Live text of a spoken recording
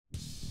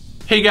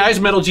Hey guys,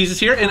 Metal Jesus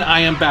here, and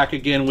I am back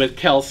again with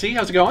Kelsey.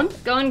 How's it going?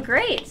 Going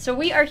great. So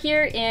we are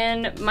here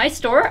in my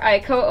store. I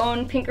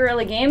co-own Pink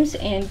Gorilla Games,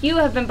 and you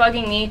have been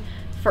bugging me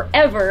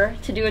forever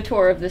to do a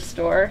tour of this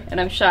store,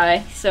 and I'm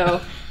shy, so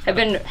I've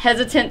been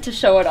hesitant to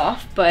show it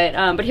off,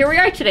 but here we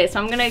are today.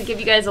 So I'm gonna give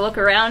you guys a look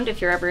around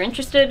if you're ever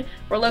interested.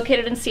 We're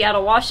located in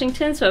Seattle,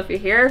 Washington, so if you're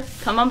here,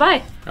 come on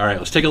by. All right,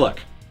 let's take a look.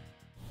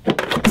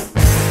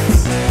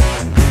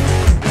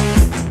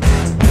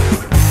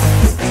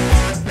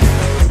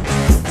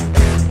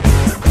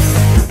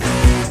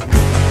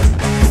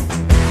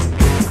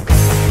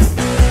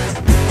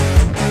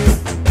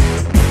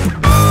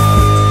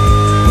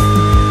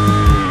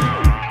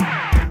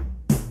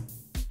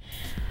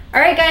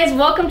 Alright guys,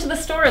 welcome to the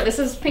store. This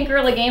is Pink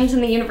Gorilla Games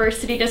in the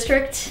University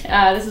District.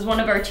 This is one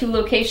of our 2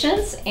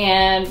 locations,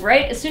 and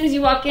right as soon as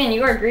you walk in,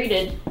 you are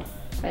greeted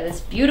by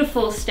this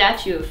beautiful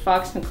statue of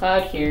Fox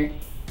McCloud here.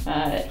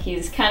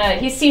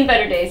 He's seen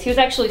better days. He was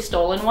actually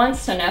stolen once,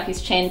 so now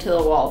he's chained to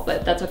the wall,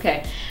 but that's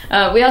okay.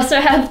 We also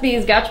have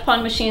these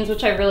gachapon machines,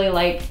 which I really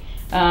like.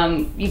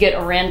 You get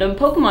a random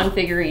Pokemon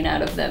figurine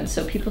out of them,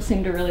 so people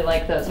seem to really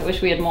like those. I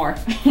wish we had more.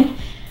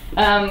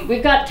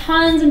 We've got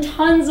tons and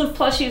tons of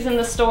plushies in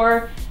the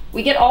store.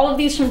 We get all of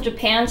these from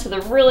Japan, so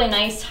they're really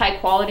nice, high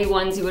quality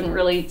ones you wouldn't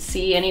really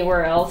see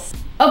anywhere else.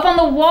 Up on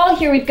the wall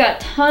here, we've got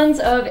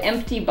tons of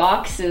empty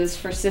boxes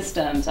for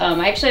systems.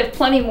 I actually have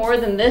plenty more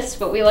than this,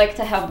 but we like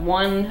to have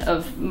one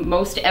of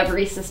most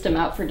every system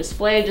out for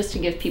display just to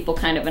give people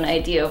kind of an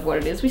idea of what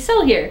it is we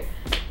sell here.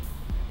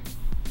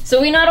 So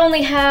we not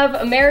only have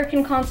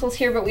American consoles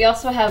here, but we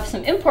also have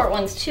some import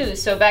ones too.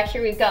 So back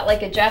here we've got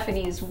like a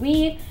Japanese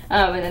Wii,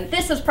 and then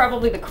this is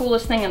probably the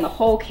coolest thing in the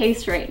whole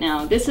case right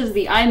now. This is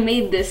the I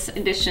Made This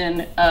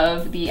edition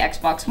of the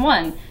Xbox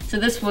One. So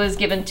this was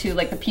given to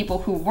like the people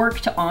who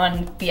worked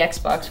on the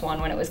Xbox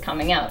One when it was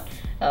coming out.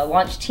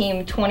 Launch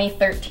Team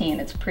 2013,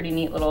 it's a pretty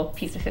neat little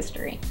piece of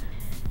history.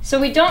 So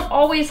we don't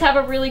always have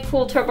a really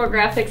cool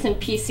TurboGrafx and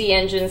PC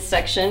Engines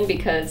section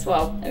because,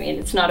 well, I mean,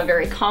 it's not a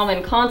very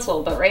common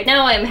console, but right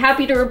now I am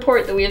happy to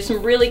report that we have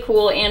some really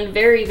cool and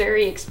very,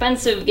 very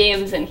expensive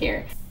games in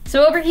here.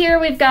 So over here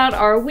we've got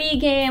our Wii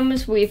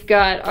games, we've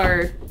got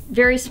our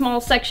very small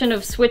section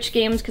of Switch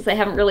games because they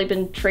haven't really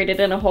been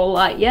traded in a whole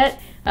lot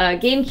yet,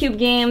 GameCube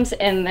games,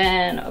 and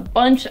then a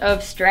bunch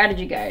of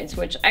strategy guides,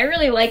 which I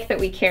really like that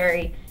we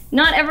carry.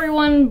 Not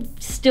everyone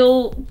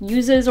still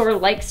uses or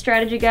likes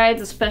strategy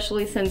guides,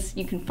 especially since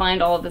you can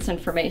find all of this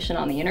information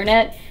on the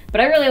internet.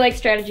 But I really like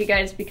strategy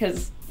guides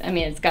because, I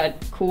mean, it's got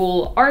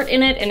cool art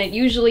in it and it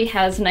usually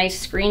has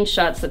nice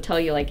screenshots that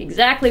tell you like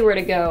exactly where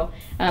to go.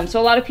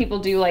 So a lot of people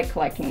do like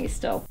collecting these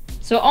still.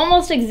 So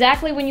almost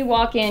exactly when you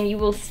walk in, you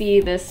will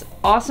see this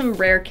awesome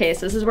rare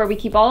case. This is where we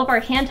keep all of our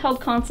handheld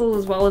consoles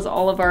as well as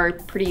all of our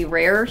pretty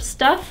rare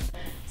stuff.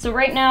 So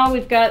right now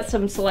we've got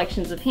some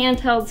selections of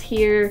handhelds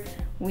here.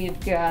 We've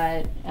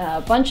got a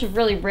bunch of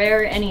really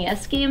rare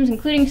NES games,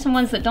 including some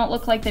ones that don't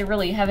look like they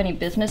really have any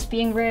business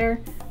being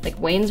rare, like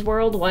Wayne's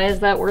World. Why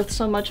is that worth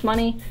so much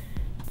money?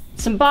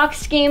 Some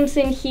boxed games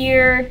in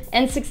here,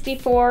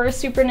 N64,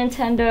 Super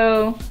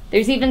Nintendo.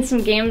 There's even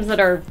some games that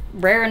are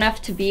rare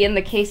enough to be in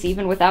the case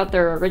even without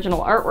their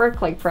original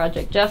artwork, like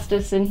Project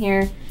Justice in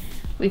here.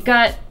 We've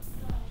got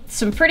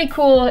some pretty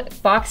cool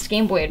boxed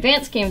Game Boy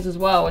Advance games as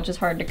well, which is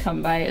hard to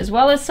come by, as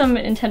well as some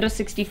Nintendo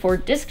 64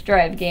 disk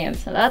drive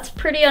games. So that's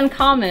pretty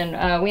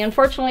uncommon. We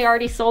unfortunately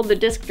already sold the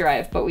disk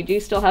drive, but we do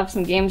still have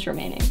some games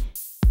remaining.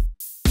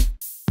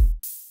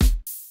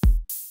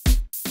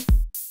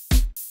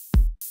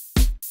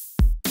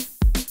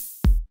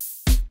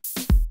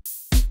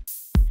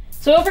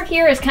 So over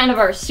here is kind of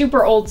our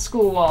super old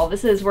school wall.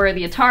 This is where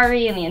the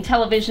Atari and the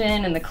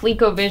Intellivision and the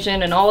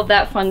ColecoVision and all of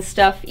that fun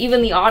stuff,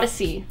 even the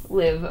Odyssey,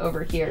 live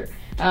over here.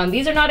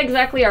 These are not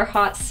exactly our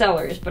hot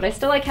sellers, but I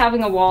still like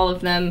having a wall of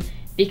them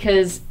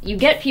because you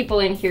get people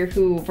in here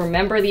who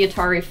remember the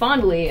Atari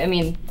fondly. I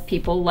mean,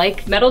 people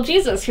like Metal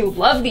Jesus who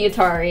love the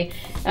Atari.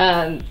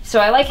 So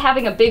I like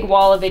having a big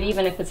wall of it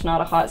even if it's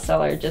not a hot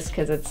seller, just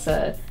because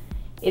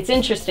it's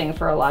interesting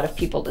for a lot of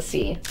people to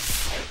see.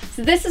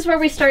 So this is where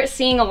we start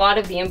seeing a lot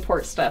of the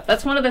import stuff.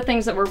 That's one of the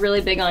things that we're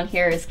really big on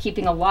here, is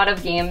keeping a lot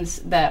of games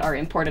that are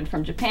imported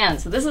from Japan.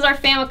 So this is our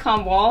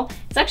Famicom wall.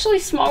 It's actually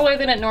smaller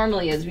than it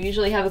normally is. We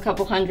usually have a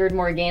couple hundred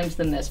more games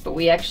than this, but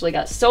we actually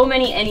got so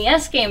many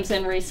NES games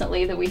in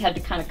recently that we had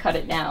to kind of cut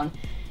it down.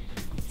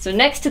 So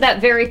next to that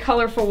very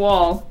colorful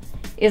wall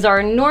is our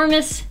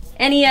enormous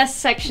NES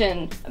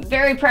section. I'm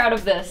very proud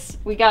of this.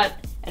 We got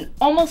an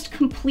almost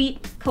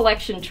complete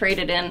collection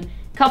traded in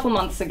couple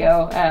months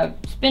ago.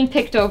 It's been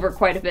picked over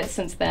quite a bit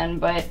since then,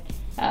 but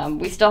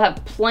we still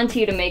have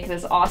plenty to make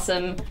this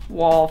awesome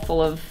wall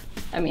full of,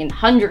 I mean,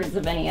 hundreds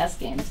of NES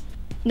games.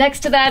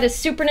 Next to that is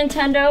Super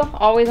Nintendo,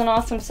 always an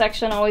awesome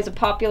section, always a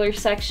popular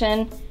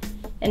section.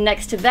 And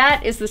next to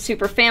that is the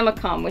Super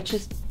Famicom, which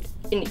is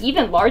an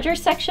even larger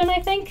section, I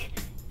think.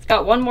 It's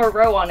got one more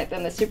row on it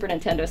than the Super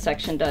Nintendo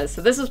section does.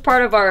 So this is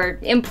part of our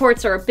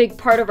imports, are a big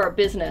part of our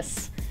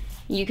business.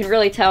 You can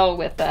really tell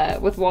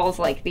with walls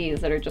like these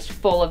that are just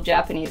full of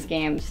Japanese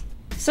games.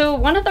 So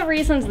one of the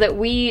reasons that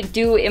we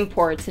do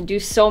imports and do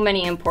so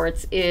many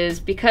imports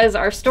is because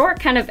our store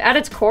kind of at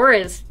its core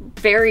is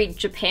very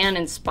Japan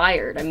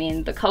inspired. I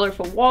mean, the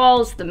colorful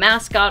walls, the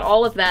mascot,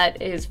 all of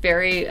that is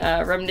very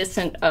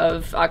reminiscent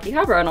of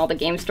Akihabara and all the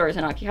game stores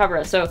in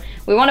Akihabara. So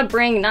we want to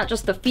bring not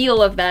just the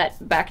feel of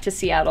that back to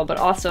Seattle, but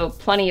also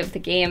plenty of the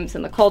games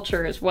and the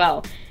culture as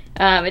well.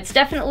 It's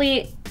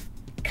definitely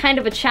kind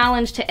of a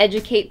challenge to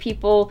educate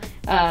people,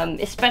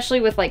 especially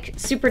with like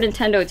Super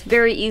Nintendo. It's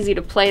very easy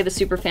to play the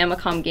Super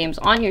Famicom games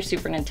on your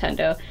Super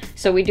Nintendo.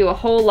 So we do a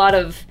whole lot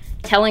of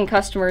telling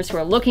customers who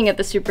are looking at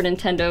the Super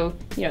Nintendo,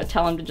 you know,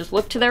 tell them to just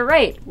look to their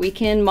right. We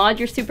can mod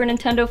your Super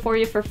Nintendo for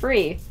you for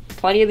free.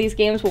 Plenty of these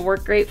games will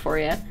work great for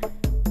you.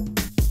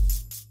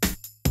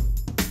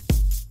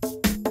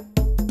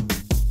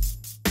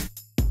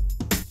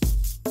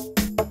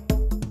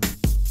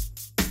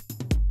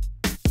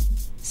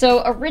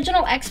 So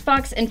original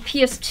Xbox and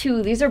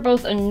PS2, these are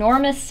both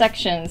enormous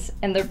sections,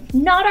 and they're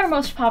not our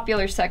most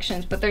popular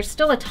sections, but there's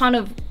still a ton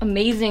of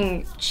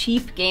amazing,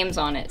 cheap games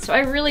on it. So I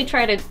really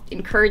try to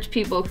encourage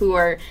people who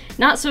are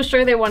not so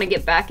sure they want to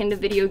get back into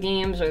video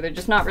games, or they're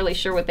just not really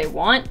sure what they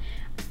want.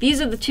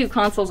 These are the two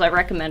consoles I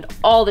recommend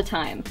all the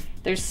time.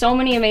 There's so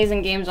many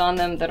amazing games on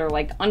them that are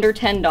like under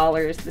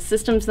 $10. The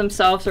systems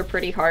themselves are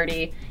pretty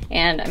hardy,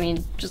 and I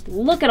mean, just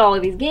look at all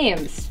of these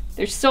games.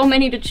 There's so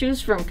many to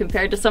choose from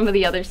compared to some of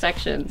the other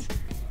sections.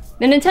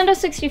 The Nintendo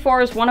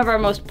 64 is one of our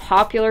most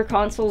popular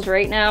consoles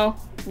right now.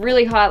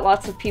 Really hot,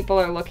 lots of people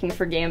are looking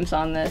for games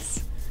on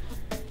this.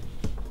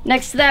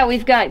 Next to that,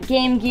 we've got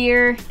Game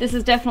Gear. This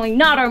is definitely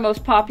not our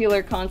most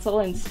popular console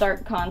in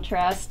stark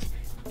contrast.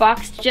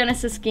 Boxed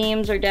Genesis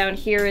games are down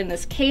here in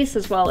this case,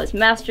 as well as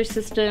Master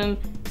System,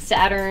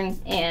 Saturn,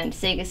 and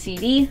Sega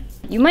CD.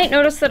 You might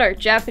notice that our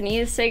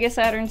Japanese Sega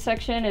Saturn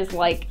section is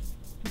like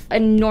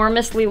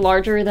enormously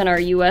larger than our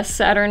US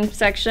Saturn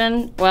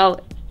section.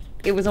 Well,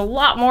 it was a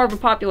lot more of a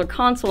popular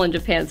console in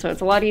Japan, so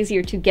it's a lot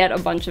easier to get a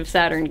bunch of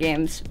Saturn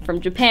games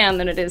from Japan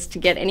than it is to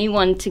get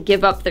anyone to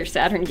give up their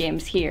Saturn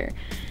games here.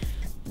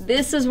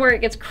 This is where it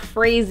gets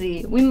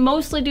crazy. We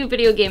mostly do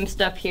video game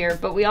stuff here,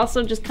 but we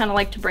also just kind of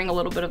like to bring a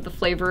little bit of the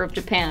flavor of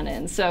Japan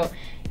in. So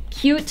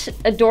cute,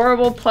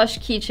 adorable plush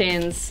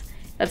keychains,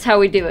 that's how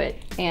we do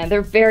it. And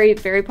they're very,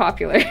 very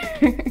popular.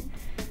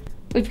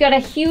 We've got a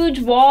huge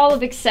wall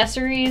of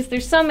accessories.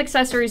 There's some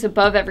accessories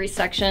above every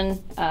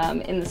section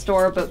in the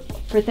store, but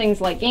for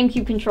things like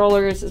GameCube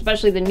controllers,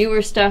 especially the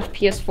newer stuff,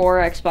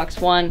 PS4,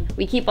 Xbox One,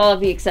 we keep all of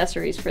the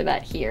accessories for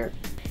that here.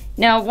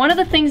 Now, one of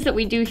the things that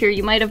we do here,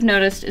 you might have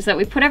noticed, is that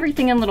we put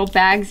everything in little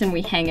bags and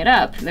we hang it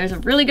up. There's a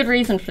really good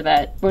reason for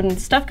that. When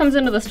stuff comes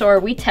into the store,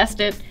 we test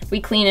it, we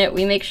clean it,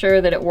 we make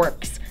sure that it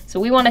works. So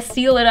we want to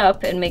seal it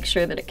up and make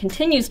sure that it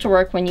continues to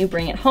work when you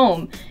bring it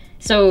home.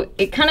 So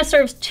it kind of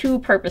serves two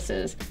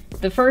purposes.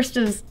 The first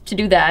is to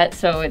do that,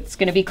 so it's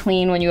going to be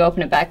clean when you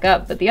open it back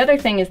up. But the other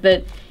thing is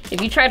that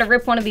if you try to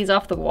rip one of these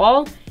off the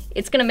wall,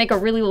 it's going to make a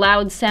really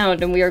loud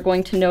sound and we are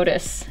going to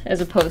notice, as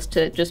opposed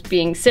to just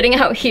being sitting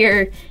out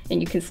here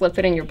and you can slip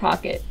it in your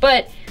pocket.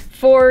 But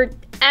for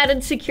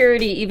added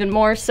security even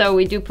more so,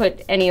 we do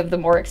put any of the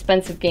more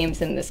expensive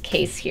games in this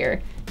case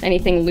here.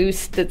 Anything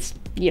loose that's,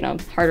 you know,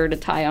 harder to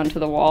tie onto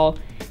the wall,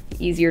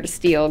 easier to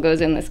steal,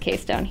 goes in this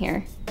case down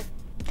here.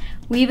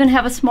 We even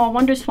have a small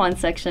WonderSwan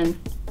section.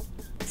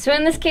 So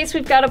in this case,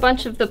 we've got a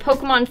bunch of the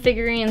Pokemon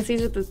figurines.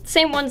 These are the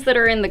same ones that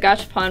are in the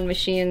Gashapon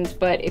machines,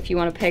 but if you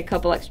want to pay a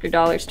couple extra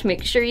dollars to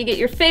make sure you get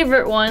your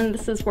favorite one,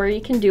 this is where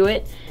you can do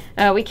it.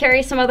 We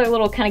carry some other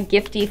little kind of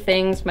gifty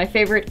things. My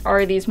favorite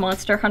are these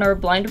Monster Hunter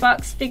blind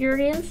box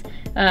figurines.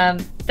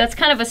 That's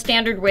kind of a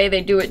standard way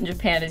they do it in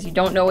Japan, is you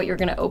don't know what you're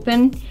going to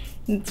open.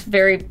 It's a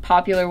very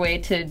popular way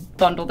to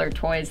bundle their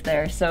toys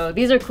there. So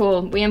these are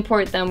cool. We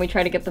import them. We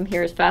try to get them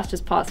here as fast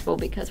as possible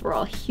because we're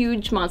all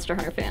huge Monster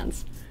Hunter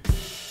fans.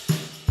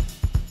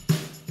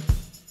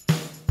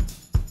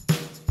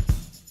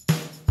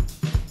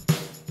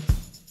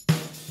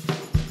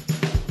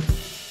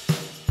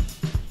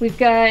 We've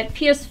got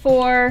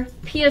PS4,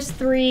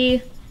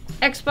 PS3,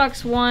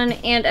 Xbox One,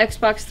 and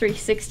Xbox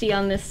 360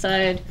 on this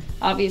side.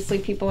 Obviously,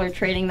 people are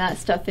trading that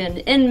stuff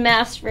in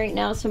mass right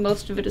now, so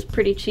most of it is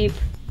pretty cheap.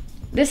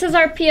 This is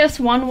our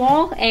PS1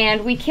 wall,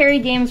 and we carry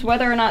games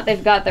whether or not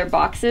they've got their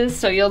boxes,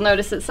 so you'll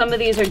notice that some of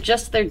these are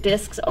just their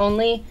discs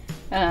only.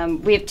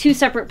 We have two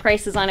separate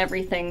prices on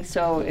everything,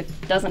 so if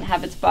it doesn't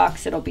have its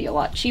box, it'll be a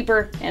lot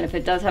cheaper, and if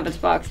it does have its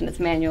box and its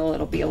manual,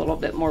 it'll be a little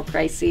bit more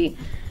pricey.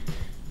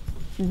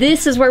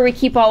 This is where we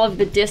keep all of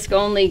the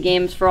disc-only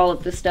games for all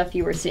of the stuff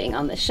you were seeing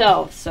on the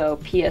shelf. So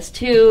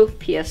PS2,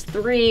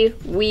 PS3,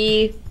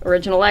 Wii,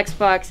 original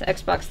Xbox,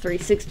 Xbox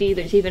 360,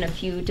 there's even a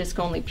few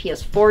disc-only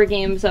PS4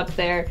 games up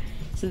there.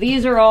 So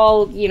these are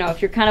all, you know,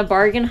 if you're kind of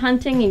bargain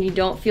hunting and you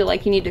don't feel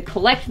like you need to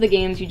collect the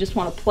games, you just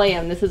want to play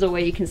them, this is a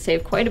way you can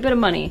save quite a bit of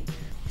money.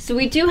 So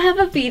we do have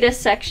a Vita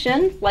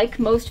section. Like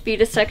most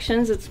Vita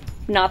sections, it's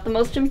not the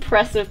most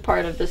impressive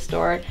part of the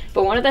store,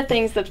 but one of the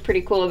things that's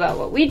pretty cool about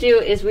what we do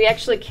is we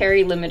actually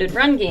carry limited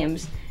run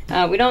games.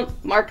 We don't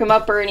mark them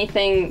up or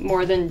anything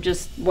more than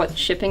just what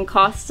shipping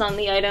costs on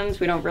the items.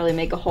 We don't really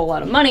make a whole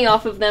lot of money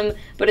off of them,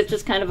 but it's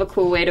just kind of a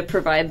cool way to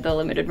provide the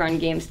limited run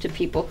games to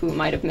people who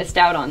might have missed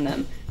out on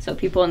them. So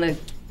people in the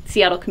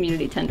Seattle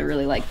community tend to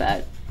really like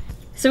that.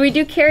 So we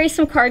do carry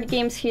some card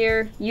games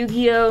here,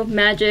 Yu-Gi-Oh,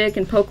 Magic,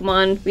 and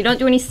Pokemon. We don't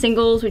do any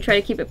singles, we try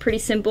to keep it pretty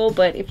simple,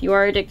 but if you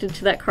are addicted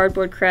to that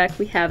cardboard crack,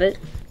 we have it.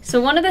 So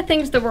one of the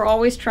things that we're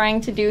always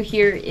trying to do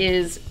here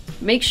is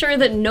make sure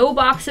that no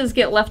boxes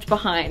get left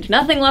behind.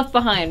 Nothing left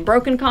behind.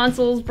 Broken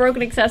consoles,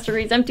 broken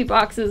accessories, empty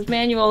boxes,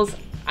 manuals.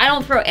 I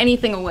don't throw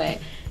anything away.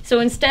 So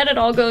instead it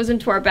all goes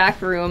into our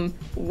back room,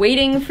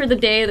 waiting for the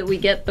day that we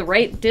get the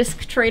right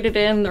disc traded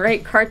in, the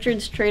right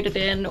cartridge traded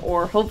in,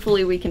 or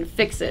hopefully we can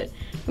fix it.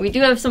 We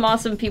do have some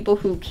awesome people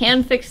who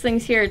can fix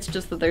things here, it's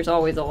just that there's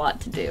always a lot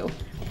to do.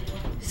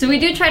 So we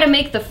do try to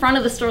make the front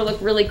of the store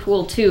look really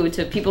cool too,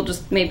 to people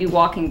just maybe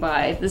walking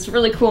by. This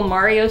really cool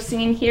Mario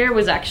scene here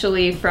was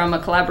actually from a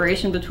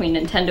collaboration between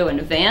Nintendo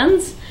and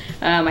Vans.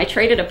 I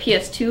traded a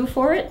PS2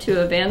 for it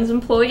to a Vans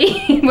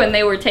employee when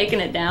they were taking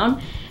it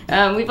down.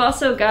 We've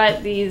also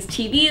got these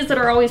TVs that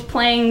are always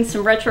playing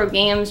some retro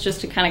games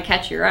just to kind of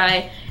catch your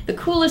eye. The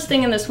coolest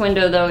thing in this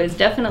window though is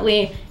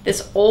definitely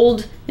this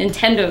old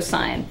Nintendo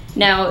sign.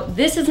 Now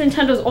this is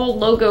Nintendo's old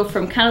logo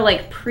from kind of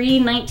like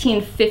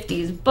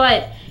pre-1950s,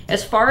 but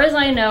as far as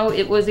I know,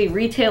 it was a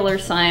retailer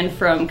sign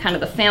from kind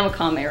of the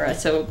Famicom era,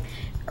 so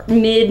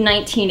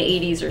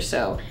mid-1980s or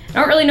so. I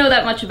don't really know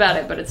that much about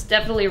it, but it's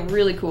definitely a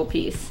really cool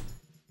piece.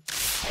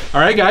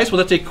 All right, guys, well,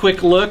 that's a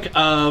quick look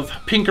of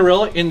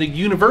Pinkarilla in the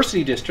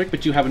University District,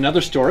 but you have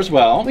another store as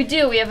well. We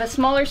do. We have a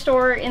smaller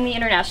store in the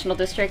International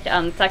District.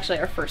 It's actually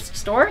our first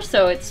store,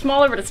 so it's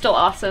smaller, but it's still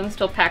awesome,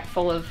 still packed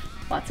full of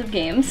lots of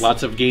games.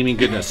 Lots of gaming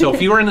goodness. So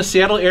if you are in the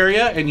Seattle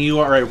area and you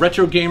are a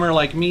retro gamer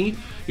like me,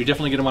 you're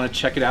definitely going to want to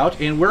check it out.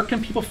 And where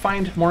can people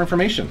find more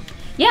information?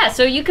 Yeah,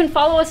 so you can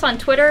follow us on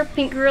Twitter,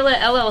 Pinkarilla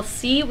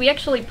LLC. We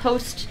actually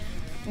post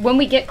when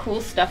we get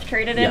cool stuff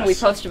traded in. Yes. We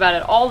post about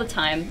it all the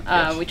time.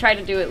 Yes. We try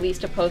to do at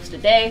least a post a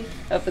day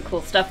of the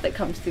cool stuff that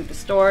comes through the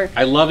store.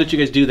 I love that you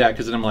guys do that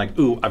because then I'm like,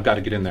 ooh, I've got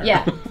to get in there.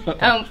 Yeah.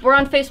 We're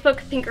on Facebook,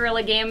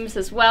 Pinkarilla Games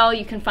as well.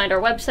 You can find our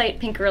website,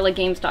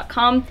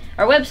 pinkarillagames.com.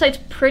 Our website's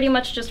pretty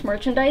much just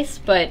merchandise,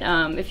 but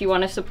if you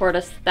want to support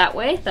us that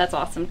way, that's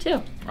awesome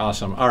too.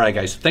 Awesome. All right,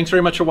 guys. Thanks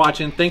very much for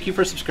watching. Thank you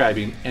for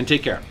subscribing, and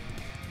take care.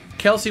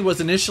 Kelsey was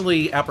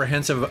initially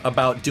apprehensive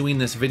about doing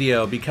this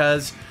video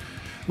because,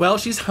 well,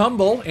 she's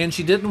humble and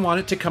she didn't want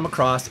it to come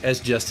across as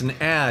just an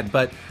ad,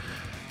 but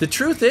the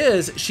truth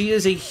is she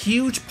is a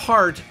huge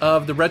part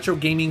of the retro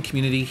gaming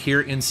community here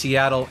in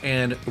Seattle,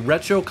 and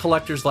retro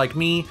collectors like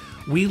me,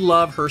 we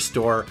love her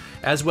store,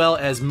 as well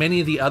as many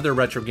of the other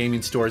retro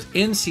gaming stores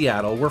in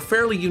Seattle. We're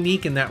fairly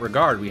unique in that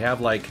regard. We have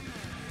like,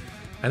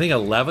 I think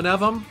 11 of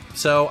them,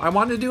 so I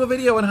wanted to do a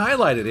video and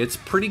highlight it. It's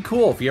pretty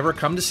cool. If you ever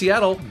come to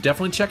Seattle,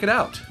 definitely check it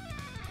out.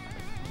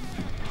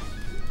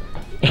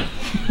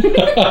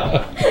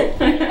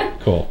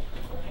 Cool.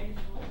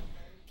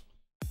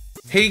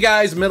 Hey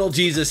guys, Metal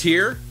Jesus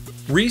here.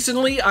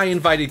 Recently, I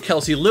invited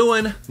Kelsey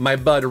Lewin, my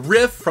bud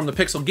Riff from the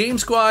Pixel Game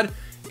Squad,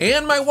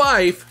 and my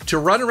wife to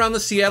run around the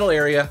Seattle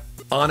area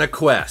on a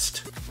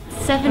quest.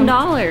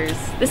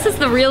 $7. This is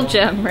the real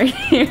gem right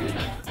here.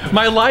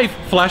 My life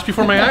flashed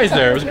before my eyes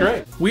there. It was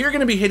great. We are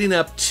going to be hitting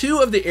up 2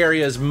 of the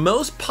area's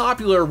most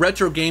popular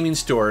retro gaming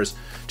stores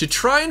to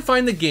try and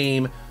find the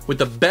game with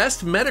the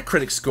best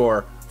Metacritic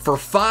score for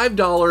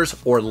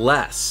 $5 or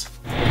less.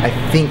 I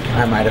think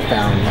I might have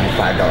found my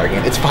 $5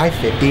 game. It's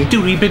 $5.50.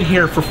 Dude, we've been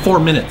here for 4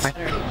 minutes.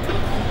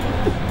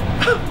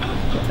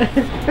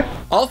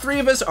 All 3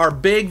 of us are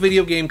big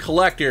video game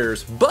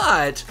collectors,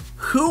 but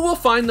who will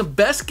find the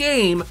best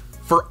game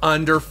for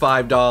under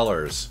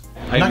 $5?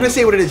 I'm not gonna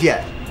say what it is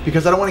yet,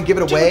 because I don't want to give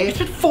it away. Dude, it's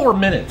been 4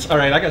 minutes. All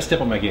right, I gotta step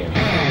on my game.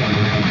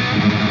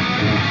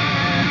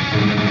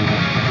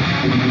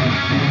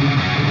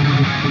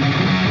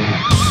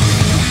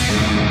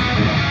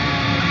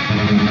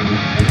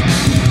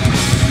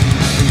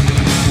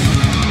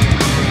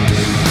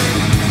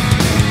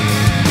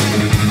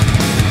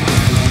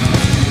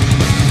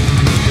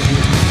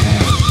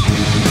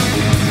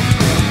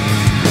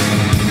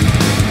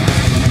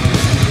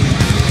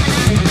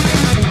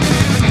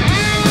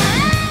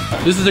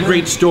 This is a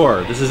great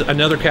store. This is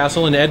Another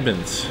Castle in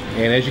Edmonds.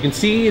 And as you can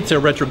see, it's a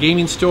retro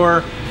gaming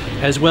store,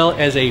 as well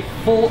as a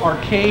full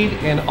arcade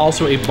and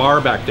also a bar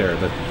back there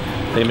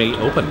that they may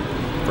open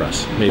for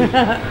us, maybe,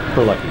 if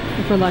we're lucky.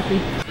 If we're lucky.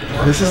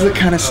 This is the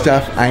kind of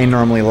stuff I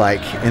normally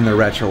like in the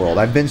retro world.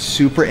 I've been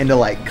super into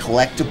like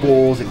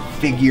collectibles and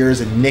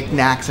figures and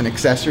knickknacks and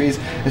accessories,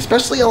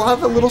 especially a lot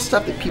of the little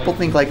stuff that people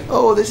think like,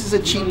 oh, this is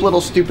a cheap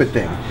little stupid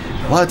thing.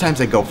 A lot of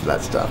times I go for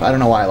that stuff. I don't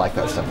know why I like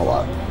that stuff a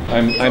lot.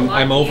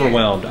 I'm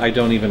overwhelmed. I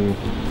don't even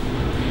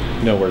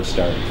know where to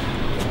start.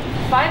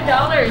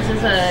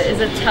 $5 is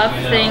a tough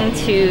thing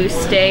to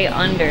stay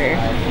under.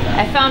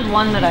 I found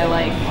one that I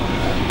like.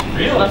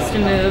 Really? Bust a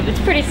Move. It's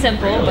pretty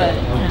simple, but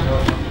you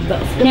know,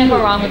 can't go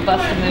wrong with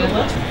Bust a Move.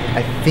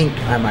 I think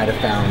I might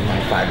have found my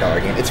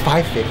 $5 game. It's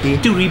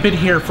 $5.50. Dude, we've been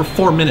here for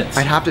 4 minutes.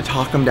 I'd have to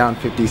talk them down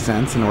 50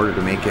 cents in order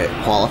to make it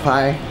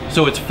qualify.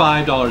 So it's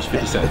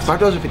 $5.50. It's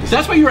 $5.50.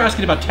 That's why you were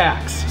asking about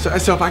tax. So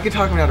if I could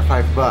talk them down to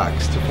 $5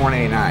 to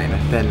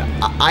 $4.89, then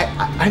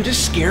I'm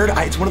just scared.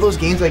 It's one of those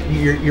games like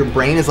your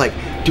brain is like,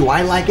 do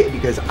I like it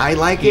because I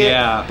like it?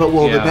 Yeah. But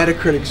will the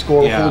Metacritic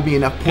score hold me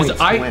enough points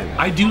to win?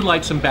 I do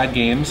like some bad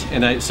games,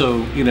 and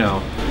so you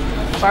know.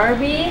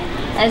 Barbie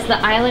as the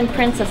Island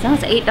Princess. Now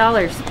it's $8.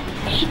 $8.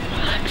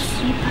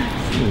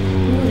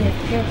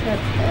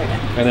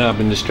 I know I've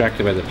been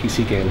distracted by the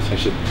PC games. I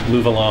should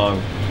move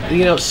along.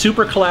 You know,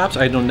 Super Collapse,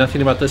 I know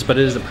nothing about this, but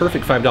it is the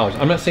perfect $5.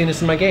 I'm not saying this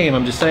is my game,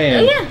 I'm just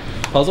saying. Oh, yeah.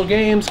 Puzzle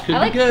games could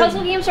be good.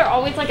 Puzzle games are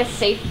always like a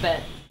safe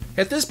bet.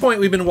 At this point,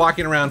 we've been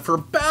walking around for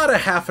about a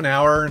half an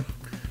hour.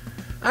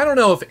 I don't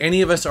know if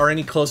any of us are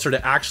any closer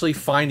to actually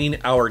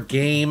finding our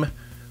game.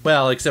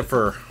 Well, except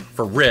for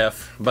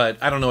Riff, but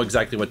I don't know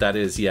exactly what that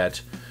is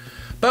yet.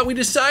 But we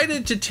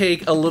decided to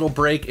take a little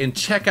break and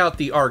check out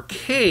the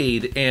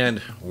arcade,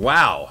 and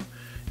wow,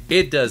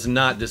 it does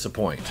not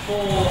disappoint. Feels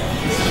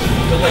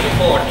like a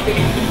full arcade.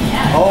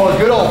 Oh, a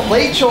good old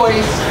play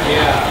choice.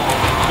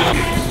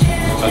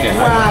 Yeah. Okay.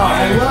 Wow,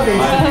 I love it.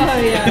 Oh,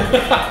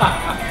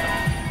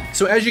 yeah.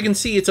 So as you can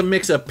see, it's a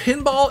mix of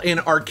pinball and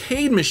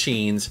arcade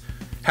machines.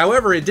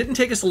 However, it didn't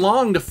take us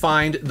long to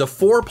find the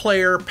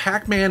 4-player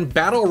Pac-Man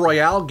Battle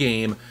Royale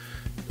game.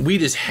 We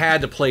just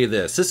had to play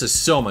this. This is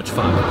so much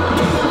fun.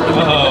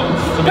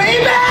 Uh-oh.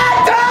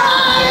 Payback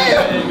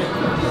time!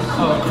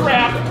 Oh,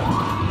 crap.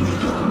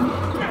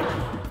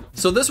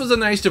 So this was a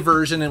nice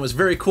diversion, and it was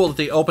very cool that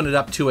they opened it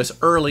up to us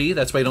early.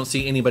 That's why I don't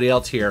see anybody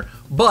else here.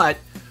 But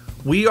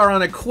we are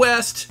on a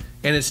quest,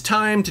 and it's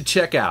time to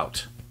check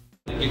out.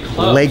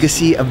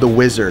 Legacy of the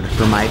Wizard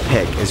for my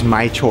pick is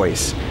my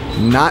choice.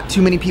 Not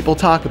too many people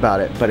talk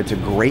about it, but it's a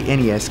great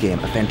NES game,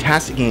 a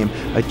fantastic game,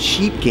 a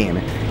cheap game.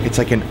 It's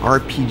like an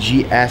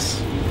RPG-esque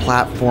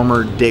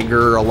platformer,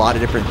 digger, a lot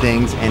of different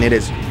things, and it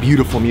is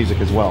beautiful music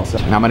as well. So,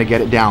 and I'm gonna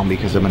get it down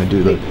because I'm gonna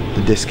do the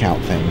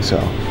discount thing. So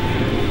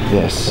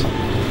this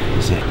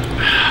is it.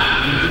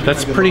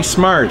 That's pretty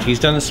smart. He's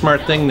done a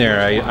smart thing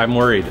there. I'm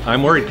worried.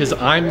 I'm worried because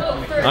I'm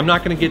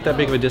not going to get that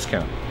big of a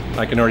discount.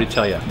 I can already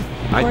tell you.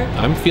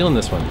 I'm feeling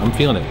this one. I'm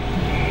feeling it.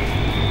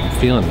 I'm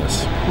feeling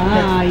this.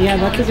 Ah, yeah,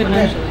 that's a good one.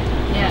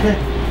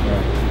 Yeah.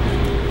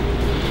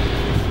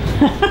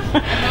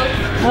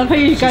 I love how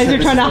you guys are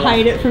trying to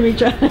hide it from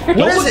each other.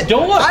 What is it?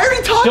 Don't look. I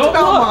already talked Don't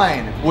about look.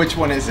 mine. Which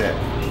one is it?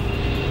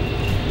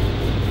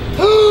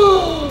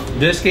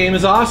 This game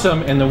is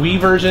awesome, and the Wii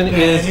version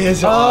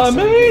is awesome.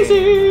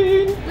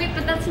 amazing. Wait,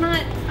 but that's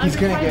not He's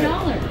under gonna get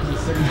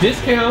 $5.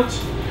 Discount.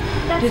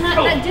 That's not,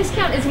 that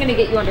discount isn't gonna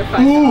get you under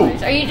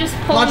 $5. Are you just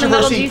pulling the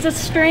Metal Jesus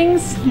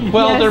strings?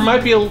 Well, Yes. there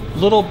might be a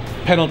little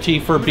penalty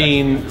for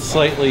being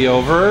slightly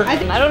over. I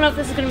don't know if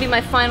this is gonna be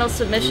my final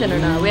submission or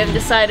not. We haven't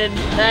decided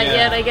that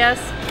yet, I guess.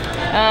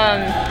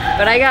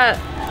 But I got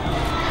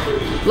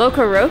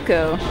Loco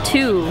Roco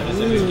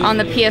 2 on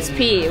the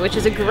PSP, which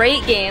is a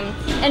great game.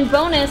 And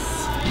bonus,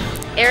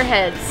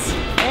 Airheads,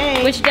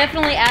 Hey. which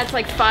definitely adds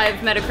like 5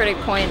 Metacritic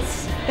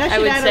points. That I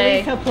should would add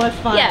say. at least a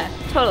 +5. Yeah,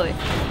 totally.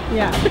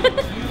 Yeah.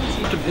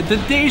 The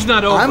day's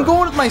not over. I'm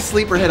going with my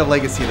sleeper hit of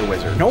Legacy of the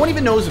Wizard. No one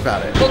even knows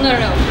about it. Well, no,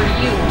 for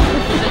you.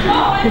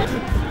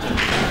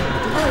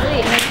 Oh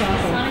wait,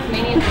 Sonic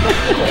Mania.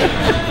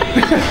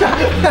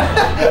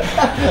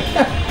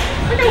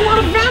 I got a lot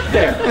of that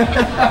there.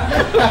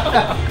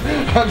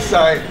 I'm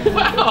sorry.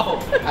 Wow.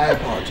 I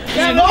apologize.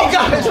 Oh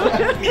gosh!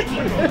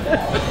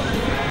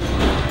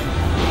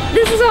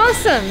 This is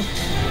awesome.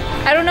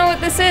 I don't know what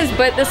this is,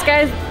 but this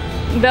guy's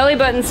belly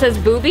button says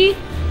booby.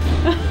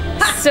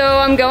 So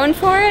I'm going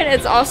for it.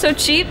 It's also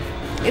cheap.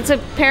 It's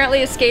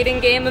apparently a skating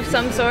game of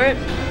some sort.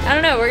 I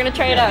don't know, we're gonna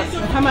try it out.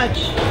 How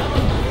much?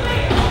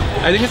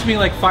 I think it's being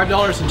like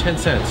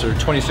 $5.10 or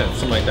 20 cents,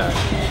 something like that.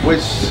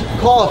 Which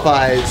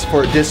qualifies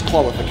for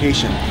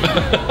disqualification. I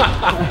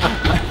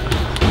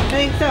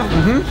think so.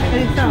 I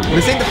think so.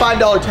 This ain't the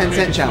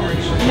 $5.10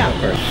 challenge. No.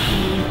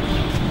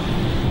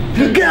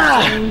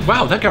 God!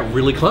 Wow, that got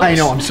really close. I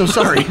know, I'm so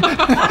sorry.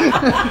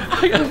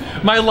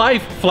 My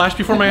life flashed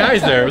before my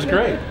eyes there. It was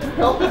great.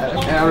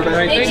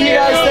 Thank you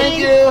guys, thank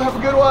you. Have a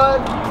good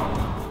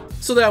one.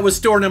 So that was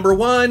store number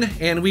 1,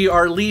 and we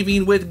are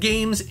leaving with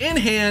games in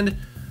hand.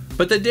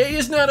 But the day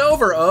is not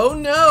over. Oh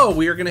no!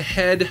 We are going to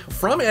head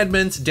from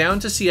Edmonds down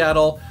to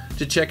Seattle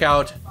to check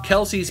out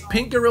Kelsey's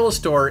Pink Gorilla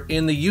store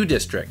in the U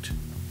District.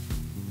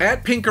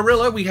 At Pink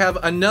Gorilla, we have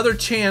another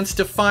chance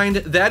to find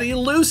that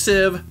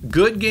elusive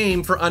good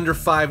game for under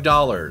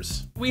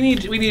 $5. We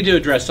need to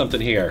address something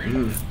here.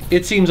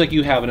 It seems like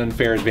you have an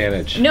unfair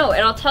advantage. No,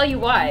 and I'll tell you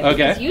why. Okay.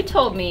 Because you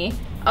told me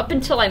up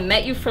until I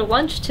met you for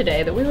lunch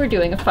today that we were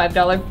doing a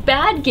 $5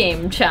 bad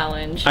game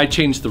challenge. I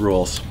changed the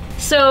rules.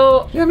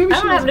 So Yeah, maybe I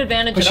she don't have knows- an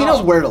advantage But at she all.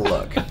 knows where to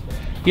look.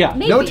 Yeah.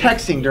 Maybe. No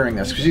texting during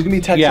this, because she's gonna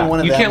be texting one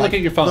of you them. can't look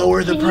at your phone.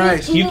 Lower the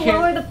price. Can you You can't-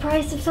 lower the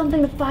price of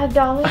something to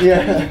 $5?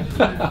 Yeah.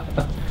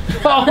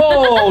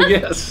 Oh,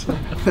 yes.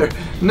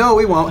 No,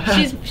 we won't.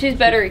 She's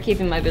better at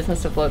keeping my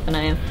business afloat than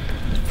I am.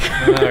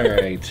 All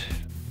right.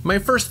 My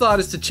first thought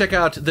is to check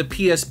out the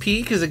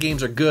PSP because the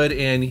games are good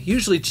and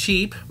usually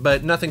cheap,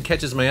 but nothing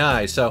catches my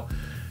eye. So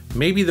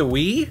maybe the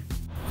Wii?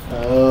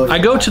 Oh, I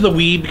go to the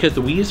Wii because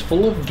the Wii is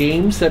full of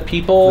games that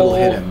people...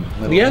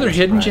 They're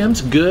hidden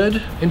gems,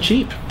 good and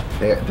cheap.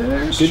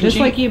 There's Just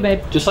like you,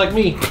 babe. Just like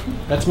me.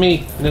 That's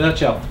me in a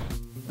nutshell.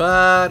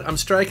 But I'm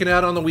striking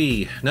out on the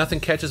Wii. Nothing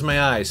catches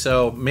my eye.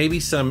 So maybe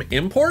some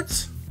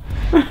imports?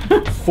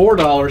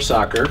 $4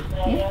 soccer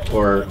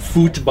or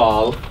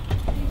football.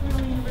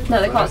 No,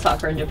 they call it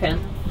soccer in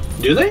Japan.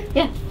 Do they?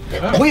 Yeah.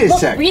 Wait a Look,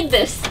 sec. read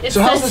this. It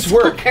So how does says this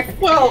work? soccer.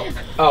 Well,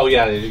 oh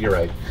yeah, you're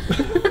right.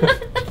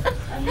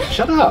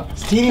 Shut up.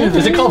 Is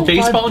it called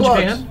baseball in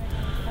Japan?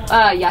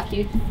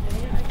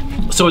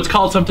 Yaki. So it's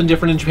called something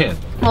different in Japan.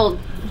 Well,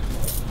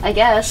 I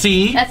guess.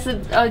 See? That's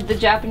the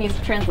Japanese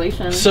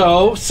translation.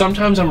 So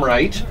sometimes I'm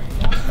right.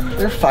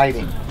 They're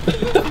fighting.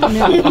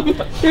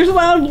 There's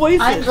loud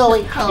voices. I'm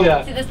going home.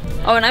 Yeah. See this?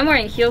 Oh, and I'm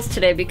wearing heels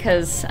today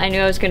because I knew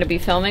I was going to be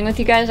filming with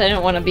you guys. I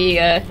didn't want to be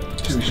Like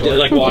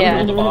walking Yeah.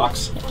 around the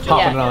box,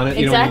 popping it on it.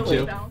 Exactly.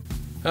 You don't need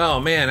to. Oh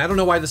man, I don't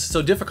know why this is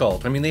so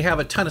difficult. I mean, they have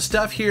a ton of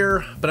stuff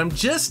here, but I'm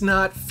just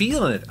not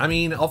feeling it. I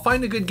mean, I'll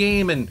find a good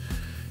game and,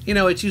 you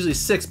know, it's usually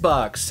 $6,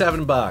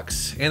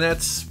 $7, and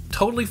that's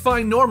totally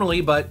fine normally,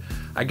 but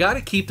I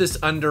gotta keep this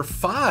under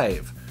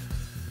 $5.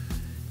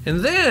 And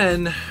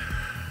then,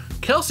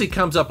 Kelsey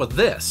comes up with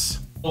this.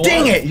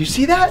 Dang it! You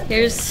see that?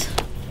 Here's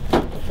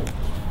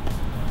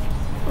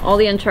all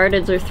the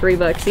Uncharted's are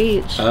 $3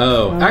 each.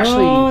 Oh, Oh,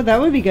 actually, that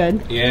would be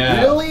good.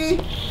 yeah. Really?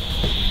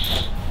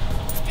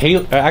 Hey,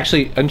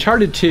 actually,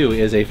 Uncharted 2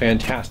 is a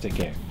fantastic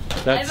game.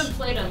 I haven't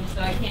played them,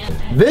 so I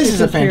can't. This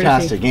is a Conspiracy.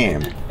 fantastic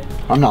game.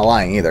 I'm not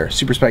lying either.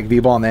 Super Spike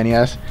V-Ball on the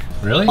NES.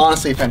 Really?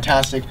 Honestly,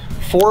 fantastic.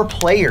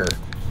 4-player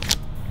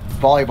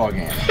volleyball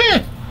game.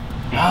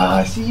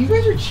 See, you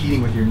guys are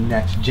cheating with your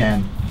next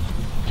gen.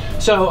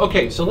 So,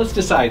 okay, so let's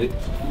decide.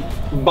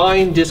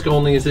 Buying disc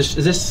only, is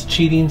this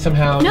cheating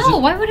somehow? Is No,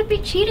 it why would it be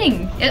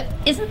cheating?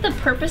 Isn't the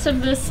purpose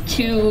of this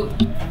to,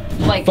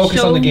 like,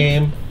 focus show... on the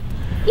game?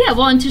 Yeah,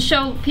 well, and to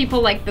show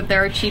people, like, that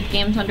there are cheap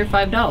games under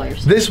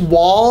 $5. This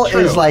wall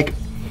True. is like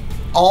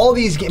all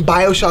these games,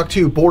 BioShock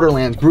 2,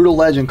 Borderlands, Brutal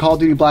Legend, Call of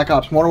Duty Black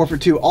Ops, Modern Warfare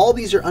 2, all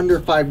these are under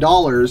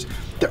 $5.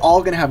 They're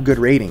all gonna have good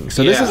ratings.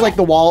 So this Yeah. is like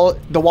the wall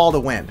to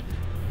win.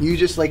 You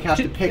just like have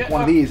to pick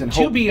one of these and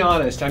To hope. be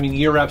honest, I mean,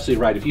 you're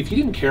absolutely right. If you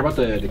didn't care about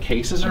the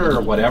cases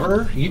or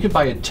whatever, you could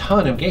buy a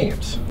ton of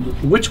games.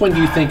 Which one do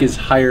you think is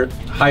higher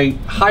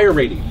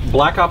rating?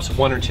 Black Ops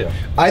 1 or 2?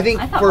 I think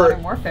I thought for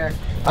Modern Warfare.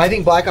 I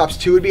think Black Ops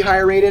 2 would be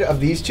higher rated of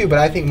these two, but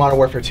I think Modern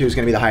Warfare 2 is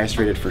going to be the highest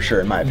rated for sure,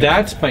 in my opinion.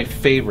 That's my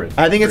favorite.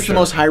 I think for it's sure. the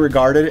most high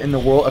regarded in the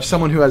world of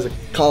someone who has a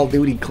Call of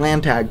Duty clan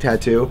tag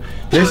tattoo.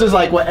 This is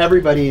like what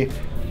everybody,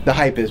 the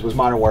hype is, was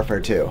Modern Warfare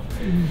 2.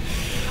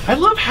 I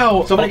love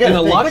how So, but in again,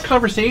 a lot of thanks.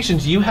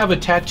 conversations you have a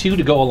tattoo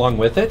to go along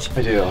with it.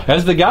 I do.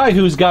 As the guy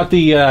who's got the,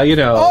 you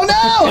know. Oh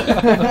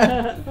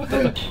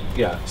no!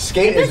 Yeah.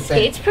 Skate is a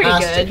Skate's pretty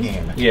fantastic good.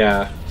 game.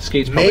 Yeah.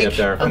 Skate's probably Make up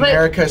there.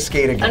 America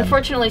skate again.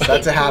 Unfortunately,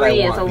 that's a Skate hat I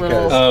 3 is want a little-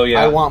 because Oh,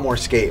 yeah. I want more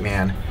skate,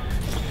 man.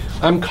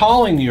 I'm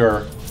calling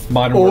your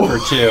Modern Warfare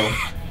 2.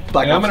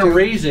 Black And I'm Ops going to 2.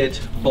 raise it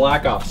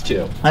Black Ops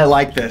 2. I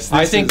like this.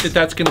 I think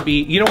that's going to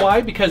be, you know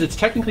why? Because it's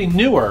technically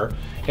newer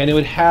and it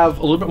would have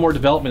a little bit more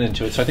development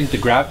into it. So I think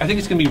I think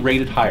it's going to be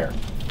rated higher.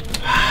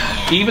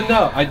 Even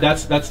though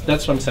that's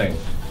what I'm saying.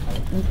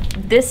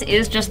 This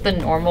is just the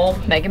normal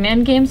Mega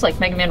Man games, like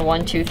Mega Man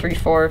 1, 2, 3,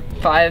 4,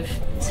 5,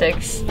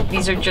 6.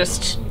 These are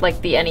just like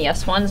the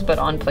NES ones, but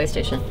on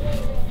PlayStation.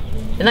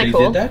 Isn't that They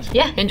cool? did that?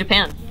 Yeah, in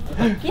Japan.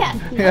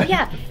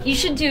 Yeah. You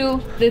should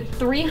do the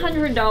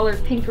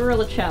 $300 Pink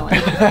Gorilla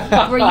Challenge,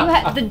 where you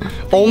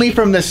have only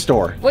from this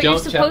store. What you're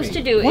Don't tempt supposed me.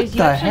 to do What is you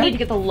the actually heck? need to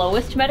get the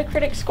lowest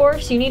Metacritic score,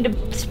 so you need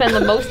to spend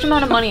the most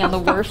amount of money on the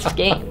worst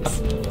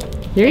games.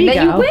 There And you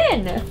then go. you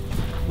win!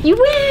 You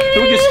win!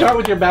 So we can start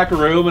with your back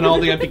room and all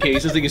the empty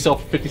cases that you sell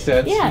for 50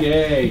 cents. Yeah.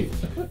 Yay.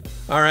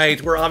 All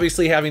right, we're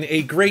obviously having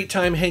a great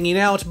time hanging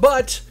out,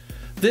 but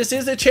this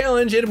is a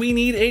challenge and we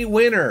need a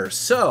winner.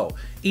 So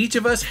each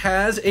of us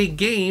has a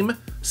game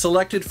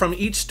selected from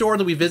each store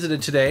that we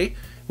visited today.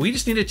 We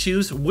just need to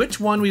choose which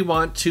one we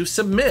want to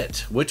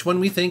submit, which one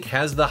we think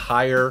has the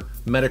higher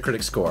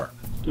Metacritic score.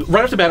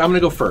 Right off the bat, I'm gonna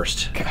go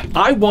first. Okay.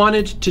 I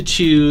wanted to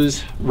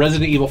choose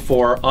Resident Evil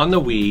 4 on the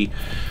Wii,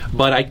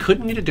 but I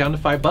couldn't get it down to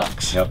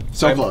 $5. Yep.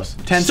 So close.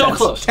 10 so cents.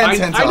 close. 10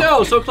 cents I off.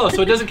 know, so close.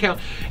 So it doesn't count.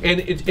 And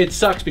it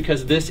sucks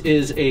because this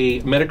is a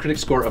Metacritic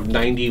score of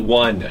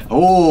 91.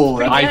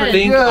 Oh, I good.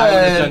 think I would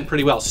have Good. done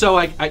pretty well.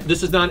 So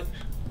this is not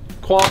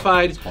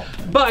qualified,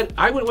 but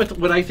I went with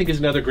what I think is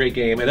another great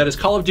game, and that is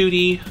Call of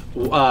Duty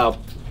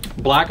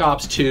Black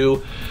Ops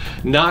 2.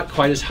 Not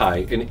quite as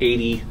high, an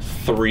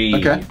 83.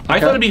 Okay, I okay.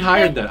 thought it'd be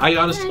higher than that. I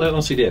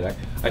honestly did.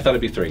 I thought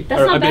it'd be 3.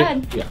 That's Or not a bit-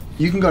 bad. Yeah.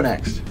 You can go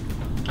next.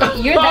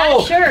 You're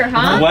that sure,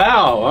 huh?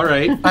 Wow. All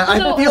right. I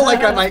So, feel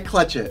like I might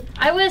clutch it.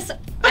 I was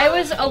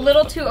a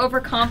little too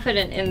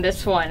overconfident in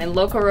this one, in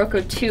Loco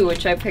Roco 2,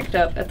 which I picked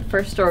up at the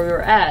first store we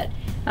were at,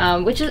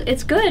 which is,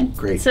 it's good.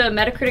 Great. It's a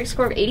Metacritic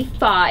score of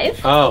 85.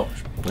 Oh.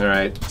 All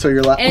right. So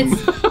you're left. And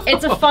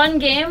It's a fun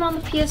game on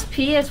the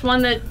PSP. It's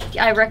one that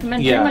I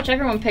recommend pretty much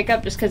everyone pick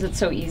up just because it's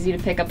so easy to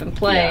pick up and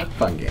play. Yeah,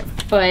 fun game.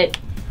 But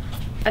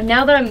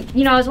now that I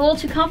was a little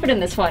too confident in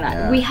this one.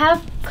 Yeah. We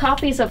have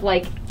copies of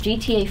like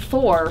GTA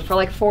 4 for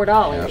like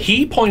 $4.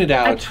 He pointed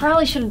out. I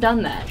probably should have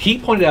done that. He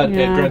pointed out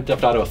that Grand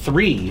Theft Auto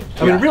 3.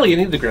 I mean, really,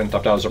 any of the Grand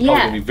Theft Autos are probably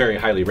going to be very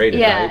highly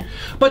rated, right?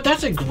 But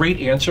that's a great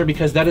answer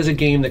because that is a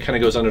game that kind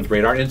of goes under the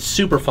radar and it's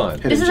super fun.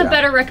 This is a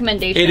better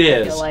recommendation. It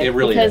is. I feel like, it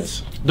really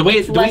is. The way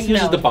it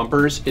uses the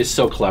bumpers is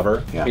so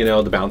clever. Yeah. You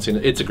know, the bouncing.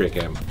 It's a great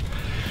game.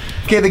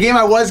 Okay, the game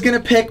I was gonna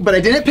pick, but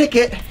I didn't pick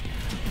it,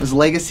 was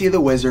Legacy of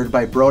the Wizard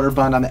by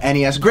Broderbund on the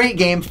NES. Great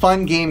game,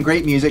 fun game,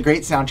 great music,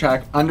 great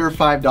soundtrack. Under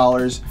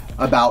 $5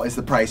 about is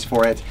the price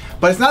for it.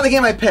 But it's not the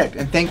game I picked,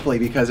 and thankfully,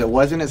 because it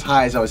wasn't as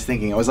high as I was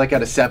thinking. It was like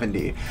at a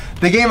 70.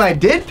 The game I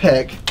did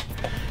pick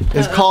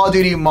is Call of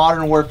Duty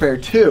Modern Warfare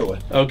 2.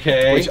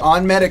 Okay. Which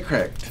on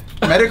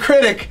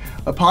Metacritic,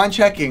 upon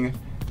checking,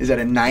 is at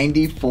a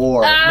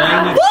 94. Woo!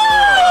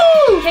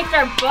 Kicked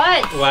our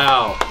butts.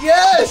 Wow.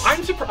 Yes!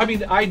 I'm surprised. I mean,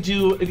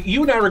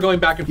 you and I were going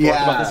back and forth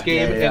about this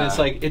game, and it's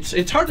like,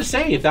 it's hard to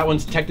say if that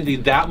one's technically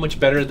that much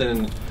better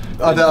than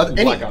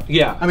Black Ops.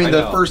 Yeah. I mean,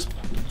 the first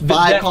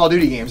 5 Call of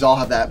Duty games all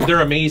have that.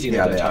 They're amazing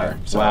at that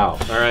time. So. Wow.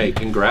 All right.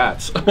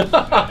 Congrats.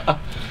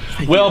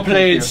 Well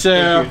played,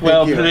 sir.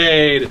 Well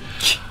played.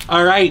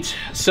 All right,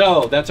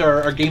 so that's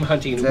our game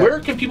hunting. Where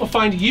can people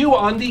find you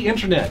on the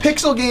internet?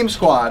 Pixel Game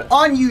Squad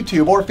on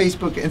YouTube or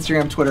Facebook,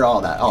 Instagram, Twitter,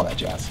 all that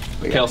jazz.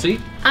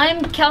 Kelsey?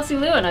 I'm Kelsey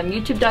Lewin. I'm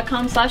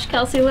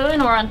youtube.com/Kelsey Lewin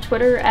or on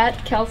Twitter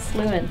 @Kels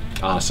Lewin.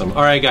 Awesome.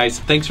 All right, guys,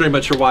 thanks very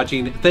much for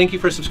watching. Thank you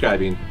for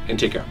subscribing, and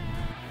take care.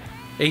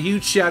 A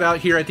huge shout out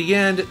here at the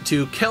end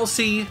to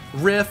Kelsey,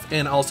 Riff,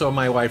 and also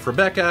my wife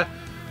Rebecca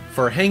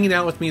for hanging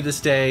out with me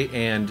this day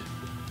and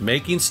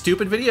making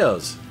stupid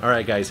videos. All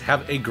right, guys,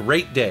 have a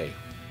great day.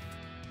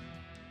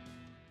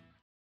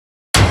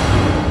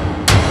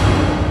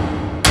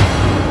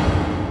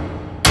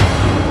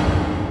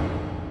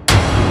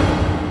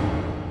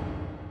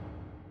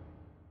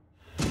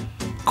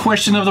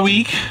 Question of the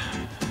week.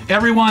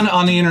 Everyone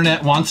on the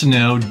internet wants to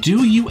know,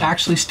 do you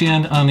actually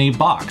stand on a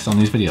box on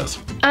these videos?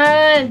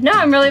 No,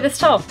 I'm really this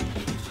tall.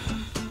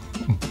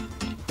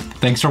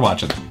 Thanks for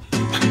watching.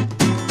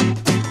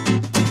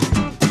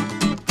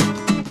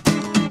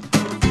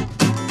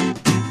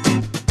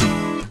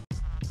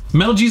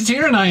 MetalJesus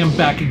here, and I am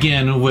back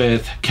again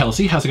with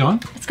Kelsey. How's it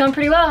going? It's going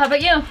pretty well. How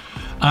about you?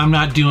 I'm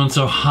not doing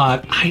so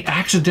hot. I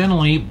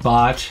accidentally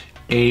bought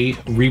a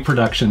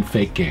reproduction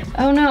fake game.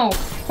 Oh no.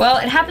 Well,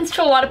 it happens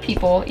to a lot of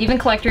people, even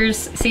collectors,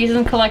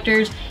 seasoned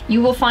collectors.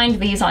 You will find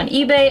these on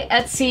eBay,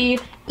 Etsy,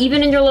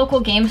 even in your local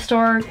game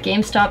store,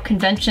 GameStop,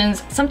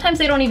 conventions. Sometimes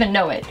they don't even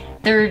know it.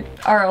 There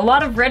are a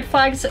lot of red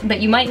flags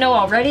that you might know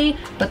already,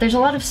 but there's a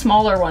lot of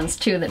smaller ones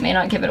too that may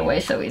not give it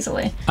away so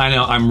easily. I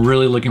know, I'm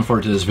really looking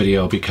forward to this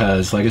video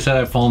because, like I said,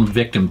 I've fallen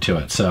victim to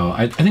it. So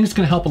I think it's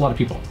gonna help a lot of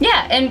people.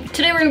 Yeah, and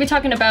today we're gonna be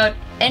talking about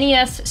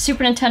NES,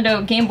 Super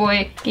Nintendo, Game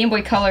Boy, Game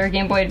Boy Color,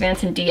 Game Boy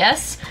Advance, and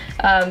DS.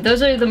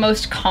 Those are the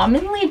most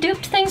commonly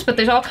duped things, but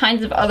there's all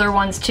kinds of other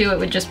ones too. It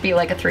would just be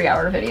like a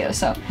 3-hour video,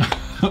 so.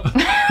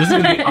 This is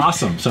gonna be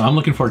awesome, so I'm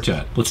looking forward to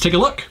it. Let's take a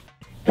look.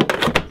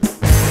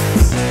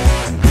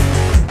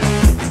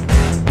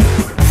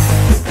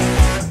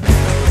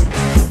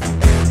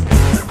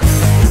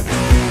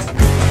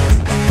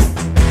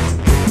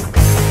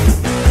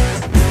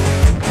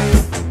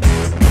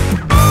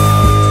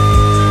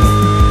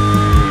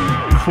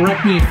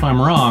 Correct me if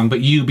I'm wrong, but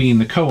you being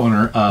the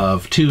co-owner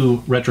of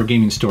 2 retro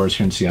gaming stores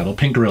here in Seattle,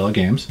 Pink Gorilla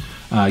Games,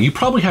 you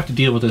probably have to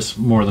deal with this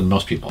more than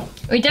most people.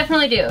 We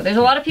definitely do. There's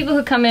a lot of people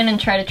who come in and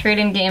try to trade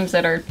in games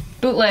that are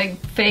bootleg,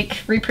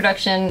 fake,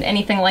 reproduction,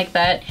 anything like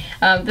that.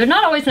 They're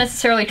not always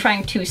necessarily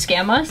trying to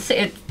scam us.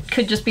 It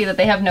could just be that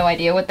they have no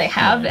idea what they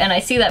have, and I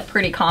see that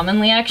pretty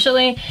commonly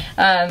actually.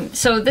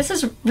 So this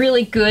is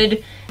really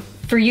good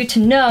for you to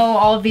know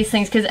all of these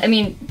things, because I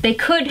mean, they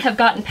could have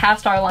gotten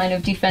past our line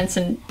of defense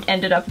and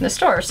ended up in the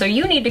store. So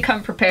you need to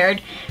come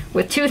prepared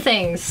with 2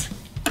 things.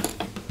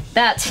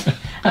 This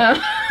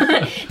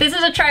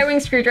is a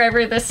tri-wing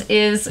screwdriver. This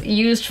is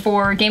used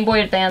for Game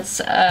Boy Advance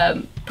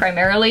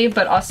primarily,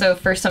 but also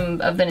for some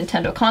of the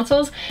Nintendo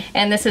consoles.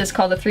 And this is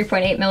called a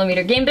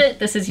 3.8mm game bit.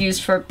 This is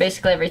used for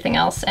basically everything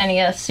else: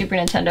 NES, Super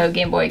Nintendo,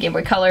 Game Boy, Game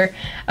Boy Color.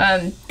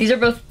 These are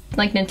both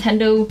like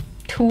Nintendo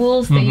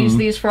tools. They use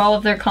these for all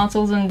of their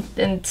consoles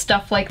and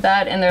stuff like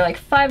that, and they're like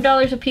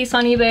 $5 a piece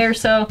on eBay or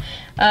so.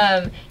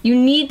 You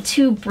need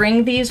to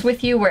bring these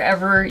with you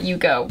wherever you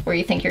go, where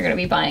you think you're going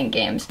to be buying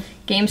games.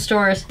 Game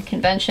stores,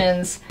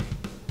 conventions,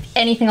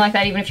 anything like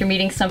that. Even if you're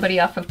meeting somebody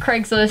off of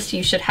Craigslist,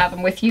 you should have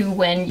them with you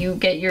when you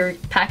get your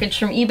package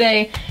from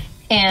eBay,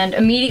 and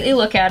immediately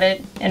look at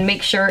it and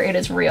make sure it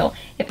is real.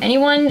 If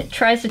anyone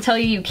tries to tell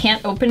you you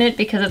can't open it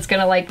because it's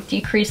gonna like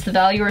decrease the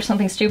value or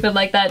something stupid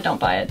like that, don't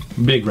buy it.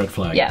 Big red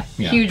flag. Yeah,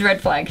 huge red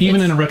flag.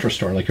 Even in a retro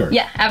store like yours.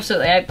 Yeah,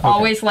 absolutely. I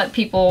always let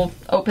people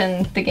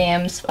open the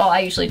games. Well, I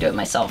usually do it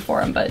myself for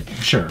them, but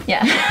sure.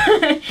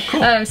 Yeah.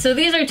 Cool. So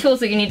these are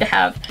tools that you need to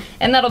have,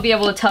 and that'll be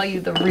able to tell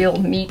you the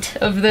real meat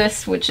of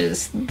this, which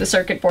is the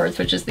circuit boards,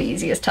 which is the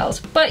easiest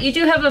tells. But you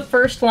do have a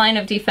first line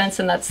of defense,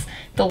 and that's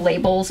the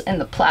labels and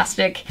the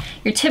plastic.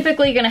 You're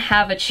typically going to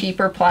have a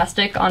cheaper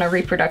plastic on a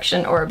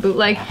reproduction or a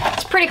bootleg.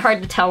 It's pretty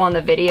hard to tell on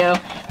the video,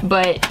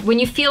 but when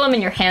you feel them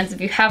in your hands,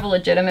 if you have a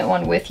legitimate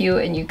one with you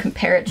and you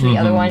compare it to the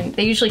other one,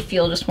 they usually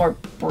feel just more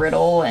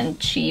brittle and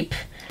cheap.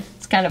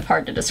 It's kind of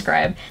hard to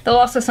describe. They'll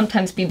also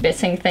sometimes be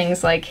missing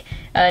things like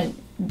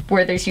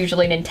where there's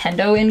usually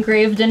Nintendo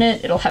engraved in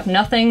it, it'll have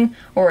nothing,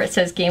 or it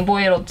says Game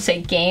Boy, it'll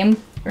say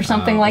game or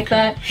something like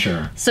that.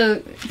 Sure. So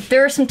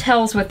there are some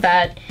tells with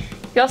that.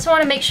 You also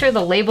want to make sure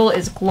the label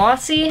is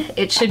glossy.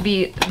 It should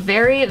be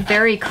very,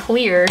 very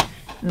clear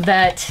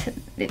that,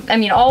 I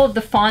mean, all of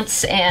the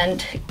fonts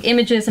and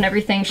images and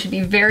everything should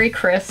be very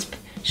crisp.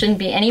 Shouldn't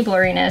be any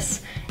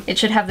blurriness. It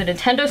should have the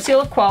Nintendo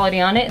seal of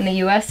quality on it. In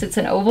the US, it's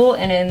an oval,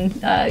 and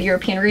in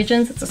European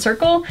regions, it's a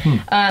circle.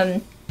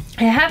 I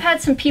have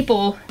had some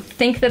people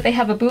think that they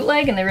have a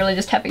bootleg and they really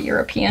just have a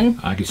European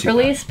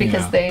release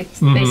because they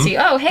see,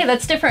 oh, hey,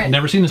 that's different.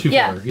 Never seen this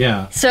before.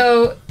 Yeah.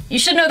 So you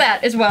should know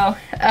that as well.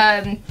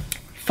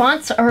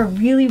 Fonts are a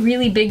really,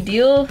 really big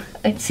deal.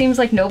 It seems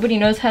like nobody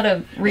knows how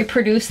to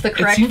reproduce the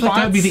correct fonts. It seems like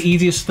that would be the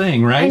easiest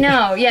thing, right? I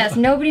know, yes.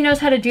 Nobody knows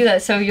how to do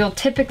that, so you'll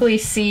typically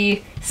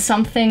see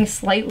something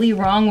slightly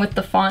wrong with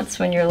the fonts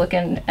when you're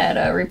looking at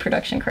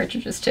reproduction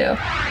cartridges too.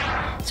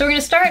 So we're going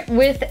to start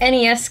with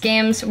NES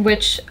games,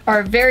 which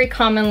are very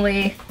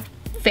commonly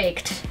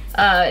faked.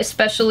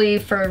 Especially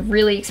for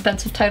really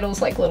expensive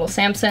titles like Little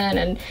Samson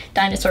and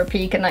Dinosaur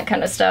Peak and that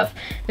kind of stuff.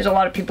 There's a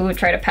lot of people who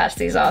try to pass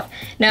these off.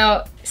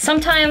 Now,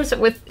 sometimes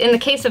in the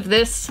case of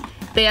this,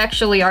 they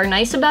actually are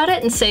nice about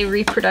it and say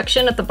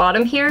reproduction at the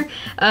bottom here.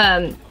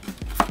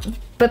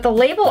 But the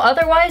label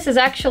otherwise is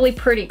actually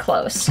pretty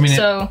close. I mean,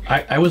 so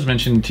I was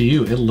mentioning to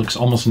you, it looks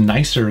almost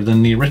nicer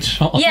than the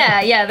original.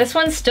 Yeah, this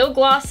one's still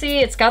glossy.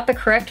 It's got the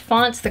correct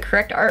fonts, the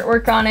correct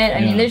artwork on it. I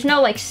mean, there's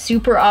no like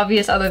super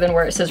obvious other than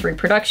where it says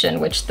reproduction,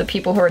 which the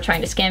people who are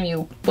trying to scam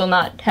you will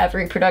not have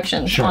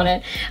reproduction on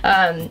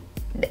it.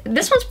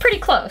 This one's pretty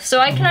close, so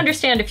I can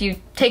understand if you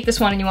take this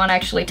one and you want to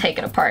actually take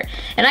it apart.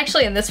 And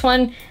actually in this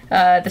one,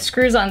 the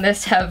screws on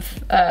this have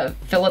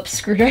Phillips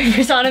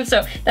screwdrivers on them,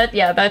 so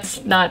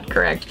that's not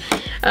correct.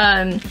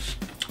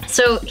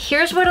 So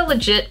here's what a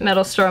legit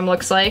Metal Storm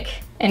looks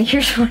like, and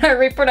here's what our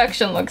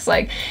reproduction looks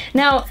like.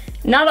 Now,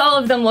 not all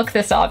of them look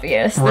this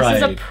obvious. This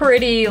is a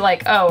pretty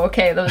like, oh,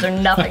 okay, those are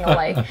nothing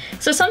alike.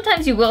 So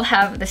sometimes you will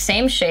have the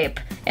same shape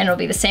and it'll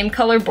be the same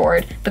color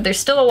board, but there's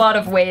still a lot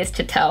of ways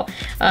to tell.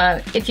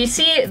 If you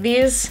see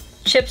these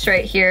chips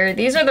right here,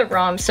 these are the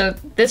ROMs. So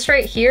this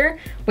right here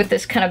with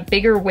this kind of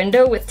bigger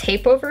window with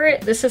tape over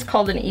it, this is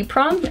called an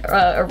EEPROM,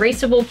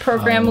 erasable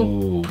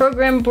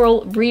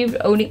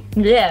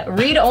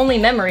read-only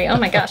memory. Oh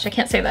my gosh, I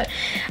can't say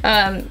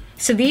that.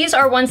 So these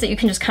are ones that you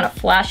can just kind of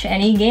flash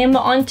any game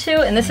onto,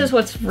 and this is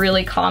what's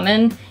really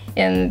common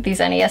in these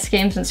NES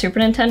games and Super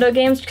Nintendo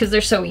games because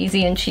they're so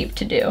easy and cheap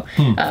to do.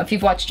 If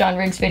you've watched John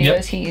Riggs'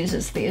 videos, he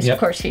uses these. Of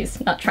course,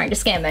 he's not trying to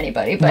scam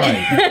anybody,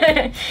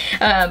 but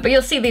but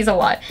you'll see these a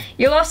lot.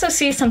 You'll also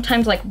see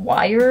sometimes like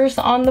wires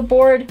on the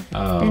board.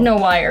 There's no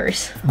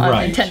wires on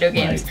Nintendo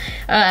games.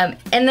 And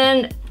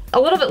then a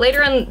little bit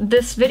later in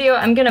this video,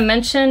 I'm going to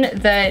mention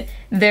that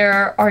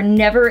there are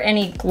never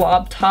any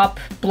glob top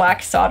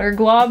black solder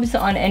globs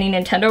on any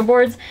Nintendo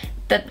boards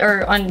that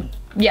are on,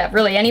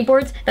 really any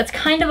boards. That's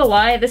kind of a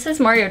lie. This is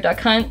Mario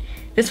Duck Hunt.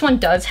 This one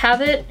does have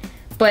it,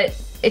 but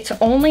it's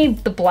only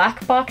the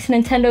black box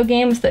Nintendo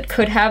games that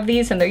could have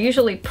these, and they're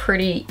usually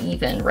pretty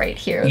even right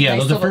here. Yeah,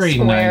 nice, those are very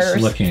nice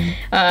looking.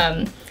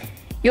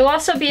 You'll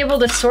also be able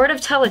to sort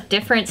of tell a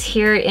difference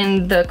here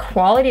in the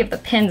quality of the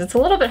pins. It's a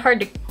little bit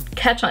hard to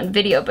catch on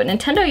video, but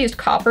Nintendo used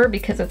copper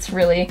because it's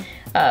really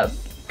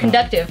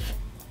conductive.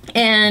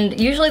 And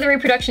usually the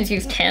reproductions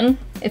use tin.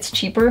 It's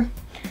cheaper.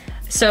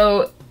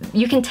 So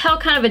you can tell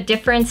kind of a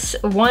difference.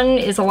 One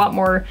is a lot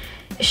more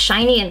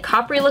shiny and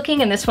coppery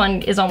looking, and this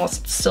one is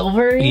almost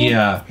silvery.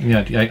 I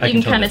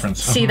can kind of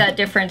see that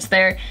difference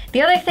there.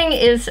 The other thing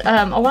is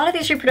a lot of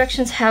these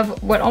reproductions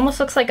have what almost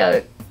looks like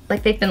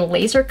they've been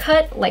laser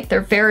cut, like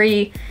they're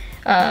very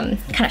kind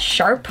of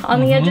sharp on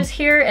the edges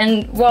here.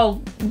 And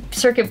while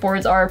circuit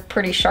boards are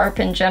pretty sharp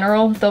in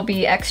general, they'll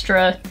be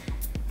extra.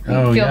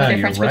 Feel the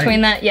difference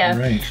between that,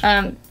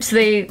 so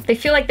they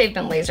feel like they've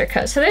been laser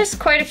cut. So there's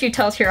quite a few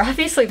tells here.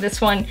 Obviously this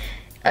one,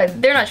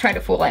 they're not trying to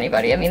fool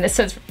anybody. I mean, this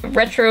says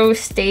Retro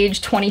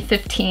Stage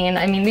 2015.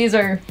 I mean, these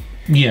are...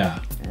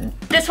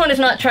 This one is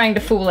not trying to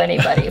fool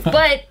anybody.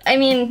 But, I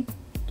mean,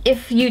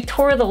 if you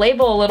tore the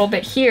label a little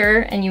bit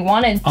here and you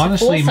wanted to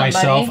honestly, fool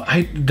somebody,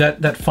 myself,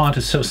 that font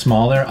is so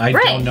small there. I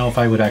don't know if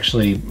I would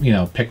actually, you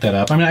know, pick that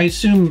up. I mean, I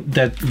assume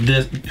that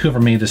whoever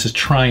made this is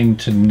trying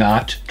to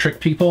not trick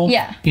people.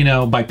 Yeah. You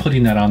know, by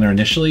putting that on there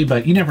initially,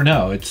 but you never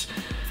know. It's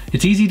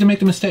easy to make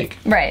the mistake.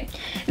 Right.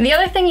 And the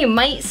other thing you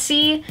might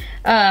see,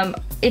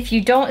 if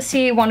you don't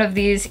see one of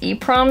these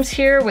EEPROMs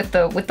here with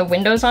the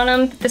windows on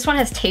them, this one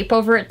has tape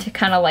over it to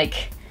kind of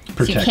like,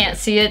 so you can't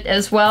see it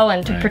as well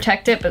and to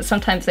protect it, but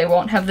sometimes they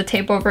won't have the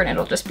tape over it and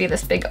it'll just be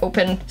this big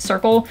open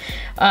circle.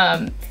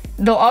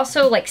 They'll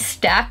also like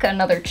stack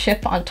another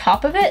chip on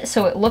top of it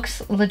so it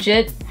looks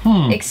legit,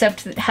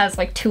 except it has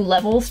like 2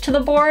 levels to the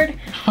board.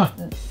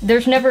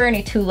 There's never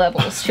any 2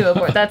 levels to a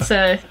board.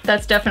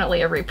 That's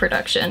definitely a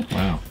reproduction.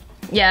 Wow.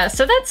 Yeah,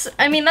 so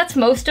that's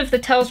most of the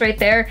tells right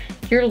there.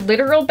 Your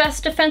literal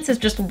best defense is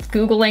just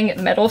Googling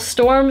Metal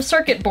Storm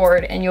circuit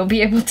board and you'll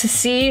be able to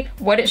see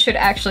what it should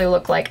actually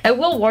look like. I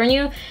will warn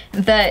you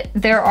that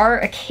there are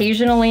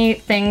occasionally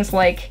things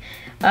like,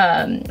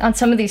 on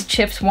some of these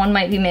chips, one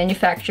might be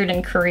manufactured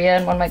in Korea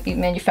and one might be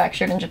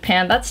manufactured in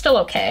Japan. That's still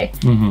okay.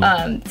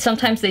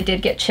 Sometimes they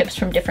did get chips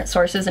from different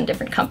sources and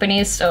different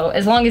companies, so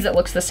as long as it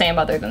looks the same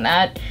other than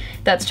that,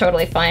 that's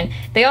totally fine.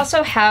 They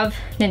also have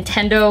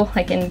Nintendo,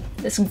 like in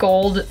this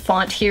gold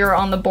font here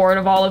on the board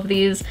of all of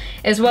these,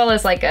 as well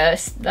as like a,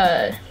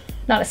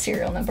 not a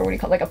serial number, what do you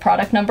call it, like a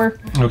product number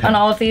on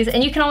all of these.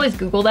 And you can always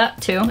Google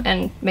that too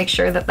and make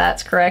sure that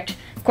that's correct.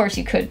 Of course,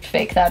 you could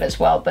fake that as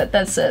well, but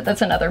that's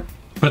another.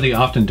 But they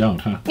often don't,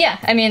 huh? Yeah,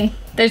 I mean,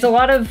 there's a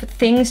lot of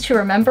things to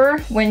remember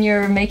when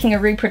you're making a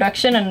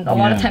reproduction, and a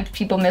lot of times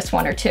people miss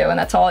 1 or 2, and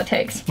that's all it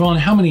takes. Well, and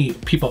how many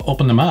people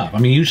open them up? I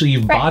mean, usually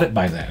you've bought it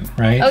by then,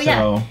 right? Oh,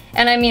 yeah.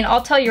 And I mean,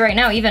 I'll tell you right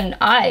now, even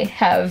I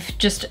have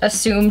just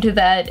assumed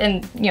that,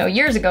 and you know,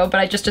 years ago, but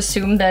I just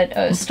assumed that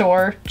a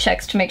store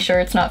checks to make sure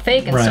it's not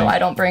fake, and so I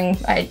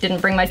didn't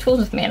bring my tools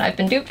with me, and I've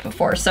been duped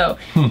before, so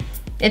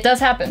it does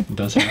happen. It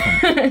does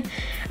happen.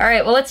 All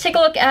right, well, let's take a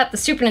look at the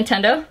Super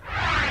Nintendo.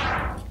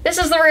 This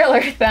is the real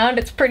Earthbound.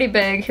 It's pretty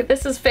big.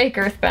 This is fake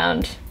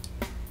Earthbound.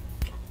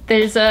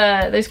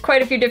 There's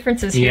quite a few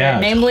differences here,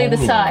 namely the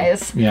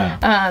size.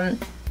 Yeah.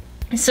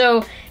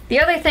 So the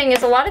other thing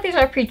is a lot of these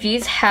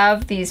RPGs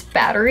have these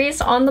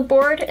batteries on the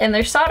board and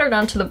they're soldered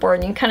onto the board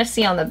and you can kind of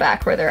see on the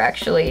back where they're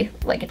actually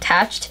like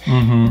attached.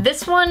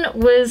 This one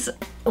was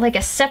like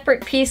a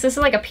separate piece. This is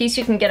like a piece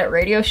you can get at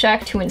Radio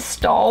Shack to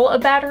install a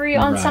battery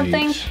on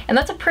something. And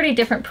that's a pretty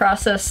different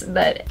process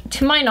that,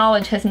 to my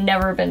knowledge, has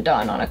never been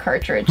done on a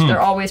cartridge.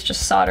 They're always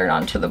just soldered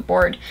onto the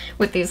board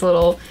with these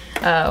little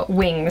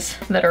wings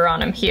that are on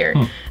them here.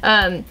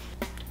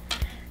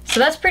 So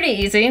that's pretty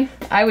easy,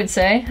 I would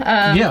say.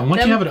 Yeah,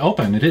 once you have it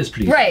open, it is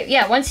pretty easy. Right,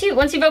 yeah, once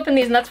you've opened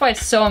these, and that's why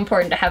it's so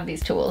important to have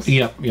these tools.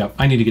 Yep,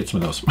 I need to get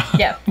some of those.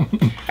 Yeah. All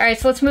right,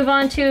 so let's move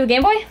on to the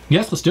Game Boy?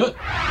 Yes, let's do it.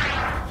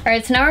 All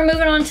right, so now we're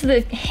moving on to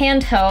the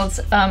handhelds.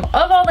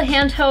 Of all the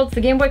handhelds, the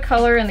Game Boy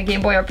Color and the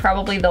Game Boy are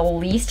probably the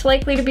least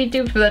likely to be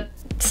duped, but that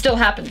still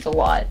happens a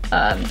lot.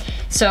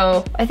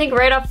 So I think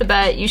right off the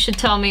bat, you should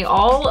tell me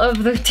all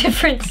of the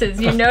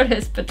differences you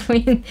notice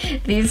between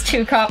these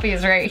 2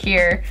 copies right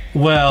here.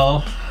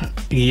 Well,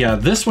 yeah,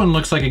 this one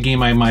looks like a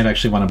game I might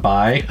actually want to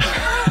buy.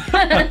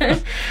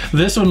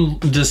 This one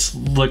just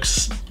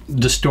looks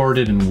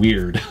distorted and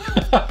weird.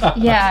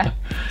 Yeah,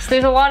 so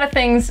there's a lot of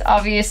things,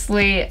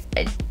 obviously.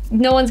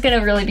 No one's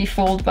gonna really be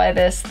fooled by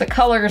this. The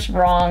color's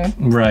wrong.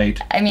 Right.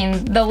 I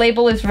mean, the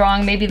label is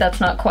wrong. Maybe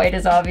that's not quite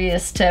as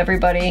obvious to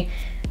everybody.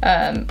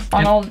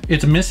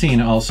 It's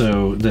missing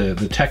also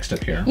the text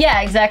up here.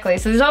 Yeah, exactly.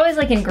 So there's always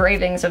like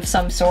engravings of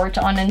some sort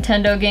on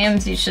Nintendo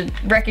games. You should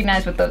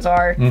recognize what those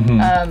are.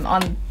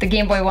 On the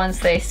Game Boy ones,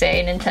 they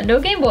say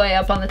Nintendo Game Boy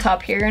up on the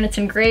top here, and it's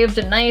engraved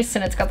and nice,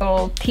 and it's got the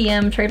little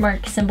TM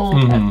trademark symbol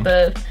at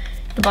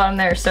the bottom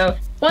there. So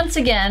once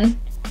again,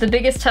 the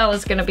biggest tell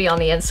is going to be on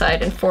the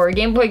inside, and for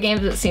Game Boy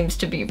games, it seems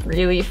to be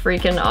really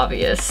freaking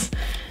obvious.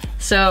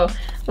 So,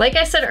 like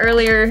I said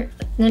earlier,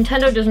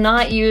 Nintendo does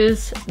not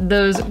use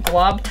those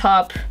glob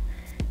top,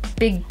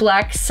 big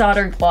black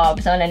solder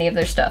globs on any of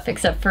their stuff,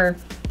 except for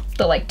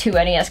the like 2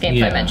 NES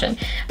games I mentioned.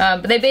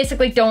 But they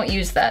basically don't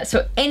use that.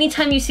 So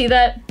anytime you see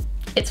that,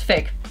 it's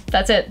fake.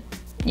 That's it.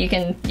 You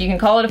can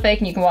call it a fake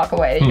and you can walk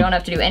away. You don't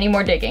have to do any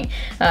more digging.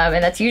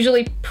 And that's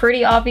usually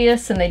pretty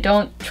obvious, and they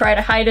don't try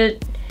to hide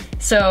it.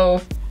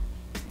 So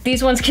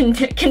these ones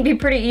can be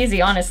pretty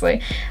easy,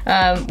 honestly.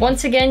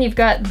 Once again, you've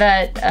got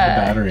that... the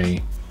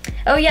battery.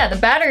 Oh yeah, the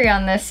battery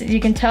on this,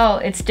 you can tell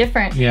it's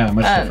different. Yeah,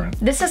 much different.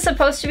 This is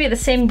supposed to be the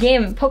same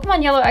game.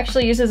 Pokemon Yellow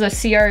actually uses a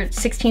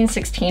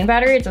CR1616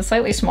 battery. It's a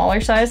slightly smaller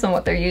size than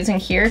what they're using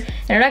here,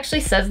 and it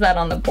actually says that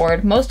on the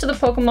board. Most of the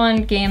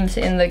Pokemon games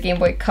in the Game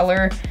Boy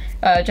Color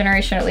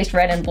generation, at least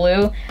red and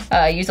blue,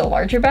 use a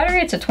larger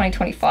battery. It's a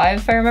 2025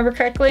 if I remember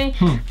correctly.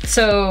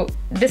 So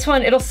this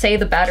one, it'll say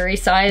the battery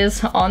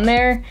size on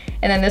there,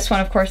 and then this one,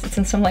 of course, it's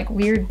in some like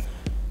weird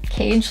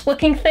cage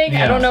looking thing.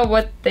 I don't know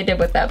what they did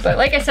with that, but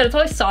like I said, it's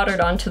always soldered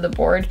onto the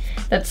board.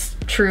 That's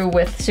true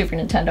with Super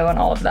Nintendo and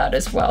all of that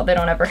as well. They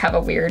don't ever have a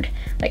weird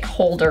like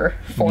holder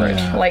for it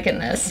like in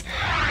this.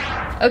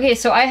 Okay,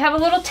 so I have a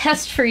little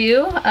test for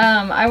you.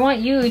 I want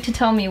you to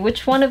tell me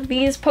which one of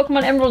these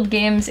Pokemon Emerald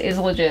games is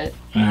legit.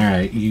 All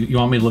right, you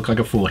want me to look like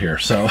a fool here.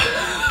 So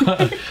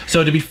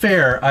so to be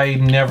fair, I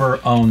never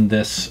owned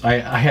this. I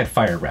had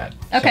Fire Red.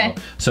 Okay.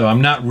 So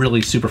I'm not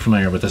really super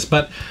familiar with this,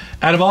 but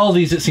out of all of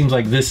these, it seems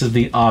like this is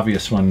the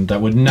obvious one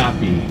that would not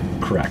be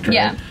correct, right?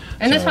 Yeah.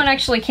 And this one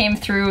actually came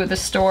through the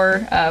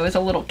store. It was a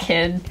little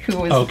kid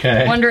who was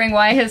Okay. wondering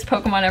why his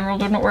Pokemon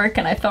Emerald wouldn't work,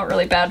 and I felt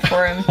really bad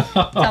for him,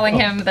 telling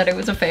him that it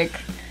was a fake.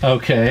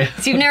 Okay.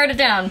 So you've narrowed it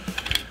down.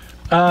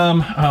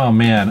 Oh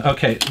man.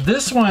 Okay,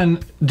 this one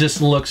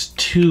just looks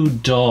too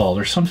dull.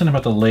 There's something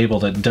about the label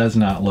that does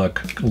not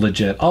look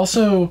legit.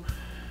 Also,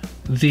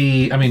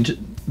 the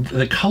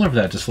color of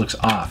that just looks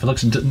off. It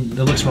looks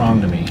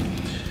wrong to me.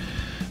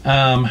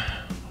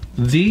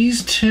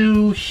 These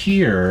two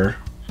here,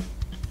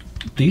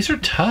 these are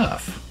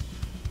tough.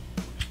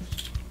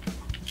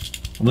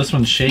 Well, this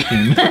one's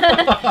shaking,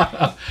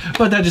 but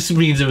that just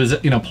means it was,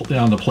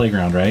 on the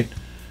playground, right?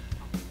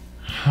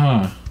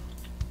 Huh.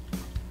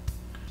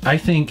 I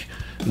think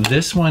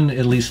this one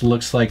at least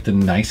looks like the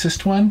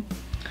nicest one.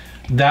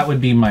 That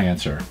would be my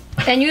answer.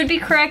 And you would be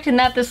correct in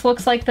that this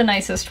looks like the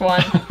nicest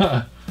one.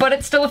 But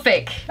it's still a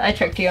fake. I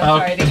tricked you.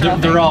 I'm sorry.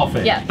 They're all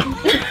fake. Yeah.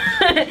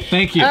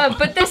 Thank you.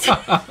 But this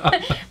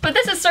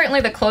is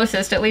certainly the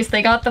closest. At least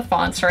they got the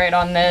fonts right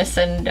on this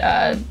and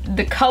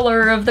the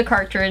color of the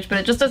cartridge, but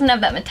it just doesn't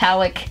have that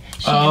metallic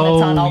sheen that's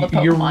on all the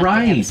Pokemon you're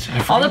right. games.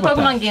 All the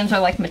Pokemon games are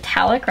like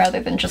metallic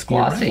rather than just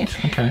glossy.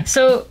 Right. Okay.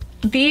 So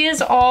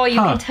these all, you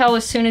can tell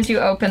as soon as you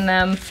open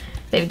them,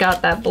 they've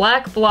got that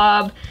black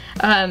blob.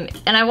 And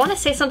I want to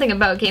say something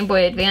about Game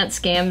Boy Advance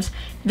games.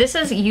 This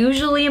is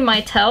usually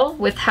my tell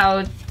with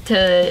how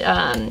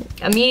to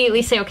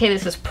immediately say, okay,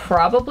 this is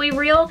probably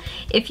real.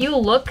 If you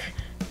look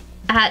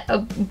at a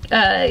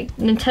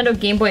Nintendo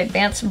Game Boy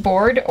Advance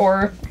board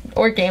or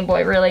Game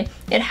Boy really,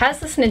 it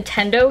has this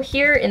Nintendo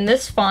here in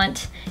this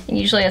font and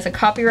usually has a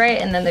copyright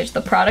and then there's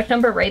the product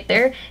number right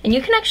there, and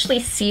you can actually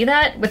see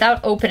that without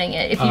opening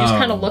it if you just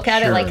kind of look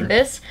at it like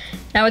this.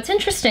 Now what's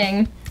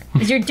interesting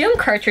is your Doom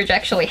cartridge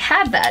actually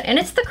had that, and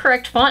it's the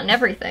correct font and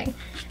everything.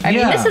 I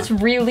mean, this is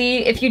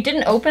really, if you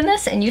didn't open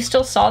this and you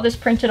still saw this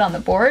printed on the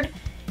board,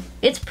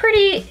 it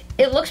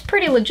looks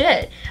pretty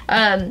legit.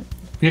 Yeah,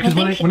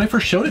 because when I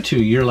first showed it to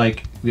you, you're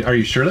like, are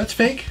you sure that's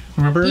fake?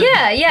 Remember?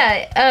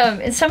 Yeah.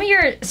 And some of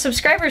your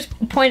subscribers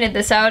pointed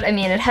this out. I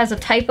mean, it has a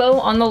typo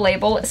on the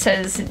label. It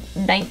says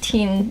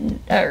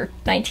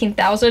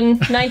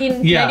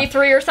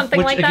 19,093 or something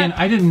like that. Which, again,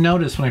 I didn't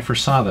notice when I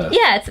first saw this.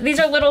 Yeah,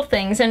 these are little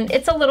things, and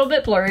it's a little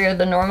bit blurrier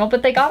than normal,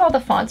 but they got all the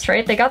fonts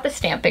right. They got the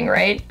stamping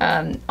right.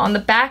 On the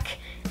back,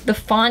 the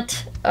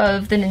font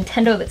of the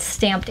Nintendo that's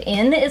stamped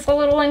in is a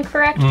little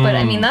incorrect, but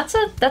I mean, that's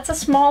a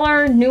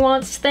smaller,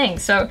 nuanced thing.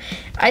 So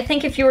I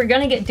think if you were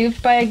gonna get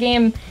duped by a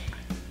game,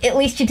 at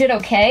least you did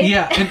okay.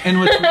 Yeah, and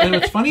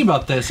what's funny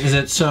about this is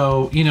that,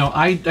 so,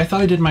 I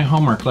thought I did my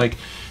homework. Like,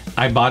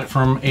 I bought it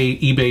from a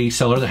eBay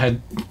seller that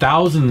had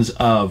thousands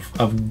of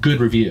good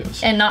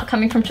reviews. And not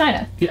coming from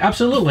China. Yeah,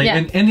 absolutely.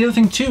 Yeah. And the other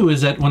thing, too, is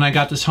that when I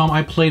got this home,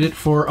 I played it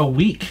for a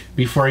week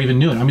before I even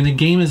knew it. I mean, the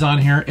game is on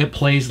here. It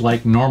plays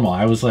like normal.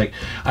 I was like,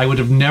 I would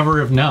have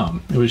never have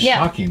known. It was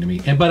shocking to me.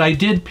 But I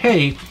did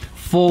pay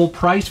full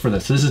price for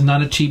this. This is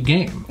not a cheap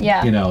game.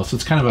 Yeah. So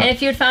it's kind of a... And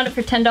if you had found it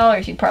for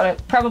 $10, you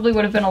probably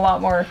would have been a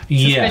lot more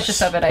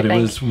suspicious of it, I think. But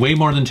it was way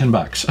more than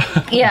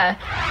 $10. Yeah.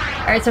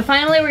 All right, so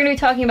finally we're going to be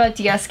talking about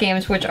DS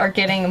games, which are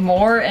getting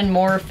more and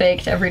more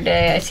faked every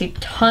day. I see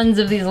tons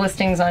of these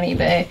listings on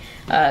eBay,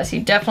 so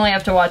you definitely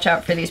have to watch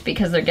out for these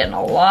because they're getting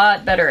a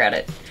lot better at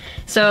it.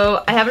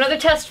 So I have another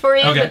test for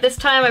you, but this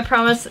time I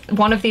promise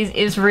one of these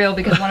is real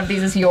because one of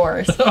these is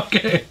yours.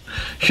 Okay.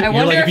 I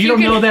wonder if you don't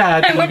know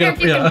that, I wonder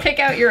if you can pick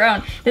out your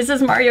own. This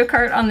is Mario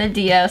Kart on the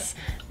DS.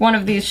 One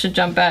of these should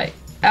jump out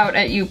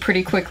at you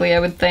pretty quickly,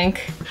 I would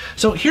think.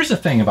 So here's the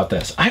thing about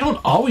this. I don't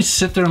always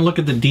sit there and look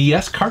at the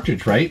DS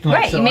cartridge, right?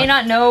 Right, so you may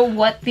not know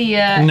what the...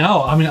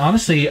 No, I mean,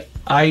 honestly,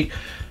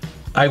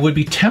 I would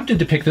be tempted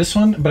to pick this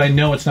one, but I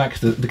know it's not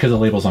because the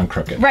label's on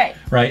crooked. Right.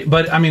 Right?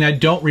 But, I mean, I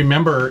don't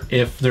remember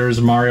if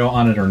there's Mario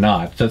on it or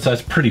not.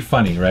 That's pretty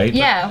funny, right?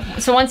 Yeah.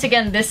 So once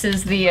again, this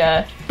is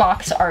the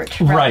box art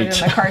rather than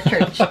the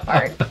cartridge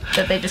art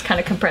that they just kind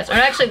of compressed. And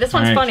actually, this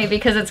one's funny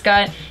because it's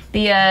got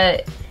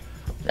the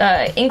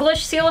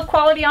English seal of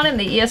quality on it, and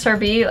the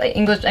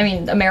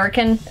ESRB,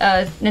 American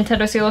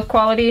Nintendo seal of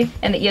quality,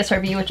 and the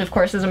ESRB, which of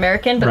course is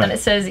American, but then it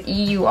says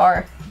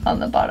EUR on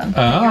the bottom.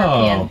 Oh.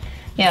 European.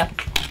 Yeah.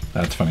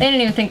 That's funny. They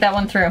didn't even think that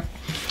one through.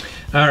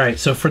 All right,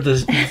 so for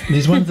these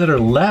ones that are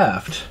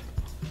left,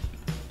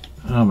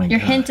 oh my God. Your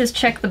hint is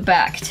check the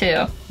back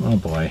too. Oh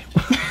boy.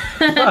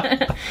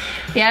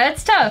 Yeah,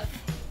 it's tough.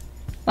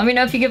 Let me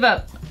know if you give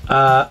up.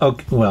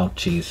 Okay, well,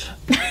 geez.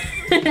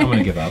 I'm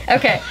gonna give up.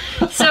 Okay,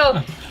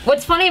 so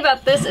what's funny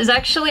about this is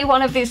actually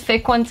one of these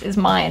fake ones is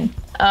mine.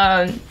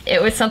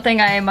 It was something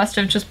I must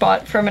have just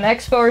bought from an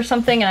expo or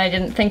something, and I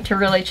didn't think to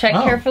really check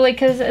carefully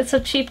because it's a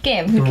cheap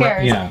game. Who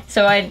cares? Yeah.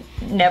 So I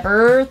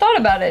never thought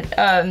about it.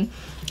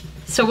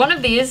 So one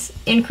of these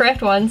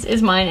incorrect ones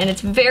is mine, and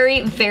it's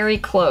very, very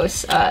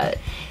close.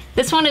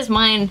 This one is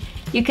mine.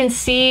 You can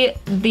see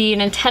the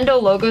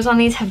Nintendo logos on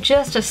these have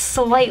just a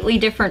slightly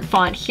different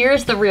font.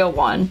 Here's the real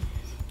one.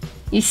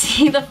 You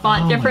see the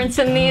font difference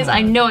in these?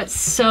 I know it's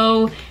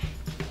so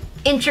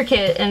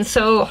intricate and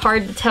so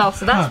hard to tell.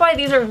 So that's why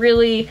these are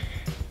really,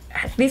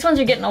 these ones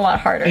are getting a lot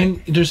harder.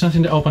 And there's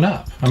nothing to open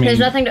up. I mean, there's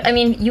nothing to, I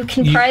mean, you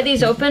can pry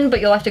these open, but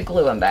you'll have to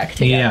glue them back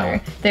together. Yeah.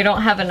 They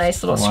don't have a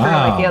nice little screw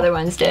like the other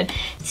ones did.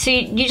 So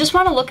you just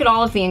want to look at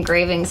all of the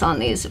engravings on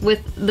these.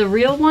 With the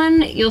real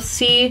one, you'll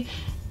see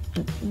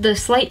the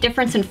slight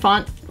difference in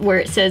font where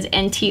it says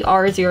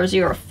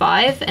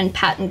NTR005 and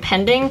patent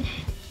pending.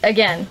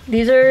 Again,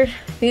 these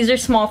are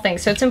small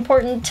things, so it's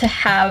important to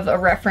have a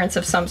reference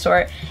of some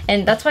sort,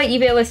 and that's why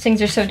eBay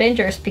listings are so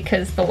dangerous,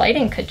 because the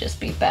lighting could just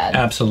be bad.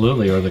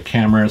 Absolutely, or the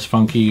camera is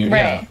funky. Right.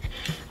 Yeah.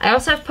 I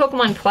also have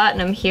Pokemon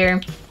Platinum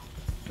here,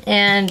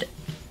 and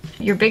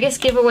your biggest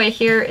giveaway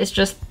here is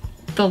just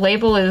the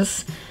label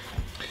is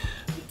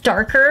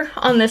darker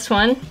on this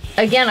one.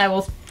 Again, I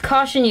will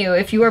caution you,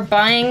 if you are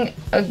buying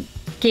a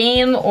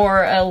game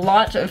or a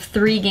lot of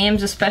 3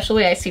 games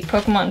especially, I see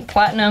Pokemon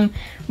Platinum,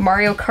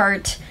 Mario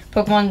Kart,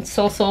 Pokemon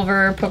Soul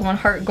Silver, Pokemon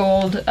Heart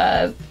Gold,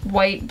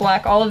 White,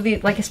 Black, all of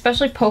these, like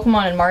especially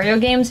Pokemon and Mario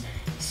games,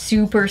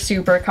 super,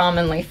 super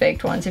commonly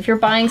faked ones. If you're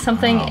buying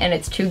something and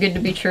it's too good to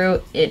be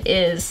true, it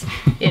is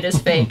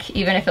fake,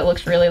 even if it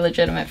looks really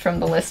legitimate from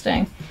the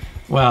listing.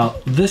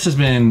 Well, this has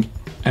been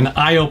an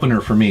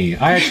eye-opener for me.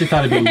 I actually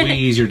thought it'd be way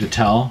easier to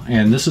tell,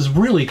 and this is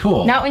really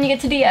cool. Not when you get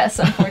to DS,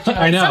 unfortunately.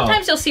 I know.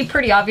 Sometimes you'll see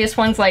pretty obvious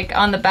ones, like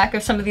on the back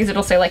of some of these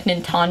it'll say like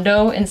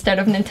Nintendo instead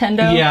of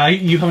Nintendo. Yeah,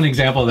 you have an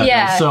example of that.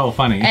 Yeah. That's so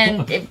funny.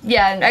 And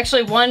and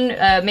actually one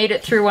made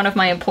it through one of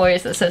my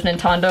employees that says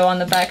Nintendo on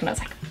the back, and I was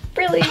like,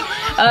 really?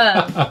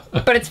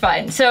 But it's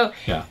fine. So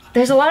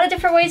there's a lot of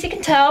different ways you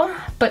can tell,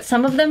 but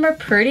some of them are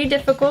pretty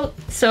difficult.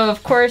 So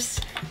of course,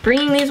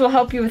 bringing these will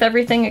help you with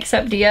everything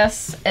except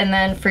DS, and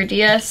then for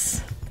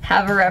DS,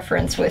 have a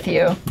reference with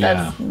you.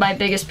 That's my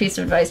biggest piece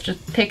of advice.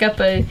 Just pick up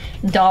a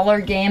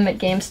 $1 game at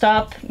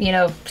GameStop, you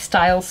know,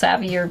 Style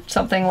Savvy or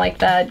something like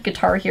that,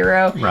 Guitar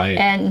Hero,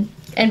 and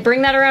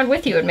bring that around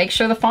with you and make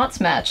sure the fonts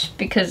match,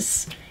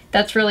 because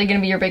that's really going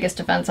to be your biggest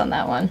defense on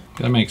that one.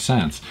 That makes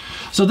sense.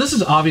 So this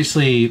is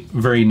obviously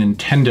very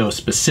Nintendo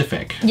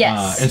specific.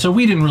 Yes. And so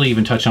we didn't really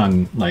even touch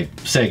on like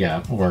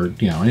Sega or,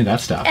 you know, any of that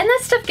stuff. And that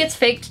stuff gets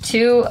faked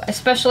too,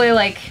 especially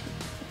like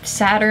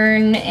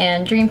Saturn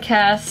and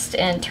Dreamcast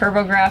and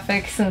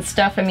TurboGrafx and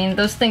stuff. I mean,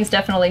 those things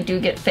definitely do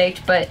get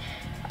faked, but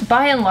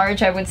by and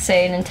large, I would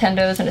say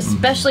Nintendo's, and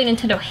especially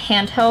Nintendo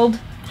handheld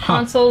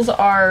consoles,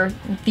 are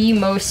the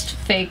most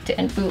faked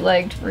and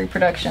bootlegged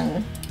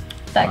reproduction,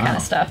 that kind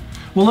of stuff.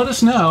 Well, let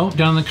us know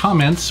down in the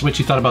comments what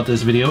you thought about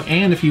this video,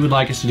 and if you would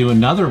like us to do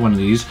another one of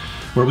these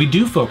where we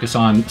do focus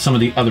on some of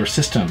the other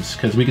systems,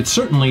 because we could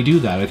certainly do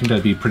that. I think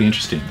that'd be pretty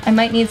interesting. I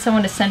might need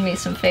someone to send me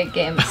some fake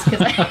games,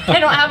 because I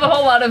don't have a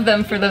whole lot of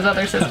them for those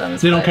other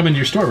systems. They don't come into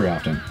your store very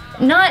often.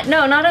 Not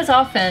as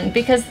often,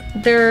 because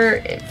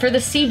they're, for the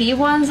CD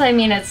ones, I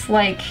mean, it's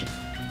like,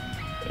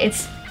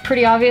 it's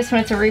pretty obvious when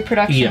it's a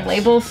reproduction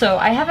label, so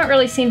I haven't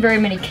really seen very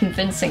many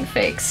convincing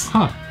fakes.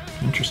 Huh.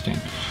 Interesting.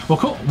 Well,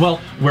 cool.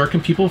 Well, where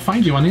can people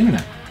find you on the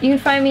internet? You can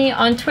find me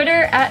on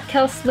Twitter at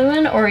Kelsey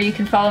Lewin, or you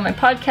can follow my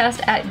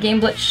podcast at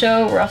GameBlitz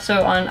Show. We're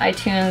also on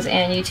iTunes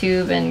and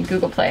YouTube and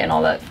Google Play and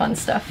all that fun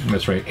stuff.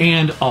 That's right.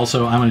 And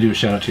also, I'm going to do a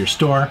shout out to your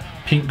store,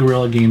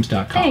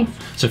 pinkgorillagames.com. Thanks.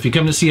 So if you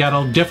come to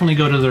Seattle, definitely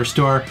go to their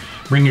store.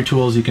 Bring your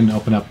tools. You can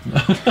open up.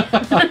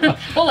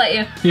 We'll let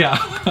you. Yeah.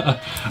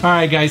 All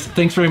right, guys.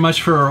 Thanks very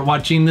much for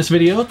watching this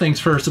video. Thanks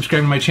for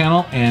subscribing to my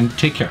channel, and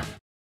take care.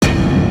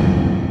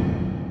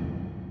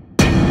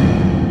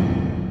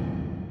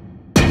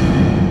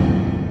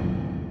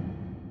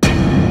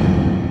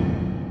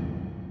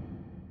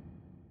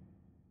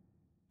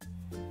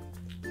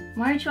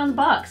 Why aren't you on the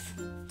box?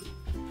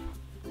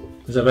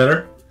 Is that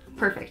better?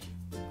 Perfect.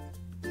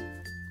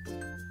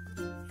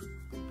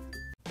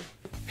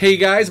 Hey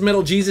guys,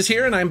 MetalJesus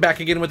here, and I'm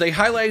back again with a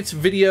highlights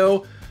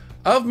video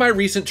of my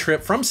recent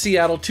trip from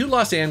Seattle to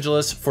Los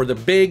Angeles for the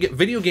big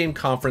video game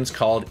conference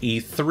called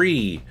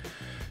E3.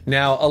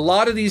 Now, a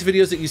lot of these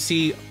videos that you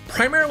see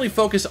primarily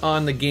focus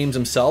on the games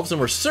themselves,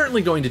 and we're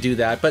certainly going to do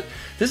that, but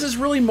this is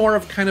really more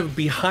of kind of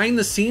behind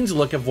the scenes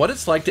look of what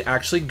it's like to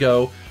actually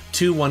go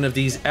to one of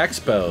these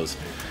expos.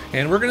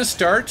 And we're going to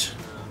start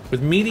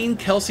with meeting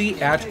Kelsey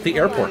at the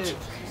airport.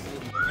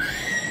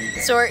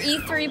 So our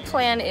E3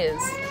 plan is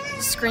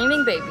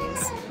Screaming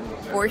Babies.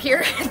 We're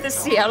here at the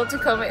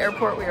Seattle-Tacoma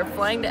airport. We are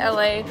flying to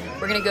LA.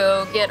 We're gonna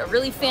go get a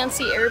really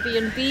fancy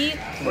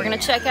Airbnb. We're gonna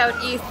check out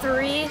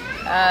E3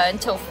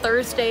 until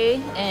Thursday,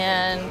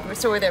 and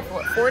so we're there for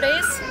what, 4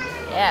 days?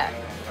 Yeah,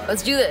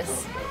 let's do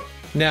this.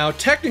 Now,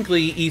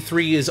 technically,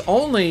 E3 is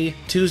only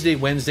Tuesday,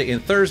 Wednesday,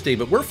 and Thursday,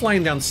 but we're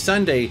flying down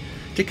Sunday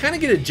to kind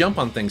of get a jump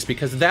on things,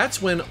 because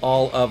that's when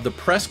all of the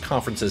press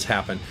conferences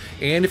happen.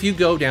 And if you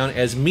go down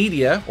as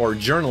media or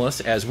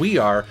journalists, as we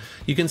are,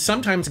 you can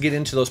sometimes get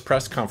into those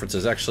press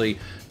conferences. Actually,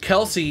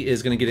 Kelsey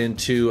is going to get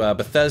into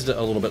Bethesda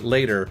a little bit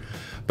later.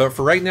 But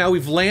for right now,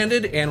 we've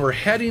landed and we're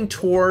heading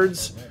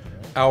towards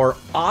our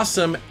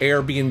awesome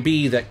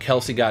Airbnb that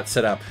Kelsey got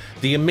set up.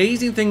 The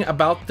amazing thing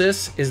about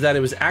this is that it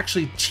was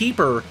actually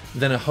cheaper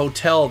than a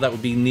hotel that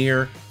would be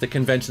near the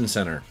convention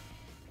center.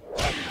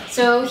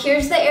 So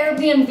here's the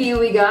Airbnb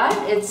we got.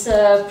 It's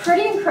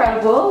pretty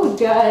incredible. We've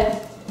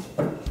got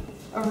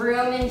a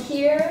room in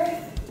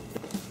here.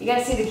 You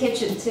guys see the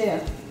kitchen too.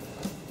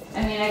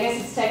 I mean, I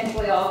guess it's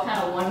technically all kind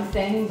of one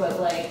thing, but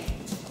like,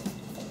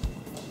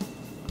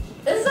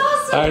 this is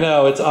awesome. I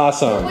know, it's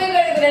awesome. Way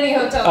better than any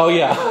hotel. Oh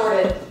yeah.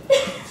 Afforded.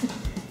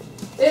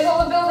 There's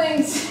all the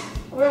buildings.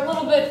 We're a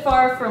little bit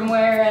far from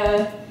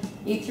where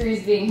E3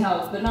 is being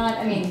held, but not,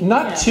 I mean,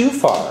 not too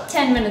far.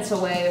 10 minutes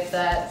away if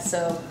that,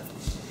 so.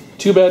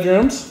 2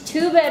 bedrooms.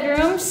 2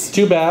 bedrooms.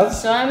 2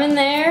 baths. So I'm in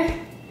there,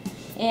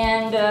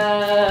 and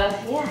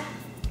yeah.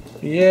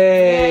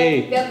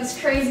 Yay! Yeah, got this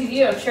crazy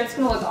view. I'm sure it's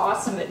gonna look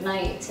awesome at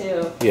night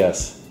too.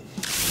 Yes.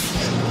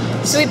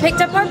 So we picked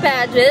up our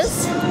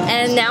badges,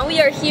 and now we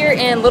are here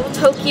in Little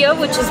Tokyo,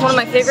 which is one of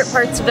my favorite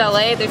parts of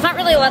LA. There's not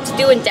really a lot to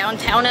do in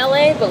downtown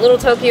LA, but Little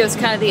Tokyo is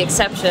kind of the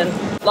exception.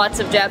 Lots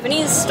of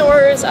Japanese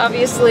stores,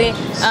 obviously,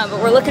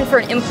 but we're looking for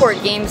an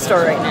import game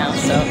store right now,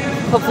 so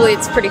hopefully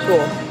it's pretty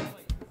cool.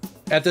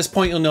 At this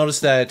point, you'll notice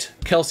that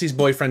Kelsey's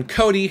boyfriend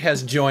Cody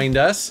has joined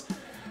us.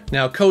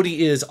 Now,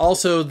 Cody is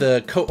also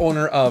the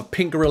co-owner of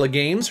Pink Gorilla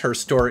Games, her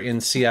store in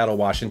Seattle,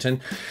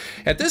 Washington.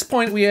 At this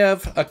point, we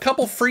have a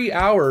couple free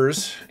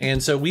hours,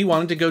 and so we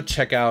wanted to go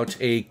check out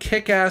a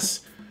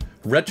kick-ass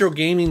retro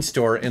gaming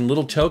store in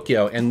Little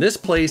Tokyo, and this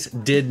place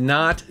did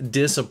not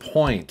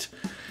disappoint.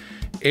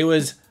 It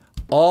was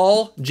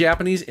all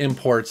Japanese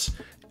imports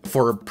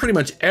for pretty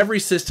much every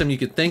system you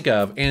could think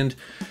of, and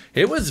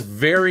it was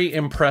very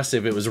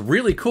impressive. It was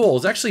really cool. It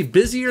was actually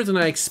busier than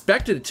I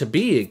expected it to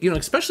be, you know,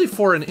 especially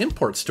for an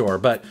import store.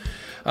 But,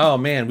 oh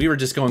man, we were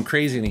just going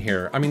crazy in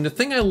here. I mean, the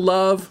thing I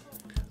love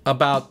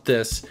about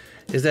this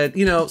is that,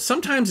 you know,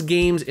 sometimes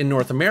games in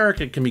North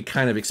America can be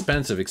kind of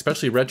expensive,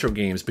 especially retro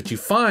games, but you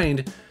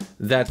find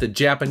that the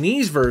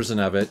Japanese version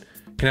of it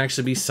can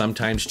actually be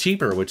sometimes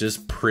cheaper, which is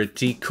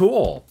pretty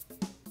cool.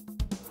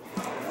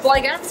 Well, I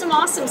got some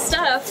awesome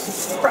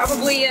stuff.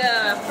 Probably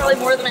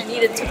more than I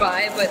needed to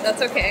buy, but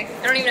that's okay.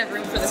 I don't even have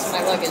room for this in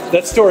my luggage.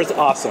 That store is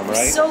awesome,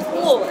 right? So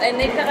cool, and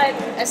they've got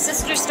a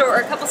sister store,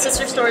 or a couple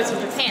sister stores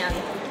in Japan.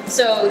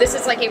 So this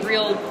is like a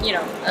real, you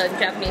know, a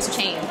Japanese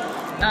chain.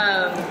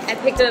 I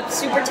picked up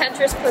Super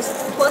Tetris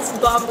plus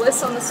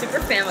Bombless on the Super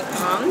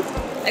Famicom.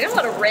 I got a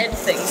lot of red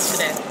things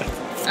today.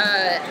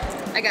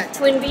 I got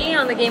Twin Bee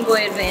on the Game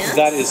Boy Advance.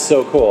 That is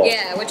so cool.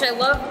 Yeah, which I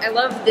love. I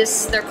love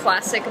this, their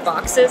classic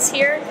boxes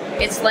here.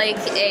 It's like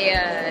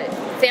a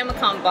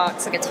Famicom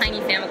box, like a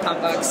tiny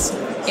Famicom box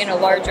in a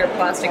larger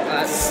plastic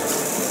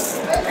box.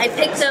 I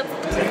picked up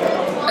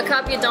a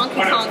copy of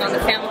Donkey Kong on the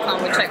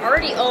Famicom, which I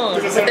already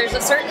own, but there's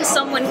a certain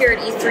someone here at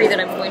E3 that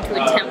I'm going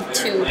to attempt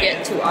to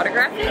get to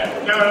autograph it.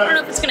 I don't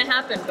know if it's going to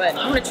happen, but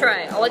I'm going to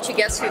try. I'll let you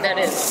guess who that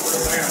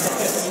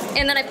is.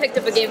 And then I picked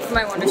up a game for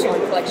my WonderSwan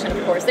collection,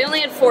 of course. They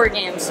only had 4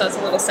 games, so I was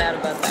a little sad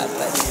about that,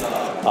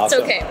 but awesome.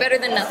 It's okay. Better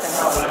than nothing.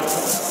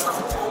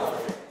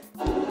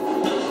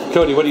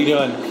 Cody, what are you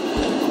doing?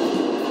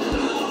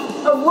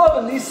 I'm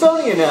loving these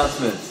Sony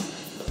announcements.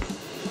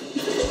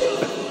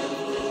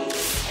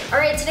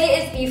 Alright, today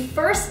is the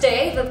first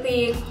day that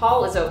the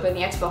hall is open,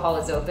 the expo hall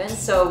is open,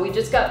 so we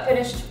just got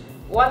finished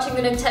watching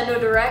the Nintendo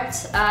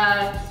Direct.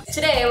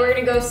 Today we're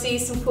going to go see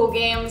some cool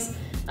games.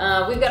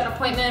 We've got an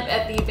appointment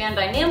at the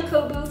Bandai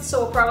Namco booth,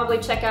 so we'll probably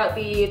check out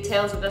the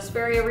Tales of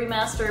Vesperia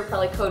remaster,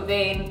 probably Code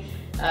Vein,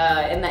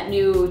 and that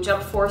new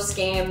Jump Force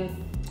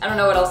game. I don't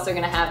know what else they're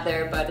going to have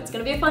there, but it's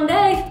going to be a fun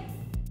day.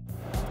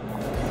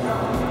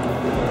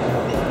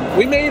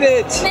 We made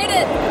it! We made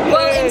it!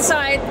 Well,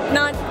 inside,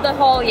 not the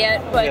hall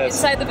yet, but yes,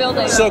 inside the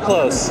building. So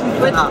close.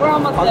 We're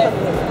almost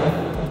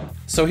there.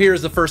 So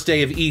here's the first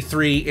day of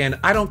E3, and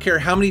I don't care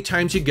how many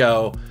times you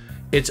go,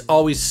 it's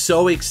always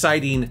so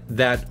exciting,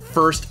 that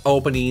first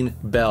opening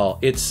bell.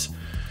 It's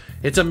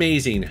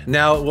amazing.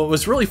 Now, what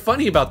was really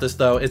funny about this,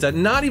 though, is that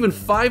not even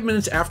 5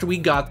 minutes after we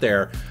got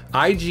there,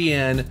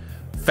 IGN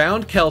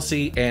found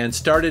Kelsey and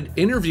started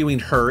interviewing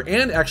her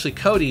and actually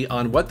Cody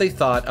on what they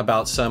thought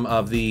about some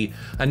of the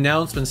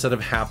announcements that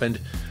have happened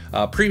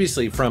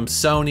previously from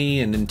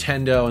Sony and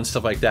Nintendo and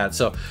stuff like that.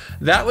 So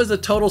that was a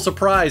total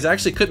surprise. I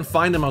actually couldn't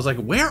find them. I was like,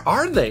 where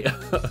are they?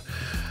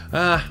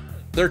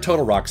 They're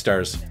total rock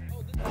stars.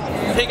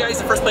 Hey guys,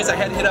 the first place I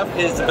had to hit up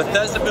is the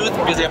Bethesda booth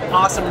because they have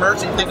awesome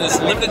merch, including this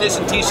limited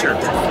edition t-shirt.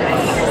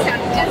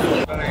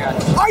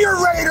 Are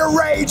you ready to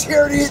rage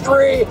here at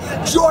E3?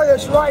 Join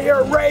us right here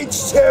at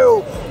Rage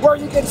 2, where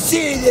you can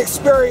see the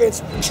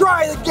experience,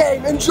 try the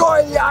game,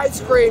 enjoy the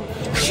ice cream,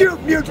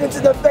 shoot mutants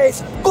in the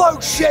face, blow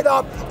shit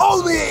up,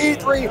 only at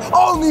E3,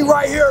 only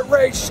right here at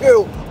Rage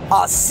 2.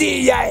 I'll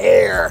see ya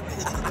here.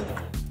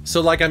 So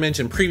like I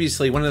mentioned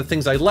previously, one of the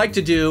things I like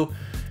to do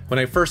when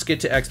I first get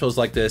to expos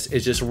like this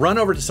is just run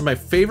over to some of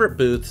my favorite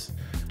booths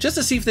just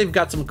to see if they've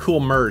got some cool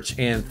merch.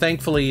 And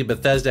thankfully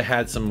Bethesda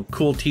had some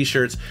cool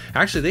t-shirts.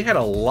 Actually, they had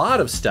a lot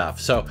of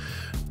stuff. So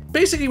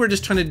basically we're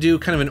just trying to do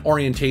kind of an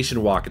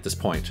orientation walk at this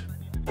point.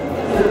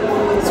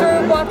 So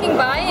we're walking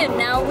by and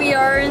now we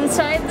are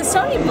inside the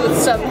Sony booth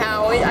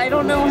somehow. I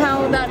don't know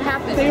how that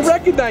happened. They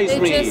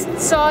recognized me. They just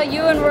saw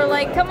you and were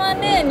like, come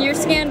on in, you're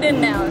scanned in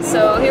now.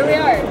 So here we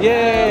are.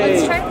 Yay!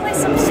 Let's try to play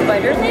some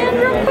Spider-Man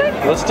real quick.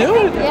 Let's do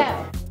it.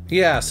 Yeah.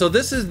 Yeah, so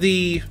this is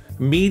the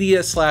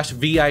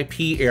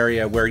media/VIP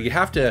area where you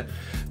have to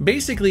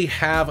basically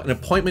have an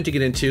appointment to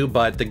get into,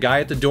 but the guy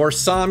at the door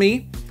saw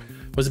me,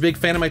 was a big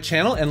fan of my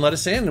channel, and let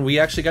us in, and we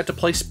actually got to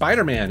play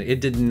Spider-Man. It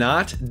did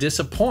not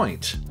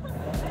disappoint.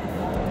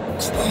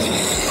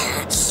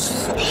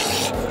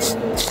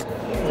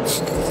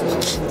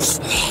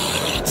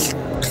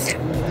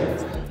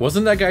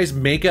 Wasn't that guy's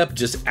makeup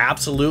just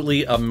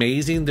absolutely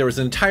amazing? There was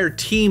an entire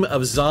team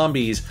of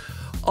zombies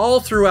all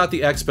throughout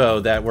the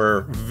expo that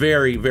were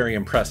very, very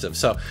impressive.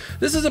 So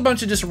this is a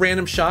bunch of just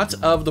random shots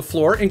of the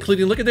floor,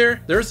 including, look at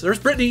there's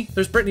Brittany.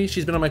 There's Brittany.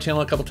 She's been on my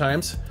channel a couple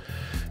times.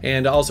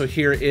 And also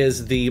here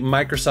is the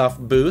Microsoft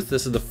booth.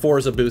 This is the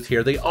Forza booth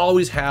here. They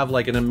always have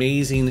like an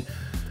amazing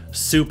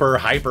super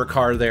hyper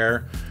car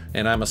there,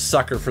 and I'm a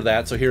sucker for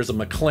that. So here's a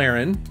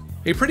McLaren.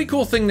 A pretty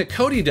cool thing that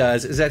Cody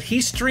does is that he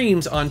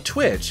streams on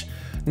Twitch.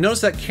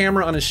 Notice that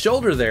camera on his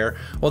shoulder there.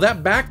 Well,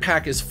 that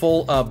backpack is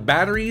full of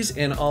batteries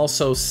and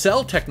also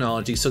cell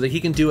technology so that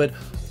he can do it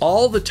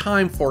all the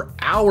time for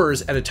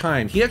hours at a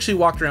time. He actually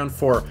walked around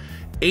for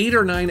 8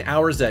 or 9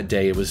 hours that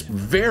day. It was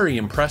very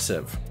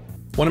impressive.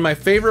 One of my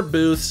favorite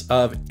booths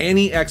of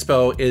any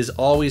expo is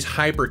always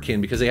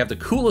Hyperkin because they have the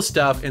coolest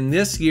stuff, and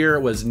this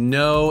year was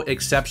no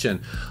exception.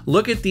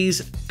 Look at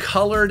these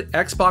colored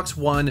Xbox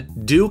One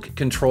Duke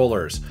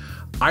controllers.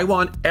 I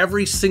want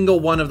every single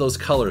one of those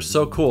colors,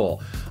 so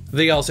cool.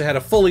 They also had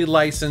a fully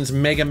licensed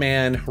Mega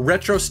Man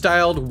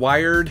retro-styled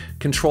wired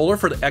controller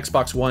for the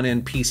Xbox One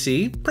and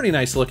PC. Pretty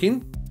nice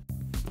looking.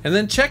 And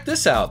then check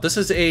this out. This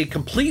is a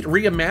complete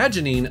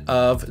reimagining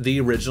of the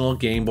original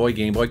Game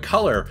Boy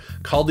Color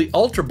called the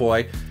Ultra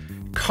Boy,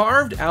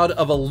 carved out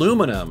of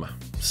aluminum.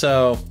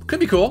 So could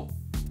be cool.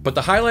 But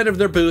the highlight of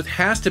their booth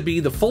has to be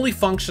the fully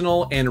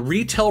functional and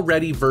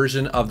retail-ready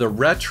version of the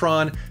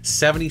Retron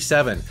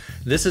 77.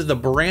 This is the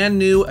brand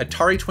new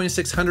Atari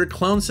 2600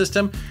 clone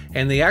system,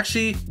 and they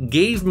actually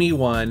gave me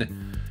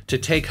one to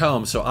take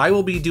home. So I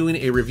will be doing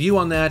a review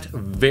on that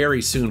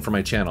very soon for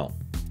my channel.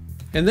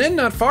 And then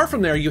not far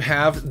from there, you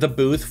have the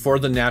booth for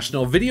the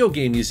National Video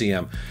Game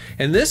Museum.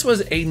 And this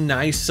was a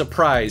nice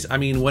surprise. I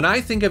mean, when I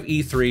think of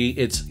E3,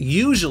 it's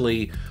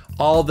usually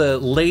all the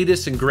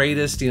latest and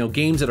greatest,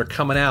 games that are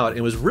coming out.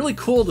 It was really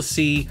cool to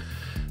see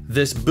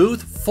this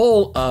booth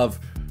full of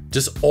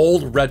just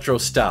old retro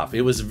stuff.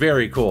 It was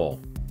very cool.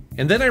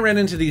 And then I ran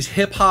into these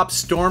hip hop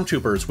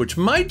stormtroopers, which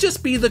might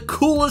just be the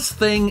coolest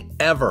thing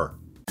ever.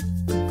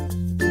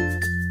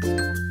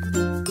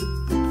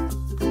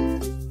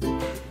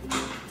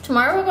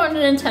 Tomorrow we're going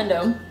to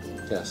Nintendo.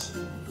 Yes.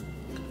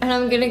 And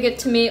I'm gonna get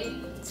to meet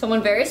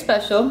someone very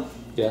special.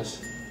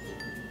 Yes.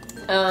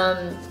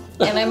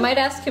 And I might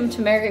ask him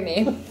to marry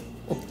me.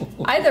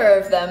 Either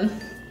of them.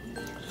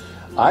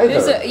 Either?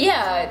 I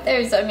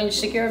mean,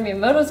 Shigeru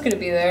Miyamoto's gonna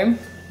be there.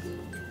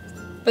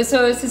 But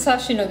so is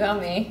Hisashi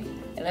Nogami.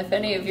 And if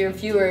any of your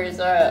viewers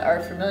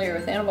are familiar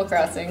with Animal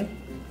Crossing.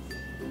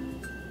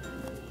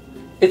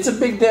 It's a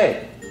big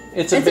day.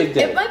 It's a big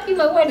day. It might be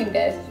my wedding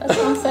day. That's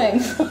what I'm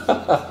saying.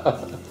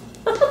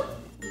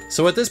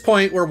 So at this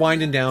point, we're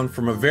winding down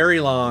from a very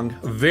long,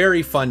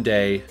 very fun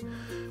day.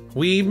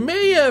 We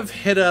may have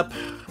hit up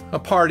a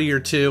party or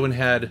two and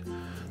had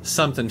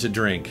something to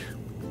drink.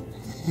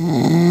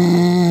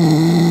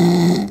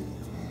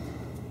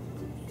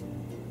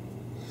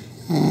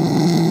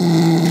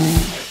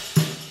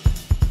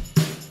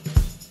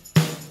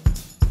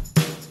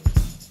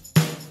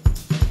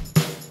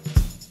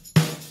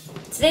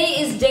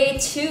 Today is day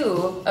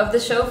 2 of the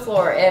show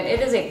floor, and it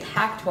is a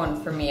packed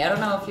one for me. I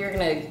don't know if you're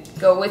gonna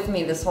go with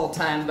me this whole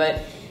time, but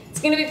it's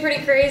gonna be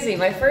pretty crazy.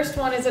 My first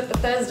one is at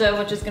Bethesda,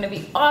 which is gonna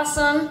be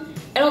awesome.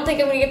 I don't think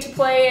I'm gonna get to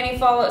play any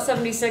Fallout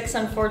 76,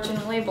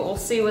 unfortunately, but we'll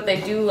see what they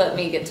do let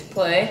me get to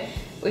play.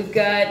 We've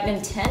got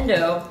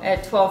Nintendo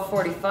at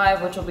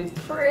 12:45, which will be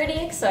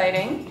pretty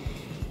exciting.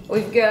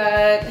 We've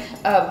got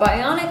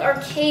Bionic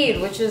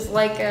Arcade, which is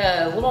like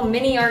a little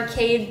mini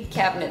arcade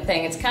cabinet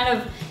thing. It's kind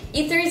of,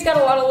 E3's got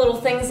a lot of little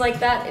things like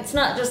that. It's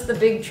not just the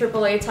big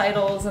AAA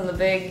titles and the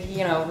big,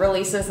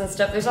 releases and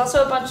stuff. There's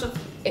also a bunch of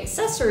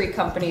accessory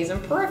companies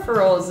and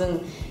peripherals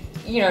and,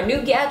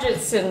 new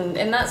gadgets and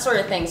that sort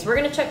of thing. So we're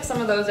gonna check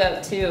some of those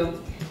out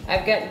too.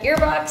 I've got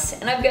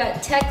Gearbox and I've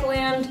got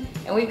Techland,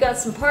 and we've got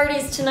some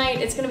parties tonight.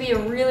 It's gonna be a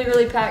really,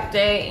 really packed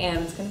day, and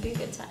it's gonna be a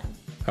good time.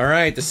 All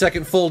right, the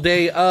second full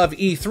day of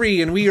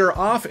E3, and we are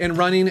off and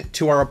running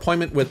to our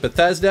appointment with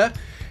Bethesda.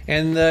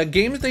 And the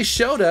game that they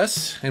showed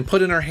us and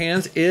put in our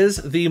hands is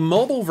the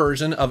mobile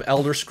version of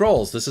Elder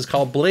Scrolls. This is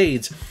called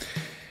Blades.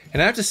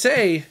 And I have to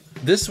say,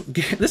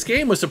 this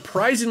game was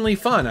surprisingly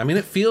fun. I mean,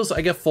 it feels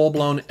like a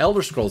full-blown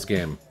Elder Scrolls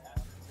game.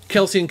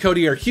 Kelsey and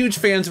Cody are huge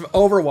fans of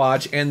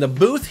Overwatch, and the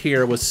booth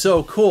here was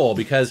so cool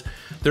because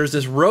there's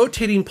this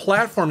rotating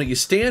platform that you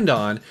stand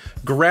on,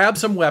 grab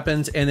some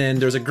weapons, and then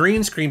there's a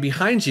green screen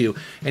behind you,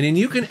 and then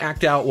you can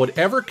act out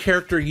whatever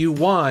character you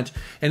want,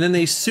 and then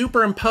they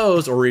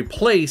superimpose or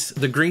replace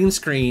the green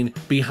screen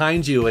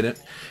behind you, and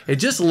it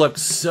just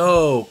looks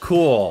so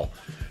cool.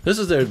 This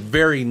is a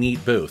very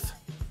neat booth.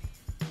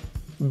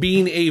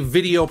 Being a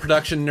video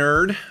production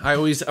nerd, I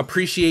always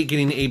appreciate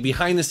getting a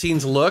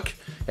behind-the-scenes look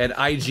at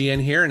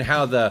IGN here and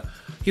how the,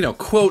 you know,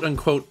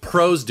 quote-unquote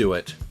pros do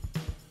it.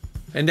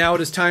 And now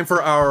it is time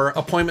for our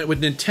appointment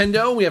with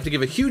Nintendo. We have to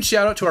give a huge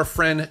shout out to our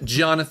friend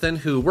Jonathan,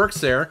 who works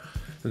there,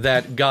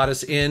 that got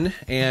us in.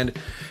 And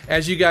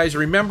as you guys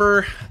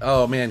remember,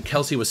 oh man,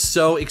 Kelsey was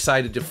so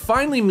excited to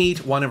finally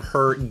meet one of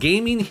her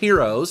gaming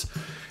heroes.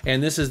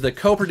 And this is the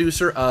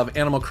co-producer of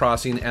Animal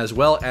Crossing as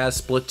well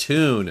as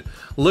Splatoon.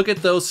 Look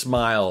at those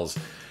smiles.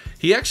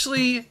 He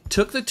actually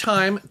took the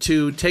time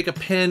to take a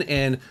pen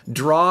and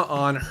draw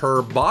on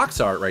her box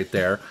art right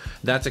there.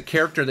 That's a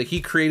character that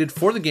he created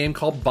for the game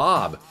called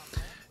Bob.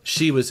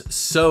 She was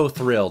so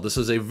thrilled. This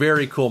was a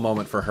very cool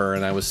moment for her,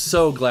 and I was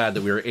so glad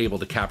that we were able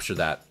to capture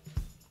that.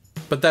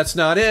 But that's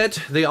not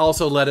it. They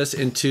also led us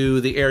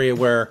into the area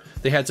where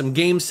they had some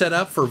games set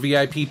up for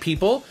VIP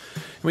people.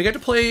 And we got to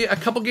play a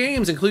couple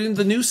games, including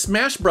the new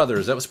Smash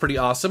Brothers. That was pretty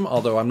awesome,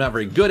 although I'm not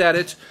very good at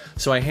it.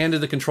 So I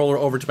handed the controller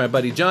over to my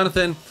buddy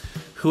Jonathan,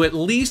 who at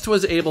least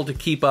was able to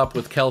keep up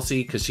with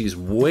Kelsey because she's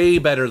way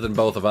better than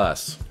both of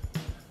us.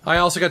 I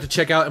also got to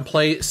check out and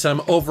play some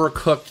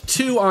Overcooked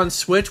 2 on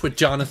Switch with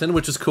Jonathan,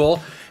 which was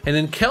cool. And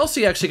then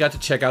Kelsey actually got to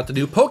check out the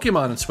new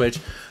Pokemon on Switch,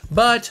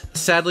 but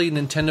sadly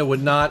Nintendo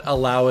would not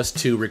allow us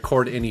to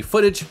record any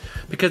footage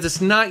because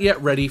it's not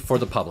yet ready for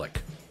the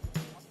public.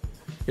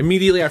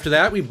 Immediately after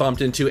that, we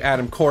bumped into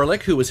Adam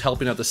Korlick, who was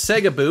helping out the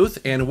Sega booth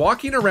and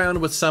walking around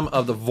with some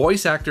of the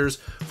voice actors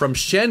from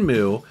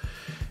Shenmue.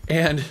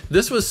 And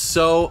this was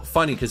so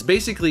funny because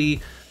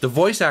basically the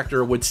voice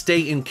actor would stay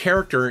in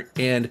character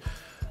and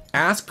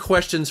ask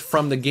questions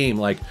from the game,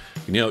 like,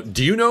 you know,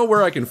 do you know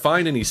where I can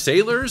find any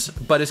sailors?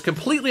 But it's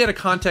completely out of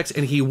context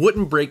and he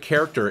wouldn't break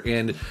character.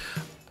 And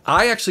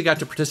I actually got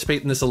to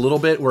participate in this a little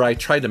bit where I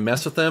tried to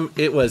mess with them.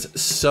 It was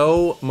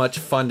so much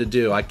fun to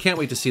do. I can't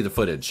wait to see the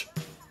footage.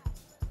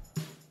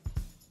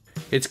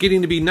 It's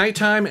getting to be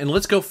nighttime and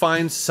let's go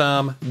find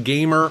some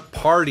gamer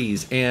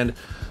parties. And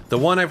the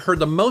one I've heard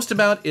the most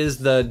about is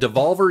the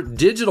Devolver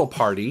Digital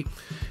Party.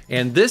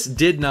 And this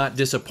did not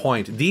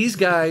disappoint. These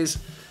guys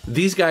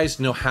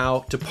know how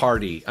to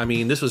party. I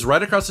mean, this was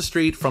right across the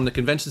street from the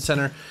convention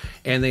center,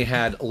 and they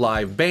had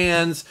live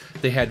bands,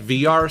 they had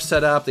VR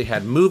set up, they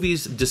had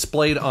movies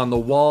displayed on the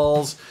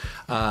walls,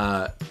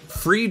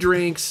 free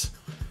drinks.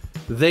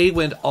 They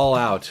went all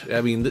out.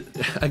 I mean,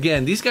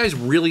 again, these guys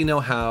really know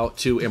how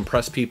to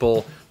impress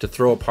people, to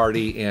throw a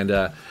party, and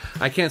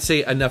I can't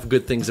say enough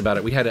good things about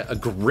it. We had a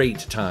great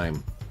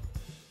time.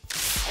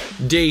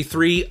 Day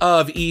 3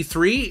 of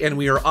E3, and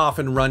we are off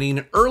and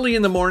running early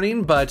in the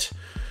morning, but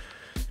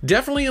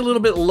definitely a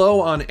little bit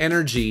low on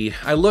energy.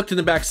 I looked in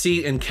the back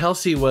seat and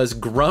Kelsey was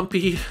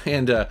grumpy,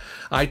 and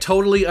I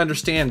totally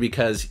understand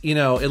because, you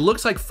know, it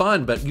looks like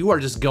fun, but you are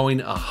just going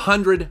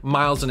 100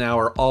 miles an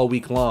hour all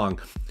week long.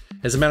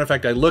 As a matter of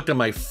fact, I looked on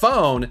my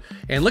phone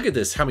and look at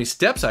this, how many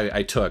steps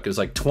I took. It was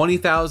like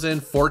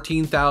 20,000,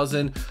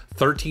 14,000,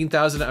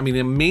 13,000. I mean,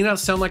 it may not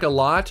sound like a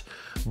lot,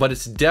 but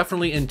it's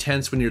definitely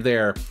intense when you're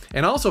there.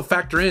 And also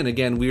factor in,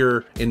 again,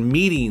 we're in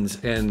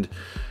meetings and,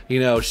 you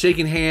know,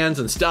 shaking hands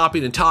and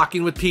stopping and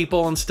talking with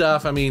people and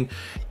stuff. I mean,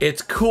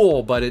 it's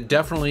cool, but it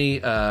definitely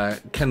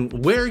can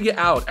wear you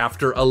out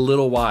after a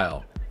little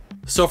while.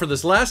 So for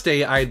this last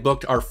day, I had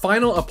booked our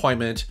final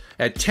appointment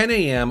at 10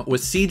 a.m.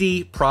 with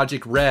CD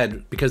Projekt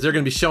Red because they're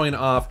going to be showing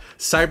off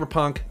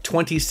Cyberpunk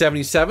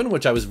 2077,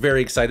 which I was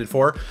very excited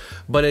for.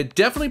 But it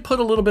definitely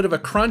put a little bit of a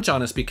crunch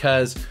on us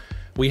because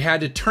we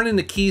had to turn in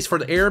the keys for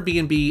the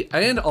Airbnb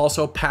and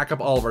also pack up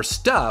all of our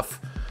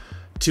stuff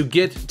to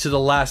get to the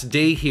last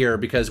day here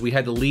because we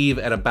had to leave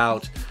at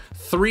about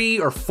 3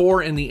 or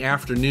 4 in the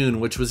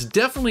afternoon, which was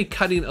definitely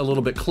cutting a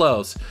little bit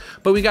close.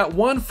 But we got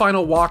one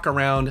final walk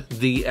around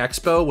the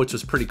expo, which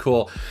was pretty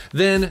cool.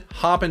 Then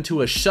hop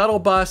into a shuttle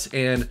bus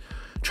and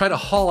try to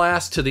haul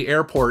ass to the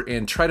airport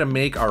and try to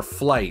make our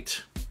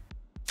flight.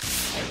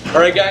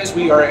 All right, guys,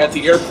 we are at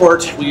the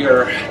airport. We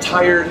are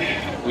tired,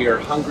 we are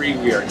hungry,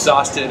 we are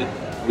exhausted.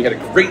 We had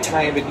a great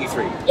time at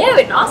E3. Yeah,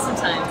 we had an awesome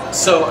time.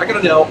 So I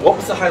gotta know, what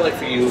was the highlight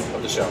for you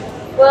of the show?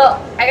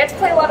 Well, I got to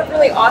play a lot of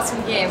really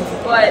awesome games,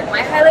 but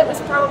my highlight was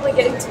probably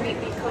getting to meet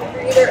the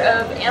co-creator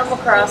of Animal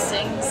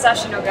Crossing,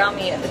 Sashi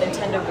Nogami, at the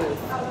Nintendo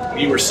booth.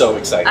 You were so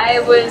excited.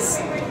 I was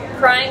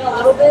crying a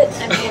little bit.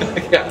 I mean,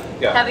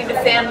 having to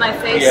fan my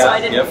face so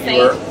I didn't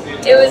faint.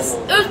 It was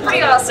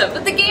pretty awesome.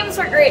 But the games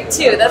were great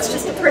too. That's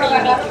just a pretty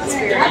unique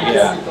experience.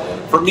 Yeah.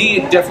 For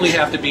me, it definitely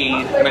have to be,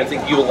 and I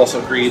think you will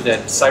also agree,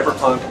 that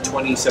Cyberpunk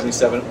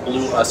 2077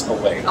 blew us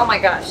away. Oh my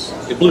gosh.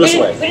 It blew us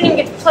away. We didn't even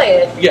get to play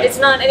it. Yeah. It's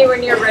not anywhere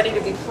near ready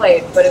to be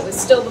played, but it was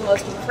still the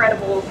most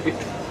incredible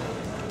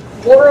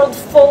world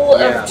full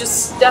of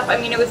just stuff. I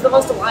mean, it was the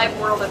most alive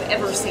world I've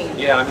ever seen.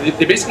 Yeah, I mean,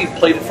 they basically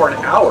played it for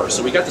an hour,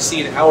 so we got to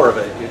see an hour of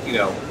it, you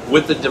know,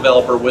 with the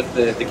developer, with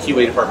the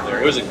QA department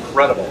there. It was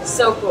incredible.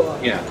 So cool.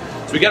 Yeah.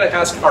 So we got to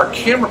ask our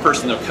camera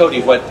person, though,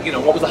 Cody, what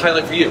was the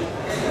highlight for you?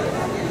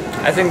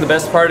 I think the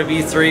best part of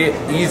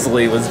E3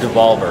 easily was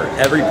Devolver.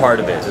 Every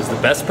part of it. It was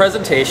the best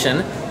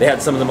presentation. They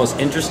had some of the most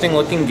interesting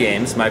looking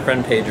games, my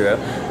friend Pedro,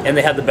 and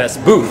they had the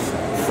best booth.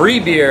 Free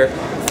beer,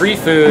 free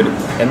food,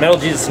 and Metal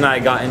Jesus and I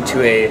got into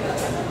a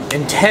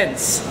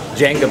intense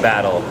Jenga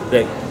battle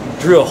that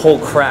drew a whole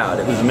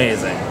crowd. It was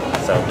amazing.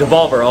 So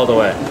Devolver all the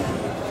way.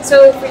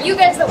 So for you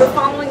guys that were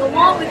following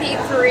along with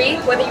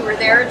E3, whether you were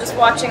there or just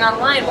watching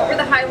online, what were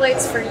the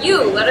highlights for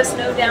you? Let us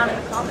know down in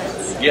the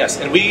comments. Yes,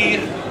 and we,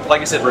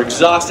 like I said, we're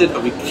exhausted,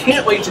 but we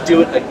can't wait to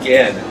do it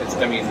again.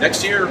 I mean,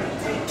 next year,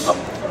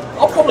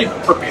 I'll probably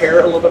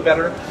prepare a little bit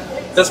better.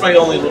 That's my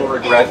only little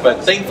regret,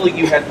 but thankfully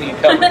you had me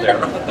covered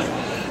there.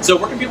 So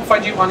where can people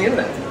find you on the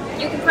internet?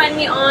 You can find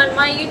me on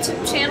my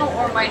YouTube channel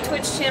or my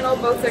Twitch channel.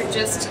 Both are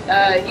just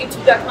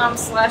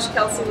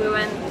youtube.com/Kelsey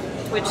Lewin.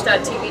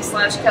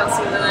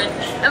 Twitch.tv/Kelsey Lewin.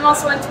 I'm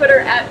also on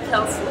Twitter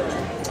 @Kelsey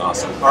Lewin.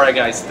 Awesome. All right,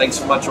 guys. Thanks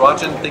so much for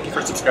watching. Thank you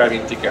for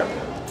subscribing. Take care.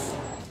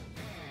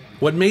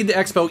 What made the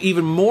expo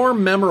even more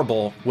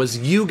memorable was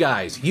you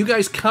guys. You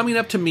guys coming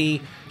up to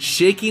me,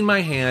 shaking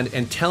my hand,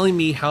 and telling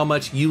me how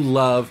much you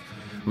love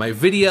my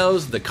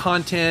videos, the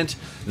content,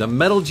 the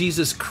Metal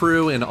Jesus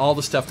crew, and all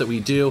the stuff that we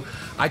do.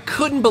 I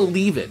couldn't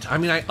believe it. I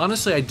mean,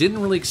 honestly, I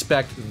didn't really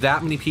expect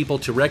that many people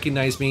to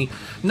recognize me,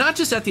 not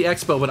just at the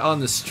expo, but on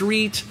the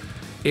street,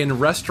 in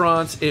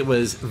restaurants. It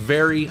was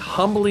very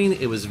humbling.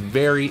 It was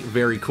very,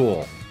 very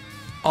cool.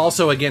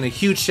 Also, again, a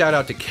huge shout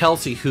out to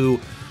Kelsey, who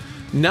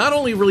not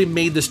only really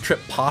made this trip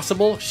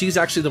possible, she's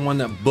actually the one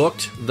that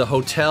booked the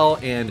hotel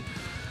and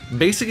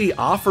basically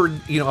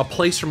offered, a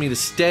place for me to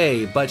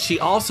stay, but she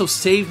also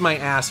saved my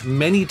ass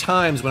many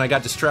times when I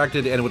got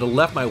distracted and would have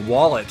left my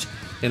wallet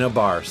in a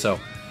bar. So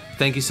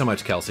thank you so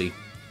much, Kelsey.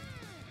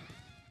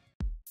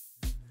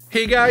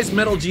 Hey guys,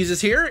 Metal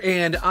Jesus here,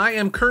 and I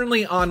am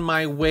currently on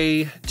my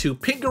way to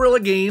Pink Gorilla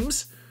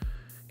Games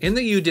in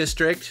the U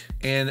District,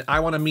 and I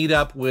want to meet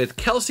up with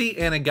Kelsey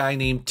and a guy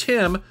named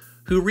Tim,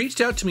 who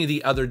reached out to me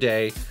the other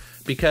day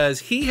because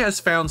he has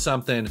found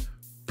something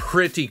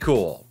pretty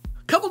cool.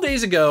 A couple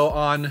days ago,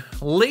 on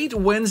late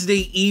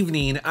Wednesday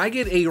evening, I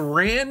get a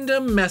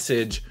random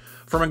message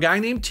from a guy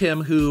named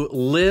Tim who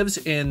lives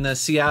in the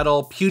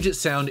Seattle Puget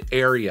Sound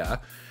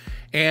area.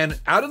 And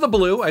out of the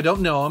blue, I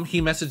don't know him,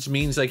 he messaged me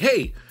and he's like,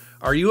 hey,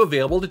 are you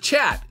available to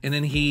chat? And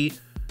then he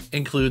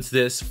includes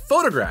this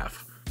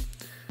photograph.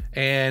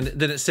 And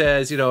then it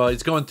says,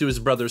 he's going through his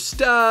brother's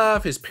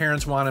stuff, his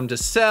parents want him to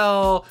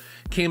sell,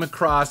 came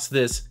across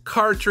this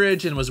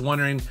cartridge and was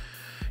wondering,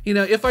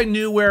 if I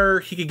knew where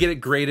he could get it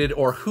graded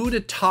or who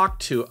to talk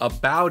to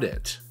about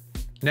it.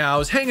 Now, I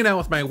was hanging out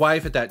with my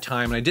wife at that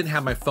time and I didn't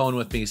have my phone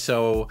with me,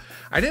 so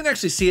I didn't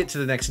actually see it to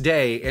the next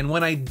day. And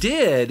when I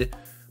did,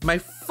 my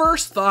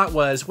first thought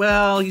was,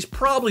 well, he's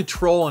probably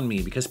trolling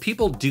me because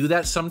people do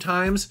that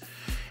sometimes.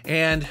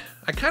 And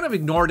I kind of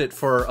ignored it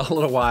for a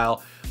little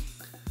while.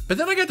 But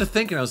then I got to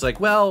thinking, I was like,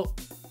 well,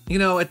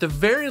 at the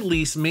very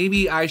least,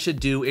 maybe I should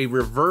do a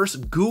reverse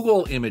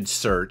Google image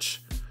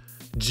search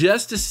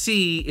just to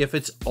see if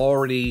it's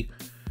already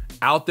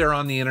out there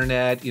on the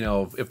internet,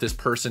 if this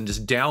person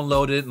just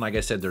downloaded it and like I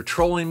said, they're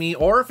trolling me,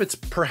 or if it's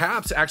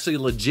perhaps actually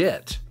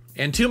legit.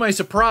 And to my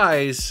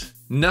surprise,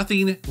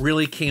 nothing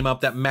really came up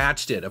that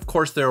matched it. Of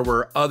course, there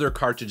were other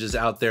cartridges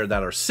out there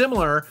that are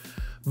similar,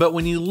 but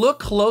when you look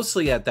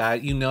closely at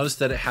that, you notice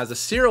that it has a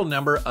serial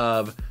number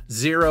of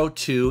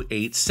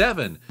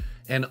 0287.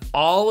 And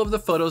all of the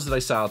photos that I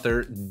saw out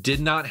there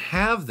did not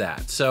have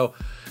that. So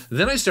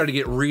then I started to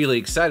get really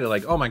excited,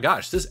 like, oh my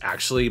gosh, this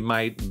actually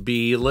might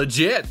be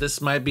legit. This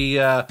might be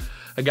a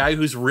guy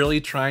who's really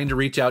trying to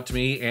reach out to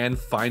me and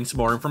find some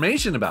more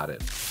information about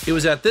it. It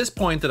was at this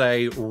point that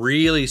I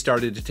really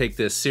started to take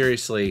this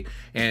seriously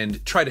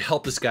and try to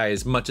help this guy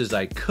as much as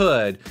I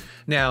could.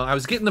 Now, I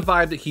was getting the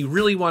vibe that he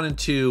really wanted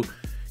to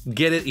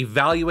get it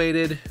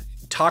evaluated,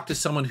 talk to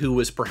someone who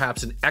was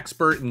perhaps an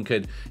expert and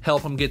could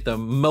help him get the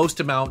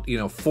most amount,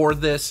 for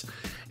this.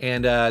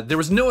 And there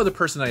was no other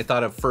person that I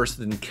thought of first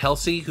than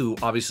Kelsey, who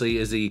obviously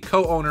is the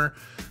co-owner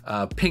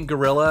of Pink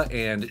Gorilla,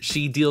 and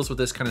she deals with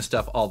this kind of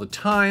stuff all the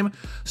time.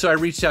 So I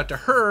reached out to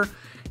her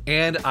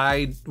and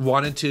I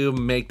wanted to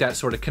make that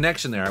sort of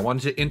connection there. I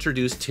wanted to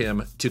introduce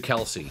Tim to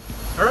Kelsey.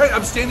 All right,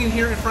 I'm standing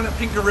here in front of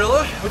Pink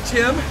Gorilla with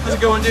Tim. How's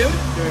it going, dude?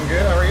 Doing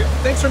good, how are you?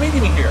 Thanks for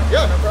meeting me here.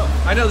 Yeah, no problem.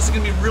 I know this is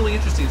gonna be really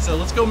interesting, so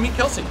let's go meet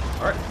Kelsey.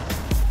 All right.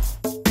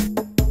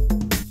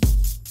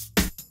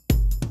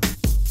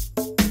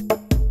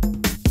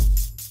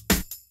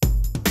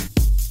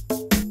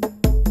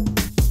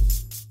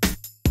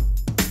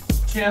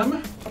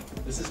 Tim.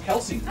 This is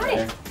Kelsey.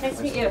 Hi, nice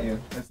to meet you.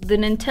 The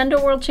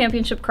Nintendo World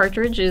Championship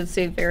cartridge is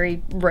a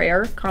very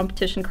rare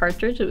competition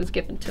cartridge. It was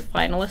given to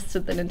finalists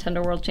at the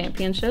Nintendo World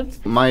Championships.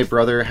 My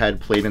brother had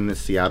played in the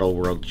Seattle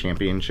World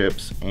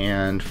Championships,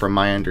 and from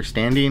my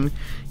understanding,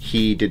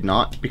 he did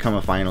not become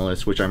a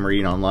finalist, which I'm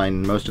reading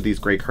online. Most of these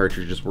great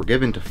cartridges were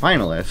given to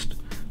finalists.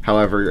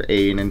 However,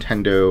 a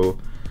Nintendo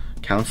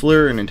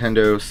counselor, a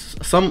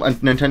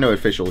Nintendo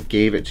official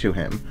gave it to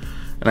him.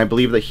 And I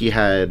believe that he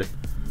had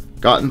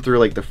gotten through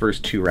like the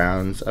first 2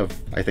 rounds of,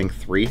 I think,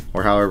 3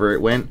 or however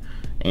it went,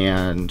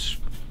 and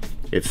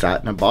it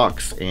sat in a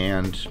box,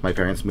 and my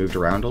parents moved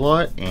around a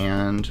lot,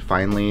 and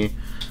finally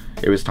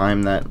it was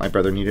time that my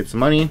brother needed some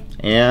money,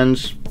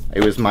 and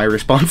it was my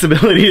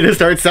responsibility to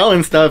start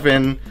selling stuff,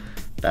 and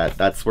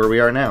that's where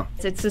we are now.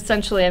 It's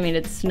essentially, I mean,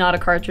 it's not a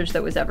cartridge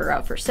that was ever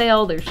out for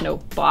sale. There's no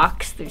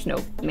box, there's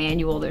no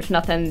manual, there's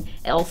nothing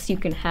else you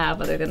can have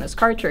other than this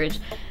cartridge.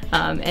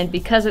 And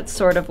because it's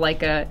sort of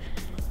like a,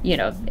 you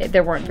know,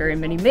 there weren't very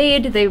many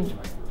made,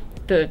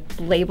 the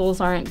labels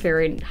aren't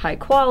very high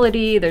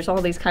quality, there's all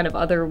these kind of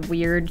other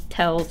weird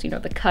tells, you know,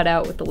 the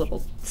cutout with the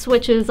little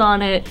switches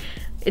on it.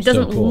 It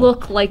doesn't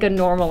look like a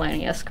normal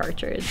NES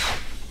cartridge.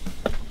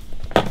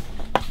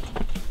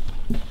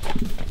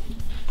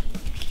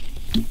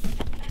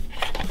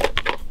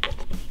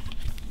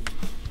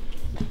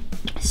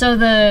 So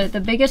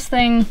the biggest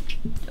thing,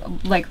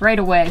 like right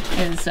away,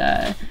 is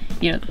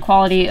you know, the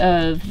quality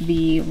of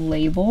the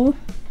label,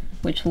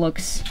 which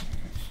looks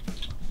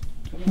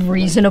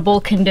reasonable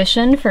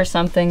condition for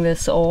something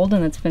this old,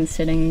 and it's been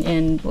sitting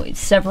in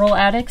several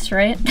attics,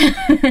 right?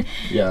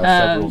 Yeah,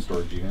 several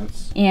storage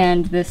units.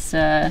 And this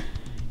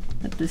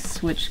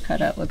switch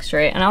cutout looks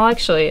great. And I'll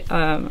actually,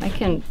 I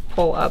can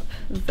pull up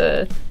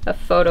a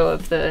photo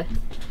of the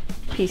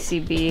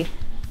PCB.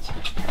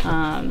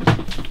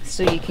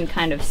 So you can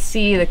kind of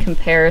see the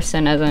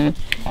comparison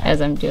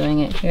as I'm doing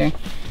it here.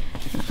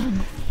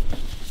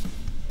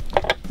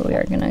 We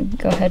are gonna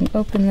go ahead and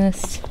open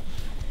this.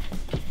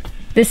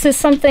 This is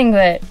something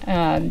that,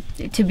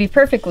 to be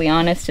perfectly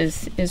honest,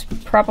 is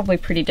probably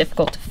pretty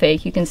difficult to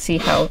fake. You can see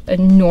how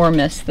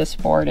enormous this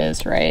board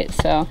is, right?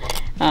 So,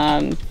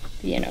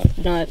 you know,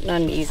 not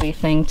an easy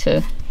thing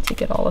to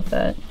get all of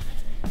that.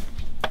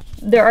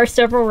 There are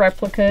several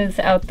replicas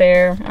out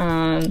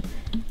there.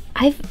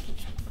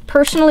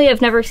 Personally,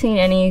 I've never seen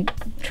any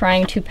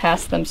trying to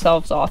pass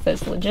themselves off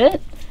as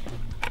legit.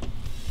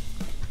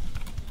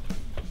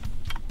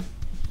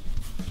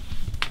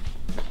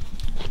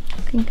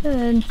 Looking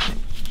good.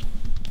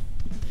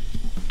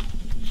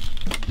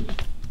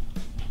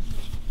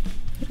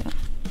 Yeah.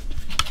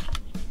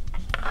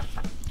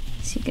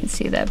 So you can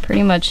see that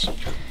pretty much,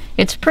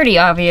 it's pretty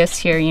obvious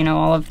here, you know,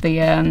 all of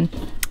the,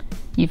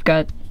 you've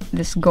got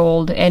this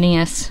gold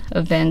NES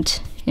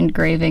event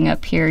engraving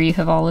up here. You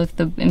have all of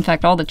the, in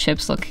fact, all the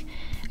chips look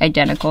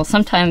identical.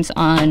 Sometimes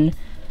on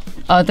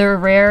other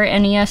rare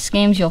NES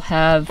games, you'll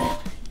have,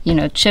 you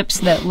know, chips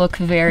that look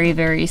very,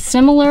 very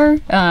similar,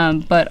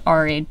 but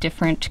are a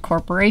different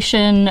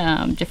corporation,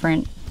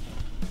 different,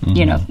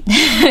 you know,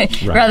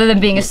 right. Rather than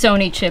being a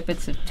Sony chip,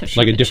 it's a Toshiba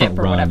like a different chip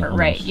or whatever, almost.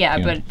 Right? Yeah,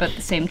 yeah, but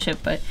the same chip,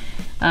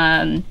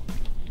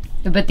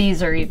 but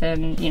these are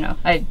even, you know,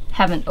 I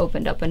haven't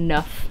opened up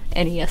enough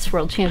NES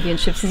World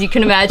Championships, as you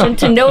can imagine,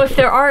 to know if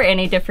there are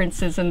any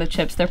differences in the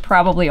chips. There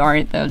probably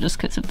aren't, though, just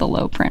because of the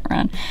low print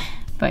run.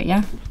 But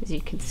yeah, as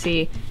you can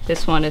see,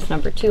 this one is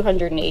number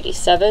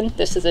 287.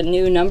 This is a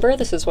new number.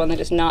 This is one that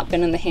has not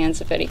been in the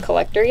hands of any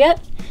collector yet.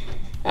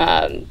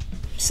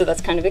 So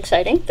that's kind of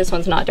exciting. This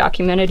one's not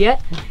documented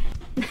yet.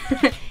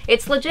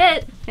 It's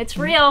legit. It's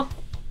real.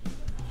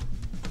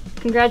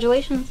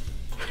 Congratulations.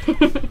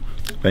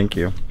 Thank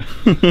you.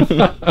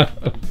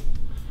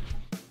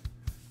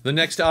 The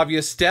next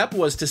obvious step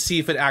was to see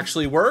if it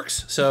actually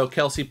works. So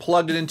Kelsey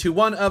plugged it into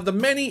one of the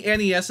many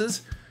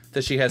NESs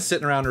that she has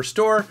sitting around her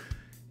store.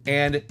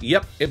 And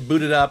yep, it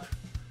booted up.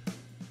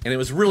 And it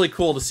was really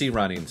cool to see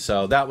running.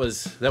 So that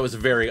was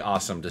very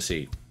awesome to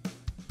see.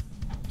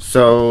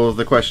 So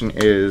the question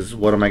is,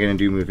 what am I going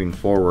to do moving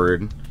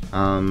forward?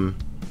 I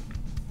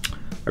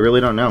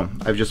really don't know.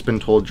 I've just been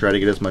told try to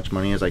get as much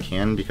money as I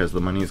can because the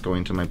money is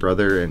going to my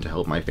brother and to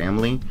help my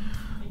family.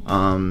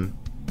 And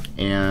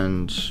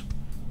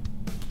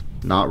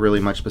not really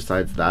much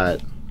besides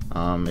that.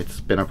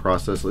 It's been a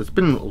process. It's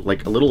been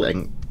like a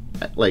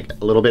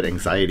little bit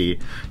anxiety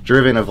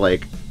driven of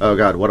like, oh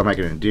god, what am I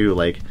gonna do?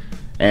 Like,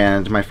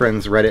 and my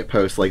friend's Reddit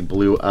post like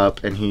blew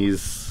up and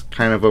he's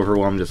kind of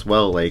overwhelmed as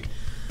well. Like,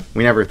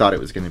 we never thought it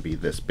was going to be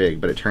this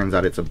big, but it turns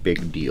out it's a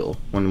big deal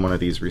when one of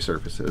these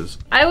resurfaces.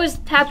 I was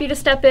happy to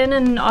step in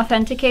and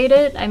authenticate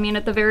it. I mean,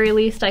 at the very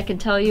least, I can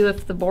tell you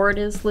if the board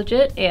is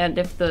legit and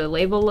if the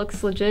label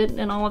looks legit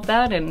and all of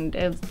that. And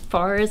as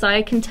far as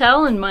I can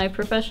tell, in my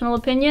professional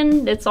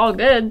opinion, it's all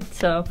good.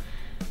 So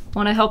I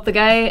want to help the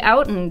guy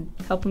out and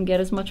help him get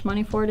as much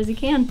money for it as he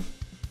can.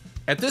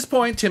 At this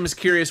point, Tim is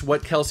curious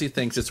what Kelsey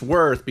thinks it's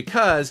worth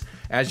because,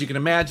 as you can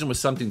imagine, with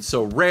something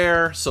so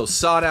rare, so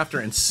sought after,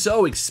 and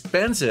so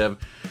expensive,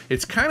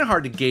 it's kind of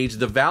hard to gauge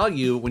the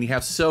value when you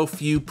have so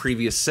few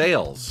previous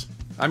sales.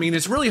 I mean,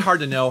 it's really hard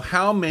to know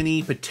how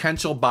many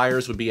potential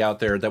buyers would be out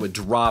there that would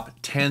drop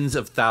tens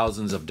of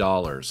thousands of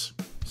dollars.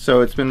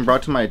 So it's been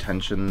brought to my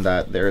attention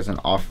that there's an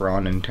offer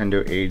on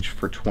Nintendo Age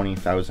for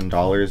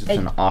 $20,000. It's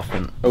an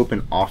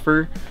open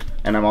offer.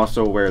 And I'm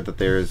also aware that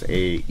there's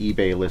a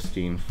eBay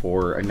listing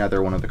for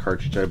another one of the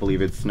cartridges. I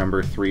believe it's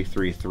number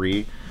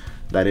 333.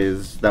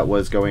 That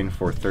was going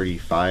for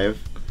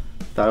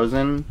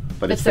 $35,000,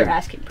 but That's their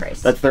asking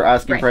price. That's their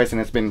asking price,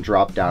 and it's been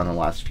dropped down in the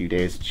last few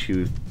days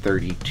to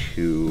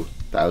 $32,000,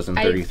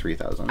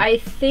 $33,000. I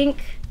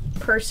think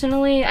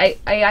personally, I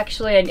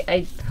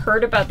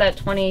heard about that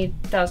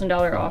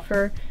 $20,000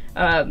 offer.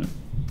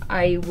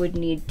 I would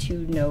need to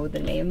know the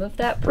name of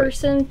that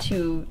person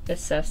to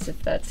assess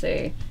if that's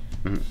a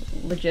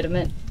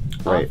legitimate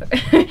offer.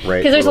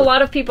 Because there's a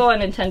lot of people on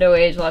Nintendo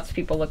Age, lots of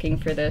people looking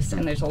for this,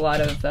 and there's a lot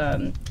of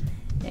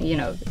you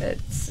know,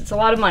 it's a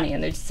lot of money,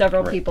 and there's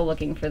several people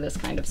looking for this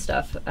kind of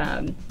stuff.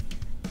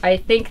 I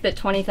think that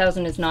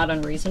 $20,000 is not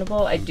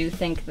unreasonable. I do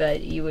think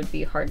that you would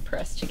be hard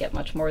pressed to get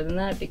much more than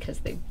that because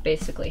they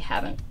basically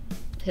haven't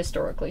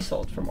historically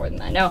sold for more than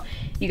that. Now,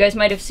 you guys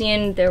might have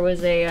seen there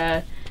was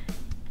a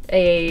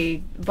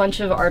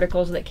bunch of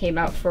articles that came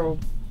out for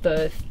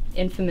the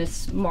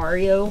infamous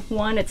Mario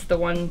one. It's the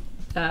one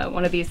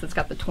of these that's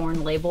got the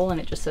torn label and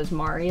it just says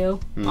Mario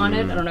on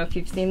it. I don't know if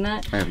you've seen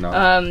that. I have not.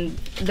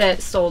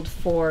 That sold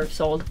for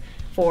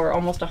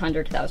almost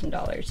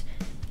 $100,000.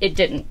 It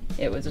didn't.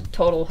 It was a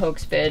total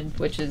hoax bid,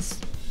 which is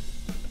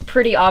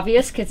pretty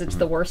obvious because it's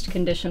the worst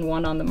condition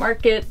one on the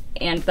market,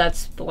 and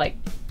that's like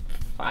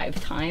 5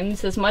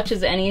 times as much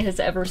as any has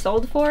ever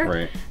sold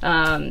for.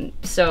 Right.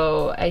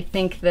 So I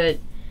think that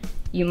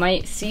you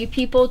might see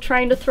people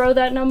trying to throw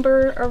that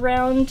number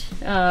around,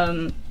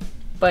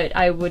 but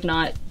I would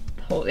not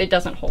hold. It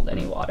doesn't hold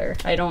any water.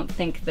 I don't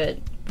think that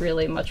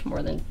really much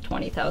more than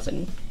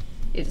 20,000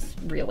 is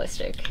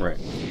realistic. Right.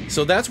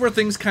 So that's where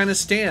things kind of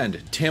stand.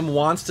 Tim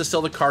wants to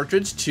sell the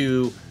cartridge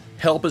to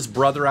help his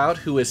brother out,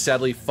 who has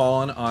sadly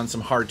fallen on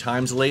some hard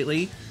times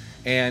lately.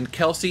 And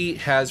Kelsey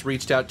has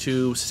reached out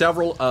to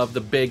several of the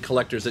big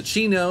collectors that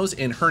she knows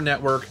in her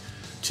network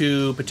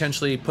to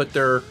potentially put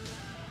their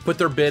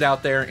bid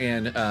out there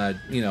and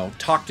you know,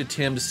 talk to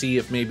Tim to see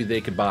if maybe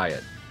they could buy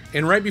it.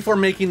 And right before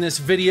making this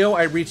video,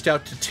 I reached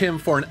out to Tim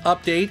for an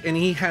update, and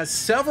he has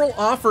several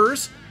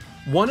offers.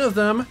 One of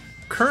them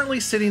currently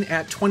sitting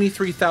at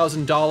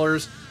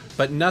 $23,000,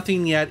 but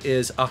nothing yet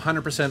is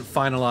 100%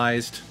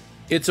 finalized.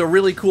 It's a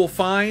really cool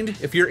find.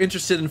 If you're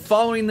interested in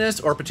following this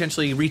or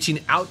potentially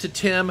reaching out to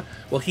Tim,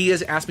 well, he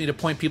has asked me to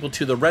point people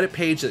to the Reddit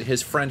page that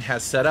his friend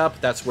has set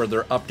up. That's where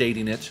they're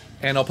updating it.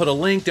 And I'll put a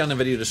link down in the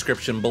video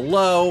description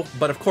below.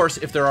 But of course,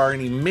 if there are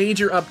any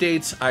major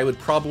updates, I would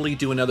probably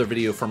do another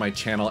video for my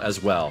channel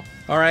as well.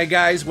 All right,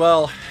 guys,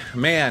 well,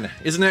 man,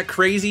 isn't that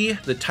crazy?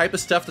 The type of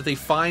stuff that they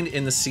find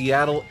in the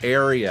Seattle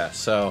area.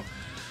 So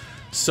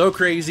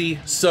crazy,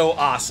 so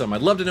awesome.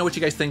 I'd love to know what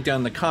you guys think down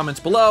in the comments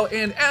below.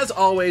 And as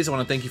always, I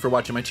want to thank you for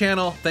watching my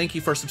channel. Thank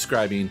you for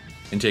subscribing,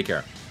 and take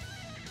care.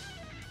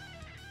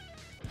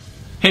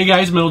 Hey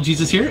guys, Metal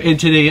Jesus here, and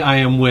today I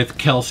am with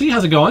Kelsey.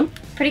 How's it going?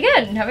 Pretty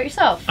good. How about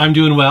yourself? I'm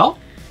doing well.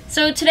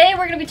 So today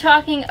we're going to be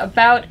talking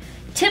about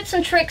tips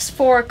and tricks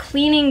for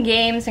cleaning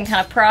games and kind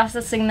of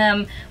processing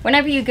them.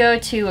 Whenever you go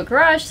to a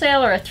garage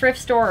sale or a thrift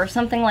store or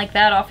something like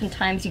that,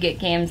 oftentimes you get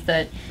games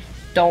that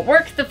don't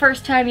work the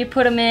first time you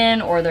put them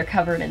in, or they're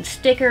covered in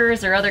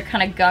stickers or other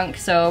kind of gunk.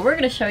 So we're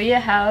going to show you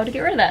how to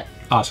get rid of that.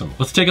 Awesome.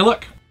 Let's take a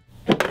look.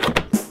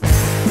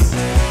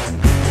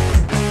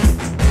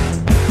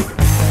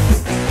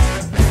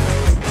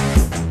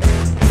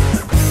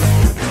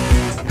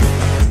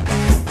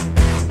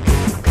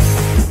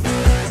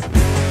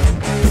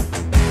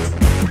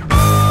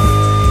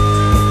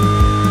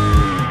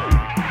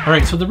 All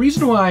right, so the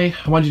reason why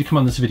I wanted you to come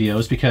on this video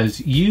is because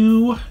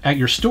you, at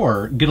your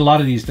store, get a lot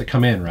of these that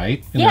come in,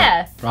 right? And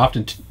yeah. They're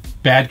often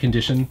bad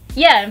condition.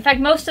 Yeah, in fact,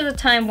 most of the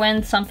time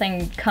when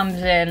something comes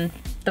in,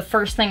 the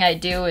first thing I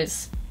do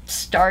is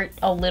start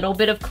a little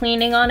bit of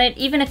cleaning on it,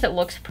 even if it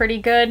looks pretty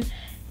good,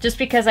 just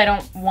because I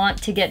don't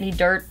want to get any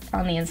dirt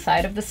on the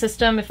inside of the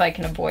system if I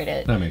can avoid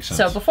it. That makes sense.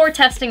 So before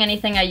testing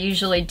anything, I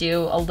usually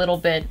do a little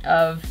bit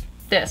of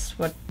this,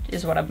 what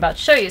I'm about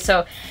to show you.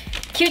 So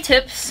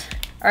Q-tips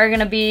are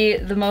gonna be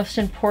the most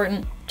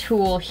important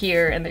tool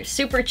here, and they're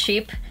super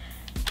cheap.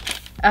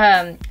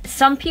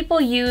 Some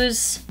people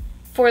use,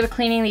 for the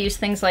cleaning, they use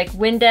things like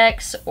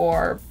Windex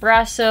or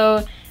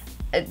Brasso.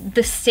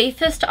 The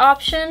safest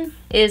option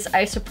is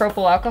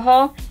isopropyl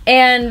alcohol,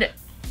 and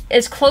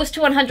as close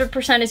to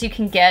 100% as you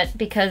can get,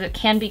 because it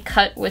can be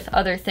cut with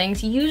other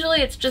things. Usually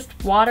it's just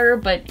water,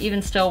 but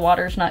even still,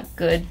 water's not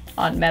good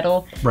on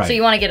metal. Right. So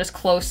you want to get as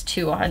close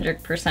to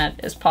 100%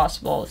 as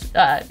possible,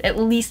 at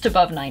least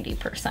above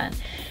 90%.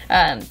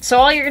 So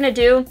all you're going to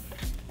do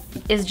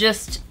is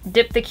just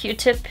dip the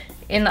Q-tip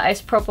in the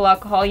isopropyl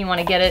alcohol. You want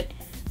to get it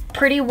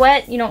pretty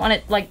wet. You don't want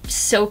it like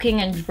soaking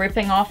and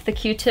dripping off the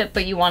Q-tip,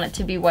 but you want it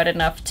to be wet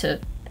enough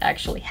to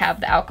actually have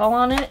the alcohol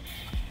on it.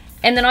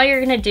 And then all you're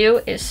gonna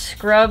do is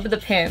scrub the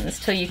pins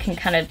till you can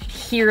kind of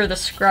hear the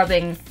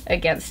scrubbing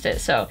against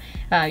it. So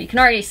you can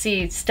already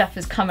see stuff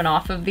is coming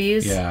off of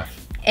these. Yeah.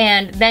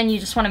 And then you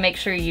just want to make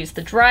sure you use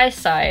the dry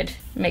side,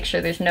 make sure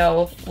there's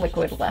no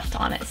liquid left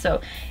on it. So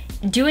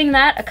doing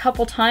that a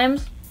couple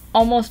times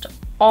almost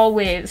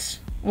always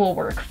will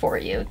work for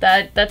you.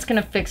 That's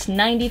gonna fix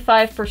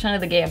 95%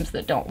 of the games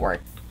that don't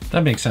work.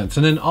 That makes sense.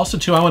 And then also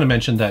too, I want to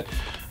mention that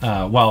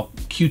while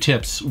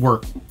Q-tips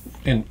work,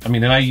 and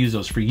I use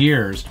those for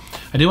years,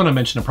 I do want to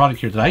mention a product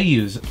here that I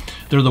use.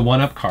 They're the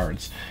 1-Up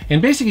cards.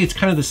 And basically it's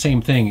kind of the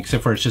same thing,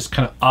 except for it's just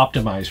kind of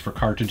optimized for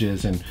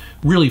cartridges and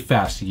really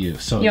fast to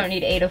use. So you don't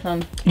need 8 of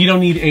them. You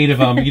don't need 8 of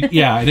them.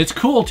 Yeah, and it's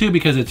cool too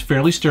because it's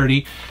fairly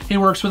sturdy. It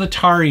works with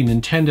Atari,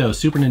 Nintendo,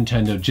 Super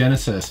Nintendo,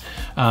 Genesis.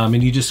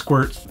 And you just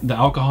squirt the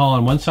alcohol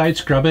on one side,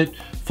 scrub it,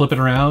 flip it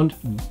around,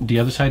 the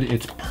other side,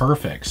 it's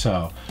perfect.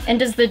 So. And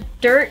does the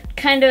dirt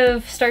kind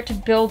of start to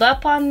build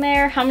up on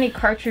there? How many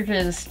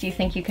cartridges do you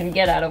think you can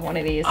get out of one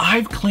of these?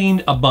 I've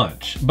cleaned a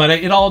bunch, but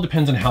it all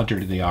depends on how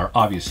dirty they are,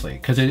 obviously,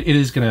 because it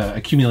is going to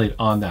accumulate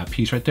on that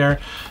piece right there.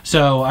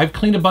 So I've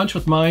cleaned a bunch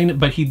with mine,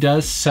 but he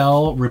does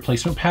sell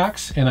replacement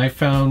packs, and I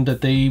found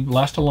that they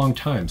last a long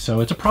time. So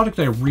it's a product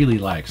that I really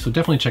like, so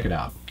definitely check it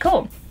out.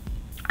 Cool.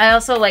 I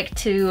also like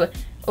to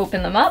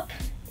open them up.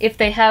 If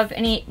they have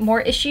any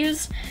more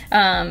issues,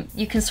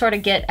 you can sort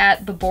of get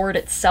at the board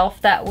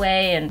itself that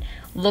way and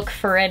look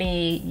for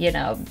any, you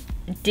know,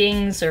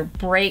 dings or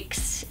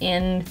breaks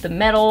in the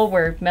metal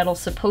where metal's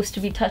supposed to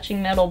be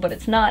touching metal but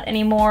it's not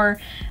anymore,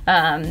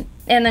 and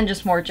then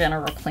just more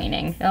general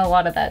cleaning. A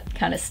lot of that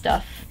kind of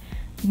stuff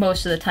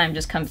most of the time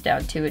just comes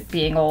down to it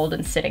being old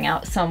and sitting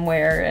out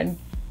somewhere and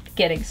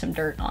getting some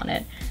dirt on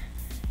it.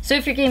 So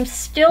if your game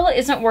still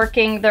isn't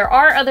working, there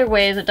are other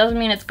ways. It doesn't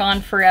mean it's gone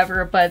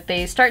forever, but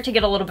they start to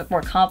get a little bit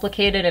more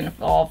complicated and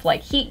involve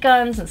like heat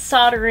guns and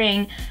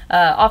soldering.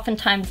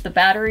 Oftentimes the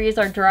batteries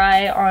are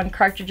dry on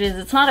cartridges.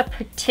 It's not a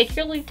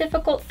particularly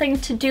difficult thing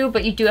to do,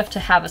 but you do have to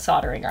have a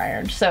soldering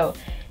iron. So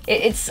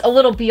it's a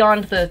little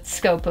beyond the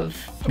scope of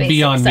basics,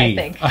 beyond me. I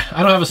think.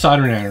 I don't have a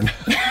soldering iron.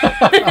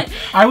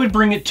 I would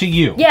bring it to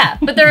you. Yeah,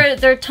 but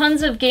there are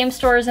tons of game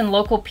stores and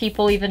local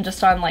people, even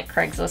just on like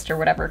Craigslist or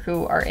whatever,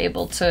 who are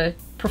able to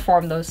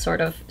perform those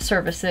sort of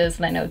services.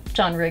 And I know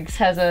John Riggs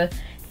has a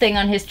thing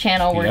on his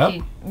channel where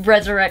he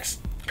resurrects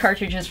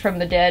cartridges from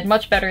the dead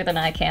much better than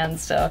I can.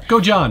 So go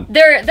John.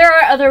 There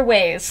are other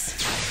ways.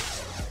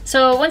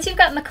 So once you've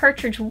gotten the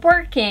cartridge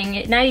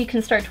working, now you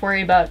can start to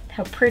worry about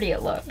how pretty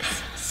it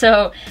looks.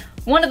 So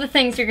one of the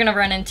things you're gonna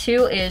run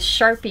into is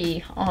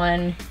Sharpie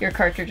on your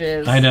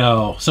cartridges. I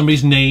know,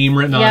 somebody's name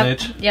written on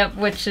it. Yep,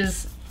 which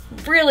is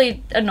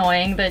really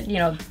annoying that, you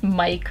know,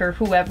 Mike or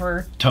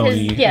whoever,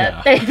 Tony,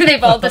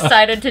 they've all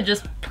decided to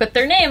just put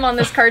their name on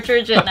this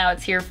cartridge and now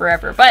it's here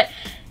forever. But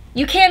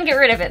you can get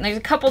rid of it, and there's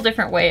a couple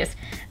different ways.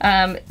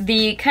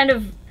 The kind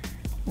of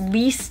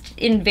least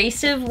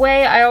invasive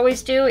way I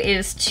always do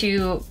is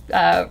to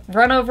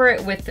run over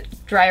it with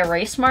dry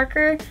erase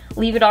marker,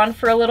 leave it on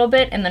for a little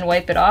bit, and then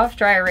wipe it off.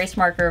 Dry erase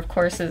marker, of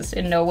course, is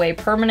in no way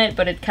permanent,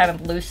 but it kind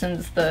of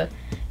loosens the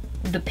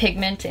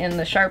pigment in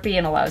the Sharpie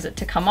and allows it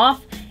to come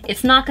off.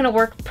 It's not going to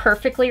work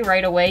perfectly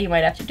right away. You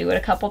might have to do it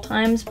a couple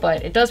times,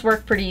 but it does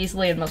work pretty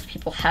easily, and most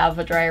people have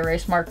a dry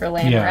erase marker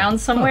laying around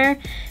somewhere.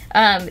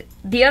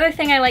 The other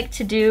thing I like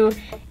to do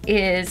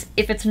is,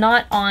 if it's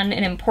not on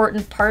an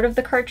important part of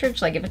the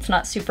cartridge, like if it's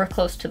not super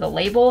close to the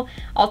label,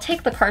 I'll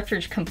take the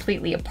cartridge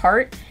completely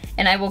apart,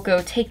 and I will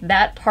go take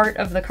that part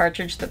of the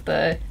cartridge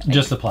that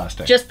just the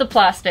plastic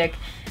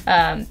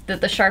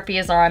that the Sharpie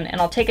is on,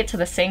 and I'll take it to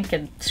the sink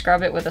and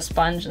scrub it with a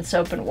sponge and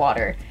soap and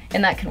water,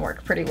 and that can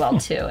work pretty well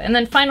too. And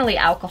then finally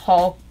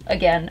alcohol.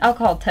 Again,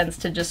 alcohol tends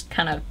to just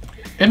kind of...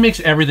 It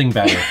makes everything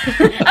better.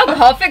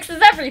 Alcohol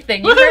fixes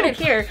everything. You heard it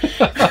here.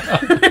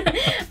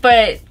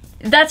 But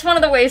that's one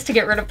of the ways to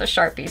get rid of the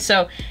Sharpie.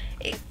 So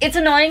it's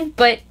annoying,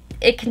 but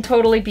it can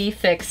totally be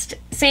fixed.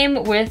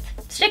 Same with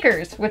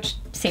stickers, which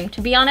seem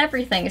to be on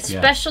everything,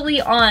 especially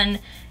on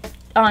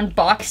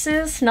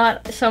boxes,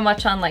 not so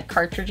much on like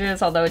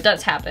cartridges, although it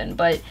does happen,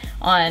 but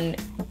on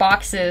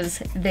boxes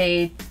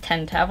they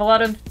tend to have a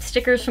lot of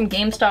stickers from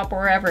GameStop or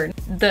wherever.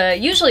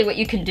 Usually what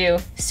you can do,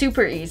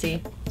 super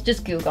easy,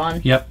 just Goo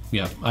Gone. Yep,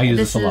 I use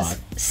this a lot.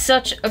 This is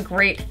such a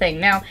great thing.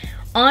 Now,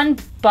 on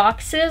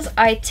boxes,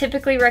 I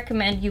typically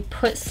recommend you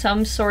put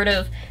some sort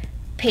of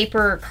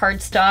paper or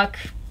cardstock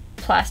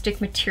plastic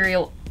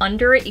material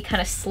under it. You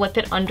kind of slip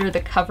it under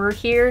the cover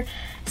here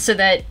so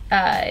that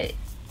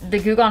the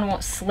Goo Gone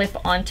won't slip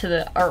onto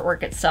the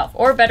artwork itself.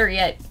 Or better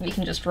yet, you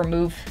can just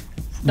remove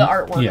the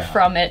artwork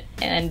from it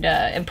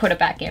and put it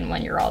back in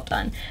when you're all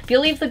done. If you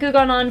leave the Goo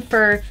Gone on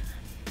for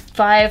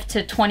 5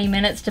 to 20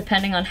 minutes,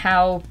 depending on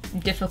how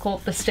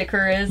difficult the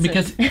sticker is.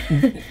 Because,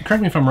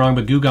 correct me if I'm wrong,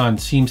 but Goo Gone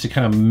seems to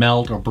kind of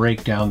melt or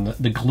break down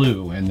the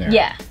glue in there.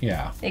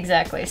 Yeah,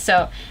 exactly.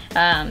 So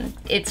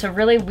it's a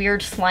really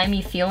weird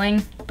slimy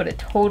feeling, but it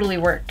totally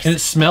works. And it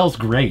smells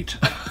great.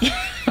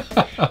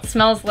 It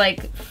smells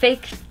like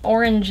fake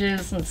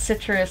oranges and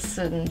citrus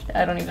and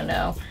I don't even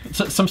know.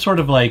 So, some sort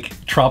of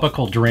like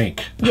tropical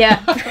drink.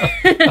 Yeah.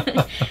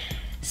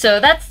 So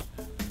that's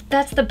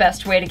the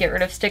best way to get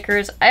rid of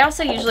stickers. I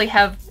also usually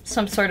have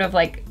some sort of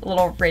like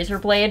little razor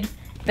blade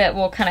that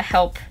will kind of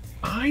help.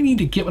 I need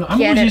to get one. I'm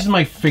always using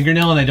my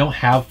fingernail and I don't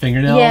have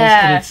fingernails.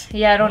 Yeah,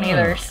 yeah, I don't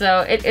either.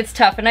 So it's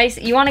tough. And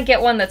you want to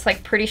get one that's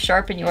like pretty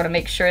sharp, and you want to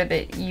make sure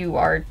that you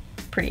are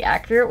pretty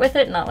accurate with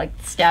it, not like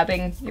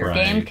stabbing your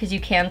game, because you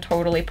can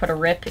totally put a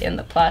rip in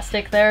the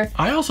plastic there.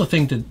 I also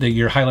think that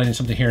you're highlighting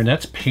something here, and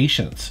that's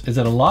patience. Is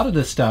that a lot of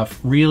this stuff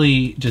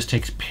really just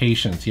takes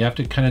patience. You have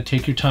to kind of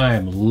take your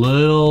time,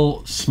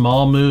 little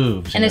small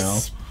moves, you know?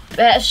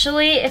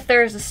 Especially if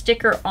there's a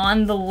sticker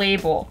on the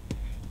label.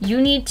 You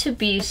need to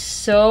be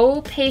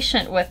so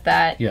patient with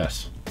that.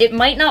 Yes. It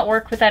might not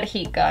work without a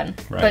heat gun,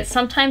 right, but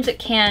sometimes it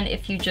can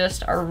if you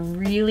just are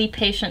really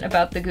patient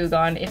about the Goo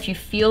Gone. If you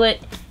feel it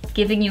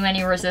giving you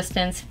any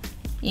resistance,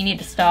 you need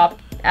to stop,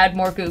 add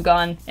more Goo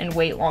Gone, and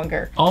wait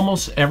longer.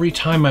 Almost every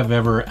time I've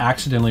ever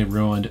accidentally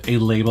ruined a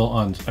label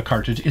on a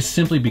cartridge is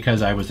simply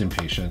because I was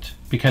impatient.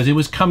 Because it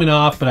was coming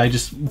off, but I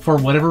just, for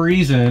whatever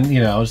reason,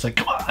 you know, it's like,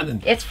 come on.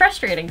 And it's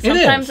frustrating.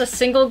 Sometimes a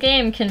single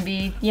game can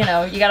be, you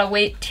know, you gotta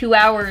wait 2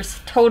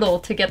 hours total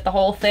to get the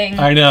whole thing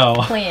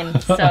clean.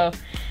 So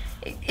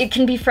it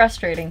can be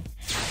frustrating.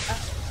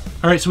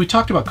 All right, so we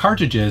talked about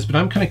cartridges, but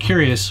I'm kind of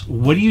curious,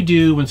 what do you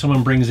do when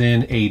someone brings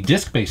in a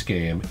disc-based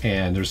game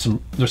and there's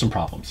some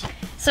problems?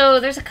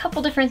 So there's a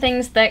couple different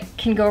things that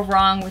can go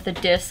wrong with a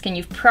disc, and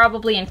you've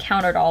probably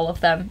encountered all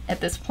of them at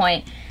this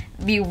point.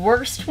 The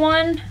worst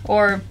one,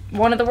 or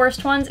one of the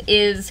worst ones,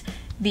 is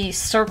the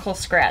circle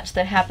scratch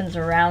that happens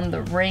around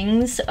the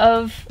rings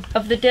of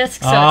the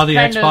disc. So the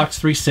Xbox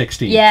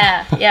 360.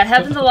 Yeah, it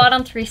happens a lot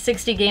on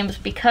 360 games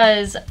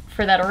because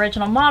for that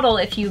original model,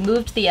 if you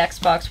moved the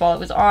Xbox while it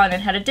was on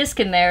and had a disc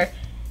in there,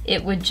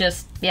 it would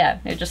just, it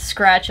would just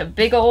scratch a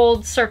big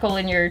old circle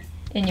in your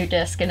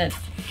disc, and it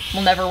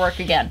will never work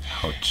again.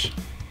 Ouch.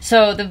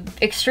 So the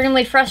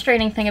extremely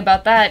frustrating thing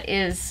about that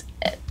is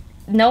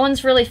no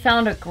one's really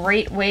found a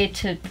great way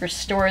to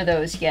restore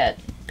those yet.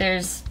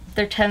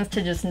 There tends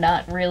to just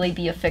not really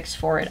be a fix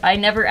for it. I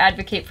never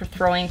advocate for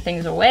throwing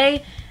things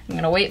away. I'm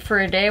gonna wait for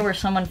a day where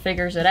someone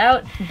figures it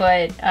out,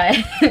 but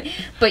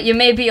but you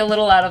may be a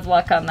little out of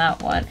luck on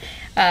that one.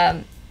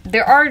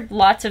 There are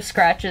lots of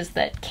scratches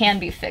that can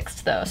be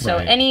fixed though. So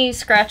any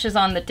scratches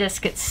on the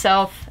disc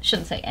itself, I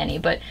shouldn't say any,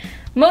 but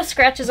most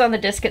scratches on the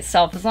disc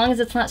itself, as long as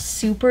it's not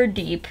super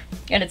deep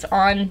and it's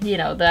on, you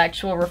know, the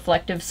actual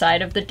reflective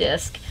side of the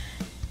disc,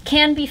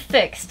 can be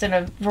fixed in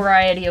a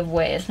variety of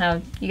ways.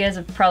 Now, you guys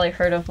have probably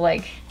heard of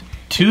like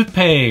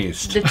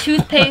toothpaste.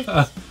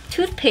 The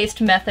toothpaste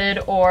method,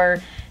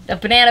 or a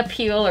banana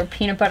peel or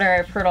peanut butter.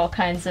 I've heard all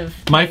kinds of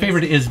My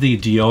favorite is the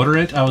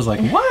deodorant. I was like,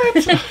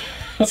 what?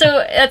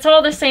 So it's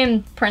all the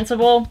same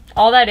principle.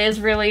 All that is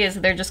really is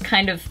they're just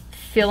kind of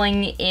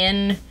filling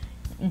in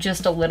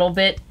just a little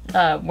bit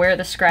where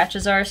the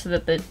scratches are so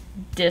that the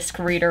disc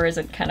reader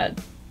isn't kind of,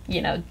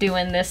 you know,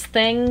 doing this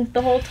thing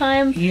the whole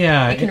time.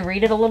 Yeah. You can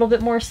read it a little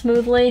bit more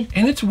smoothly.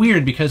 And it's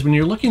weird because when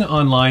you're looking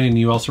online and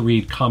you also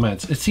read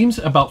comments, it seems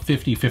about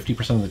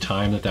 50% of the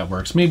time that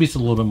works. Maybe it's a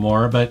little bit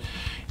more, but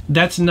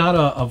that's not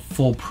a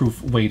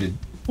foolproof way to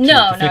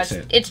fix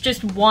it. It's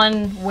just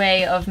one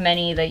way of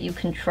many that you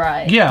can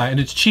try. Yeah, and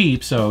it's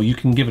cheap, so you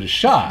can give it a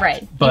shot.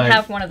 Right. But you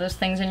have one of those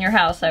things in your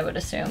house, I would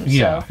assume.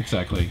 Yeah,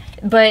 exactly.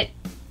 But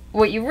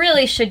what you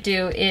really should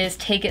do is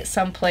take it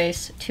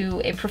someplace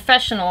to a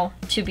professional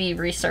to be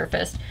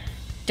resurfaced.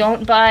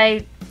 Don't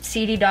buy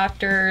CD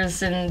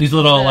doctors and these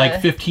little like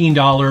 $15,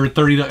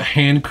 $30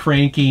 hand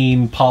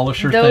cranking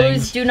polisher things.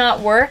 Those do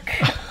not work.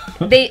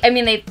 They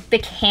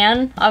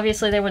can.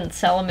 Obviously, they wouldn't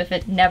sell them if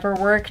it never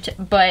worked,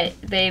 but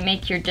they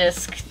make your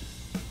disc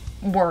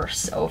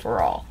worse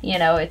overall. You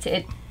know,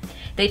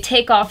 they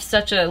take off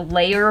such a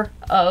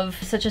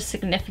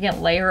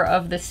significant layer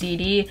of the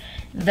CD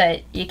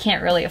that you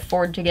can't really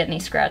afford to get any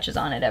scratches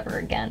on it ever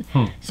again.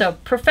 So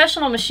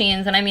professional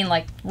machines, and I mean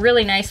like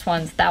really nice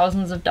ones,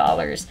 thousands of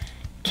dollars,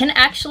 can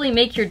actually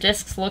make your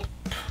discs look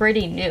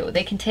pretty new.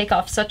 They can take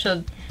off such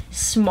a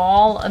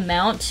small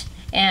amount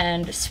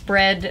and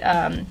spread,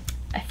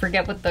 I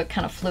forget what the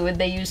kind of fluid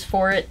they use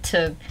for it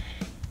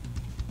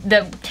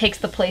that takes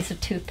the place of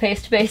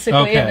toothpaste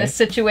basically in this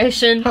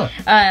situation.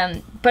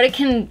 But it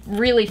can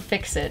really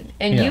fix it.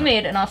 And you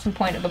made an awesome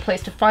point of a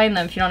place to find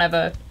them if you don't have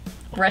a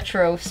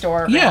retro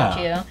store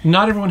around you.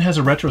 Not everyone has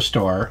a retro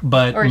store,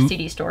 but or a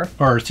CD store.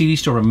 Or a CD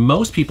store.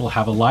 Most people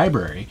have a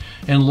library.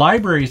 And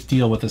libraries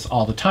deal with this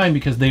all the time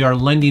because they are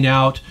lending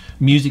out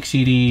music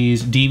CDs,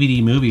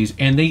 DVD movies,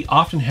 and they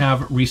often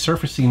have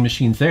resurfacing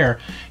machines there,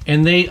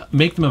 and they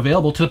make them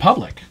available to the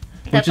public.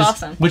 That's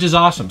awesome. Which is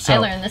awesome. So, I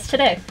learned this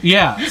today.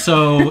 Yeah,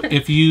 so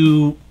if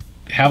you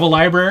have a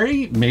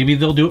library, maybe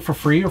they'll do it for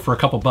free or for a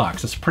couple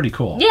bucks. It's pretty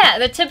cool. Yeah,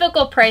 the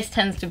typical price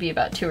tends to be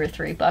about $2 or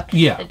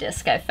 $3 a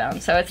disc, I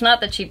found. So it's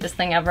not the cheapest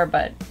thing ever,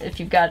 but if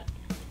you've got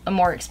a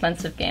more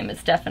expensive game,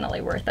 it's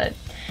definitely worth it.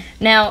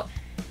 Now,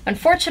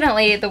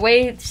 Unfortunately, the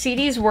way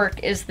CDs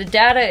work is the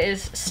data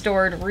is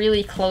stored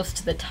really close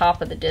to the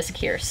top of the disc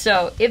here.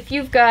 So if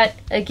you've got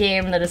a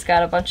game that has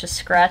got a bunch of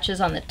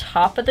scratches on the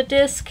top of the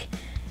disc,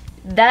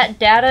 that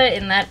data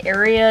in that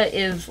area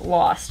is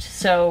lost.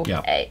 So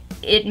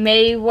it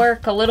may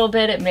work a little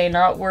bit, it may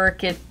not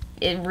work. It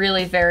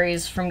really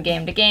varies from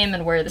game to game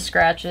and where the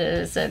scratch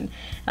is and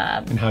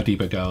how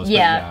deep it goes.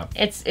 Yeah,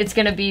 it's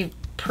going to be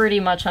pretty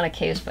much on a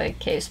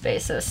case-by-case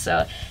basis.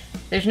 So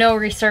there's no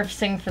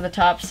resurfacing for the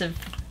tops of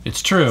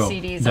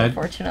CDs,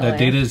 unfortunately. That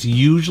data is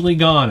usually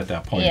gone at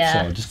that point,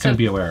 so just kind of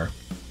be aware.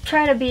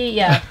 Try to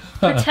be,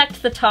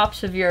 protect the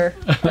tops of your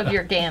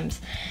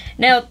games.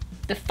 Now,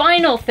 the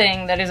final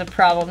thing that is a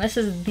problem, this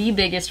is the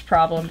biggest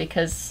problem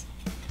because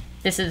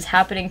this is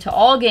happening to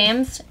all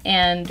games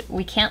and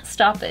we can't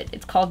stop it.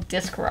 It's called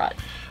disc rot.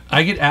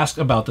 I get asked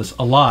about this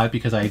a lot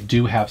because I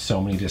do have so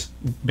many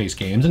disc-based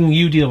games, and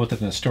you deal with it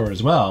in the store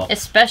as well.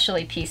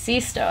 Especially PC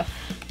stuff.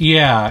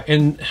 Yeah,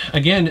 and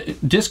again,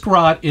 disc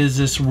rot is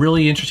this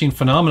really interesting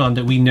phenomenon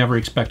that we never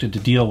expected to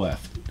deal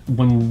with.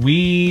 When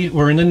we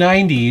were in the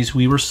 90s,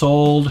 we were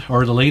sold,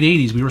 or the late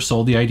 80s, we were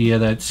sold the idea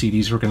that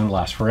CDs were going to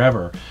last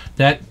forever.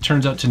 That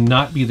turns out to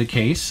not be the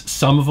case.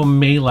 Some of them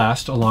may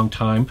last a long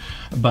time,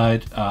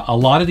 but a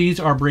lot of these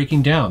are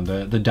breaking down.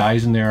 The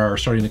dies in there are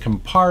starting to come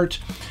apart,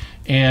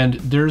 and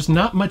there's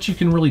not much you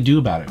can really do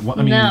about it.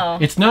 I mean,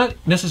 it's not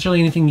necessarily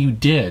anything you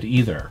did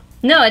either.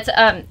 No,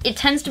 it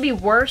tends to be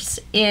worse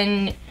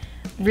in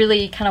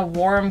really kind of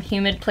warm,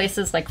 humid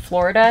places like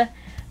Florida,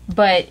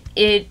 but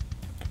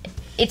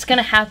it's going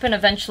to happen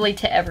eventually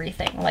to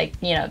everything. Like,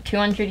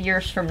 200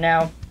 years from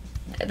now,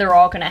 they're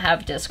all going to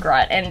have disc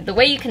rot. And the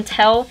way you can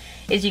tell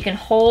is you can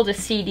hold a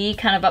CD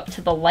kind of up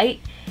to the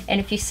light, and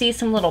if you see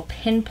some little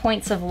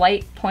pinpoints of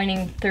light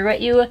pointing through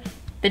at you,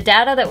 the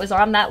data that was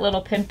on that little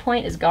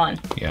pinpoint is gone.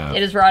 Yeah.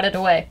 It is rotted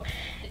away.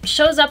 It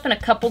shows up in a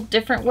couple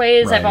different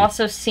ways. Right. I've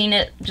also seen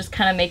it just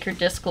kind of make your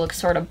disc look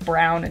sort of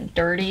brown and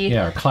dirty.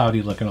 Yeah, or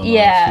cloudy looking almost.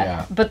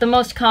 Yeah, but the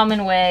most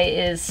common way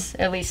is,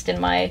 at least in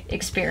my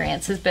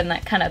experience, has been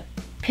that kind of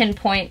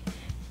pinpoint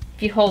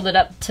if you hold it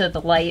up to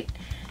the light.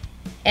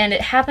 And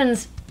it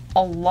happens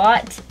a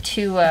lot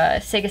to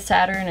Sega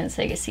Saturn and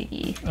Sega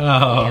CD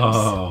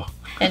games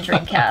and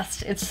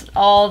Dreamcast. It's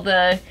all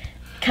the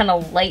kind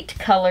of light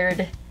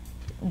colored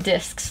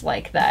discs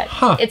like that.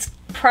 It's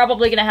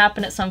probably going to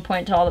happen at some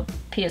point to all the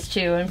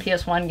PS2 and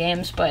PS1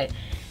 games, but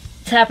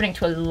it's happening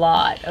to a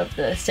lot of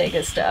the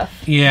Sega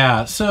stuff.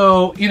 Yeah,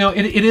 so,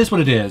 it is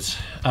what it is.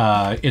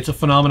 It's a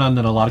phenomenon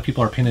that a lot of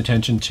people are paying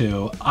attention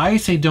to. I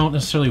say don't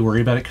necessarily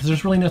worry about it because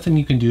there's really nothing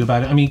you can do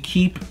about it. I mean,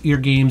 keep your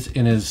games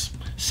in as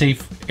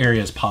safe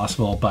area as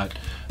possible, but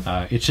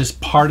it's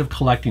just part of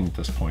collecting at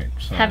this point.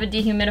 So. Have a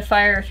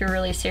dehumidifier if you're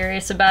really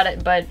serious about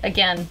it, but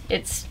again,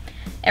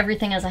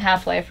 everything has a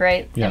half-life,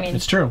 right? Yeah, I mean,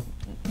 it's true.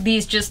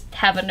 These just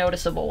have a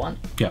noticeable one.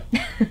 Yeah.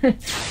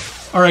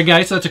 All right,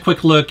 guys, so that's a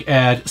quick look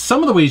at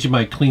some of the ways you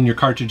might clean your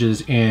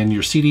cartridges and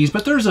your CDs,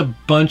 but there's a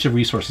bunch of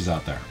resources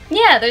out there.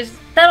 Yeah,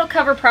 that'll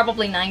cover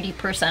probably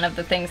 90% of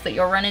the things that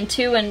you'll run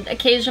into, and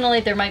occasionally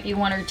there might be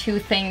one or two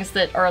things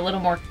that are a little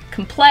more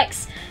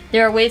complex.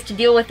 There are ways to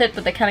deal with it,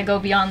 but they kind of go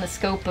beyond the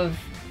scope of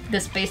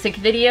this basic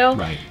video.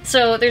 Right.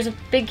 So there's a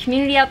big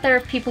community out there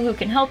of people who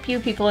can help you,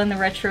 people in the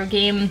retro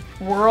game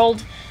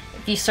world.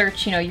 If you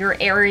search, your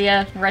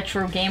area,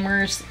 retro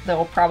gamers,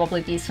 there'll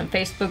probably be some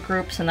Facebook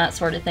groups and that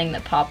sort of thing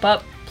that pop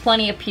up.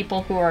 Plenty of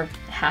people who are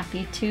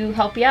happy to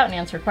help you out and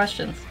answer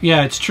questions.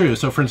 Yeah, it's true.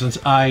 So for instance,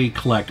 I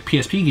collect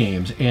PSP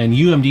games and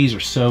UMDs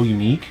are so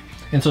unique.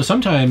 And so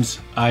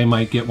sometimes I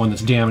might get one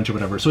that's damaged or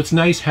whatever. So it's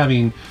nice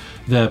having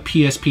the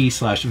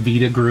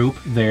PSP/Vita group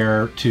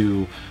there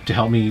to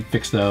help me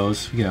fix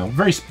those.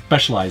 Very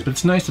specialized, but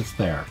it's nice it's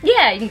there.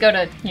 Yeah, you can go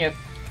to, if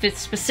it's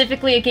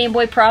specifically a Game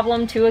Boy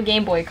problem, to a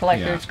Game Boy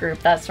collectors group,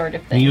 that sort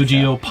of thing. Neo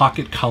Geo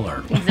Pocket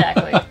Color.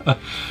 Exactly.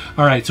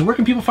 All right, so where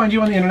can people find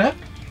you on the internet?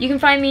 You can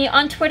find me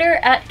on Twitter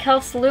at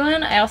Kelsey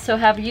Lewin. I also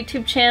have a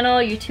YouTube channel,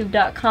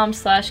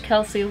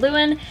 youtube.com/Kelsey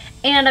Lewin,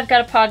 and I've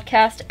got a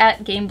podcast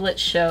at Game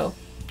Blitz Show.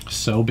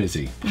 So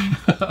busy.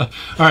 All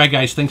right,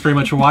 guys, thanks very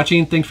much for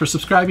watching. Thanks for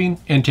subscribing,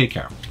 and take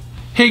care.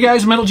 Hey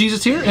guys, Metal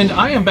Jesus here, and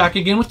I am back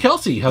again with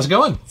Kelsey. How's it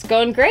going? It's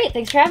going great.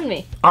 Thanks for having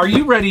me. Are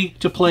you ready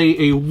to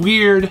play a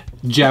weird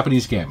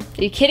Japanese game?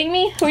 Are you kidding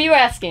me? Who are you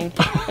asking?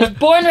 I was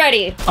born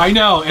ready. I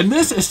know, and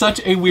this is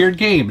such a weird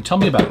game. Tell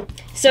me about it.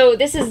 So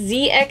this is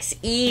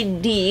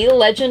ZXD-E,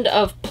 Legend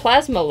of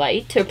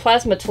Plasmalite, or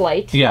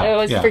Plasmatolite. Yeah, I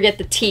always forget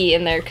the T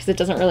in there because it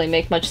doesn't really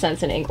make much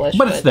sense in English.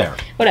 But it's there.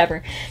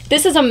 Whatever.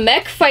 This is a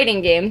mech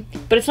fighting game,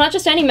 but it's not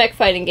just any mech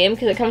fighting game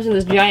because it comes in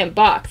this giant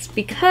box.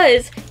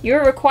 Because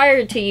you're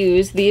required to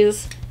use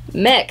these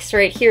mechs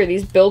right here,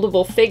 these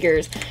buildable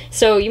figures.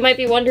 So you might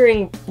be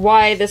wondering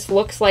why this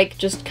looks like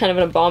just kind of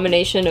an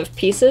abomination of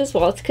pieces.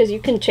 Well, it's because you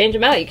can change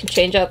them out. You can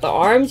change out the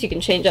arms, you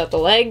can change out the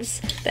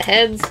legs, the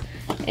heads,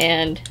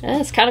 and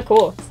it's kind of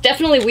cool. It's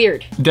definitely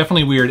weird.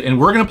 Definitely weird, and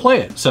we're going to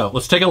play it. So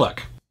let's take a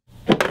look.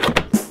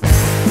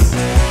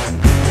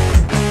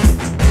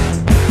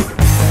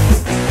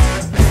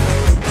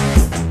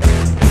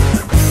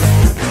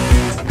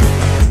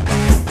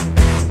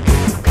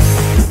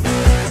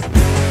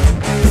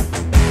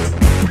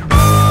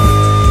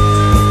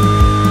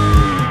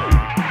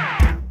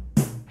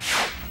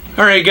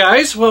 All right,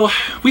 guys. Well,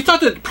 we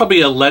thought that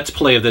probably a Let's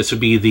Play of this would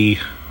be the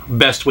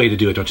best way to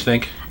do it, don't you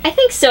think? I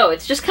think so.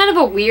 It's just kind of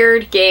a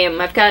weird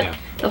game. I've got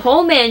the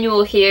whole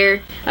manual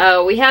here.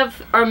 We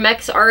have our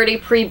mechs already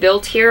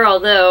pre-built here,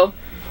 although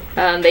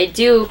they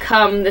do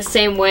come the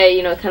same way,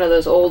 you know, kind of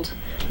those old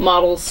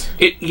models.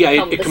 It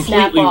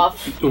completely.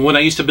 When I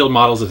used to build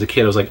models as a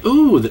kid, I was like,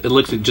 ooh, it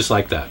looks just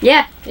like that.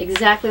 Yeah,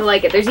 exactly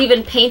like it. There's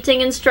even painting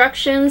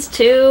instructions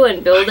too,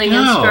 and building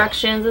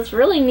instructions. It's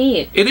really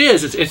neat. It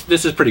is.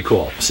 This is pretty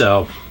cool.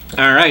 So,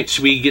 all right,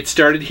 should we get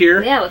started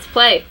here? Yeah, let's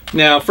play.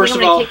 Now, first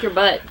of all, kick your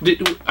butt.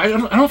 I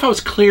don't know if I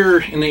was clear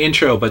in the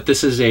intro, but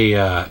this is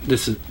a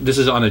this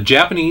is on a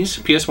Japanese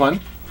PS1.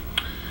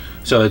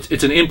 So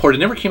it's an import. It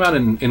never came out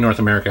in North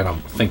America. I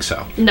don't think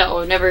so. No,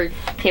 it never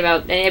came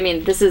out. I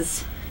mean, this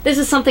is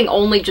something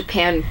only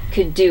Japan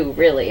could do.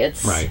 Really,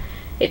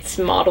 it's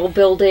model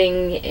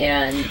building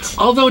and.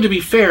 Although to be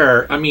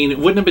fair, I mean, it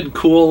wouldn't have been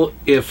cool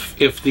if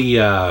the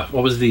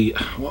what was the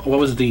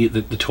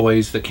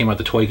toys that came out,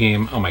 the toy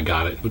game? Oh my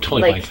god, it would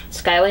totally like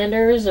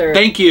Skylanders or.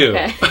 Thank you.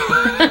 Okay.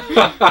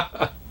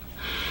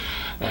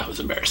 That was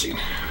embarrassing.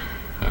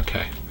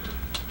 Okay.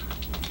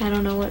 I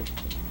don't know what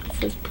it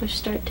says. Push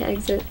start to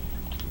exit.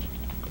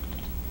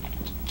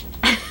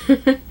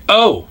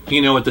 Oh,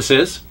 you know what this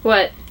is?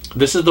 What?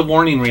 This is the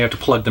warning where you have to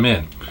plug them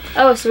in.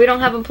 Oh, so we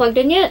don't have them plugged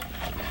in yet?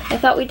 I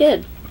thought we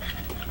did.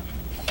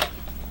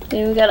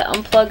 Maybe we gotta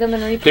unplug them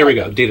and replug. There we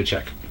go, data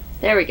check.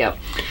 There we go.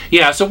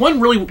 Yeah, so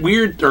one really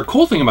weird or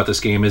cool thing about this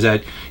game is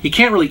that you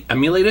can't really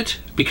emulate it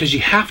because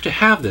you have to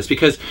have this,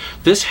 because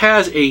this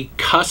has a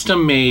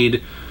custom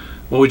made,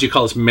 what would you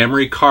call this,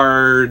 memory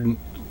card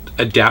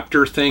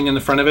adapter thing in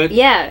the front of it.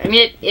 Yeah, I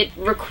mean it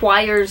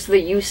requires the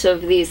use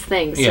of these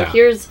things. So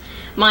here's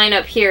mine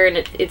up here, and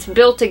it's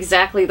built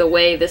exactly the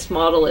way this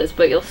model is,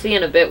 but you'll see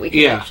in a bit we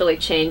can actually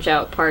change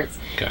out parts.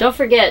 Okay. Don't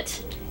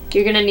forget,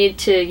 you're gonna need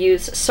to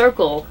use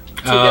circle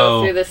to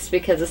go through this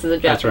because this is a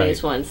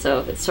Japanese one, so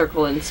it's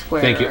circle and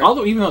square. Thank you.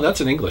 Although, even though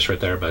that's in English right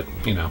there, but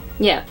you know.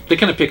 Yeah. They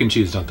kind of pick and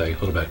choose, don't they, a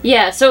little bit?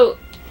 Yeah, so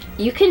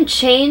you can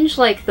change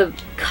like the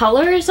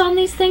colors on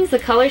these things, the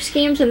color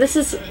schemes, and this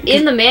is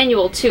in the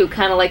manual too,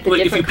 kind of like the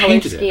different color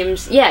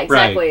schemes. Yeah,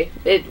 exactly.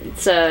 Right.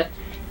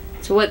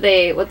 It's what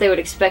they would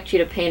expect you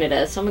to paint it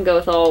as. So I'm gonna go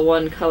with all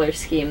one color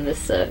scheme.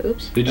 This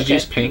oops. Did you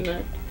use pink?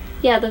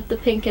 Yeah, the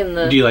pink and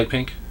the. Do you like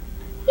pink?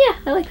 Yeah,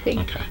 I like pink.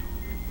 Okay.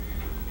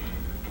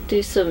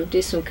 Do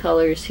some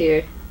colors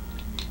here.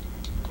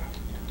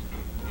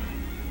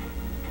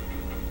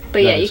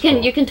 But yeah, you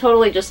can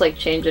totally just like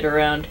change it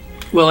around.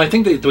 Well, I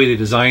think the way they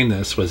designed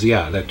this was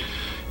that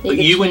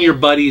you and your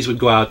buddies would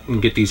go out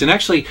and get these. And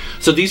actually,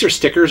 so these are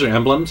stickers or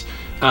emblems.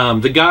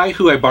 The guy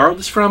who I borrowed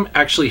this from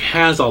actually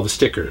has all the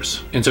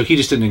stickers, and so he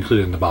just didn't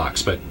include it in the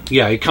box. But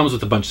yeah, it comes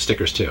with a bunch of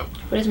stickers too.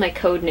 What is my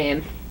code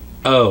name?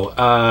 Oh,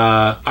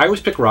 I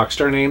always pick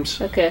Rockstar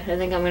names. Okay, I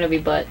think I'm gonna be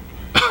Butt.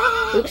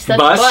 Oops, that's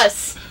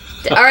Bus.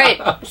 All right,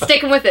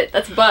 sticking with it.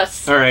 That's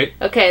Bus. All right.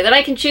 Okay, then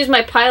I can choose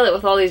my pilot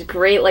with all these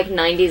great like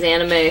 '90s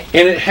anime.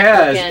 And it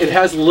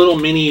has little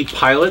mini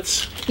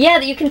pilots. Yeah,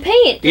 that you can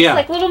paint. It's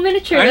like little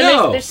miniatures. I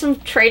know. There's some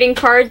trading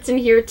cards in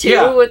here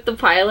too with the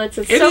pilots.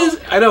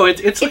 I know.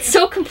 It's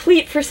so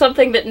complete for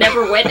something that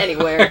never went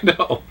anywhere. I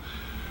know.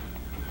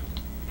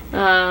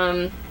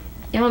 I'm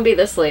gonna be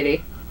this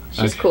lady.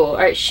 She's cool. All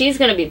right, she's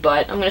gonna be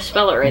Butt. I'm gonna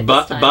spell it right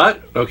this time.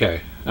 Butt?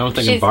 Okay. I don't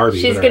think of Barbie.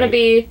 She's gonna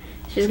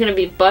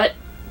be Butt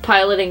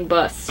piloting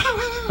Bus.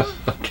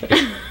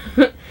 Okay.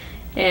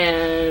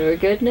 And we're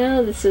good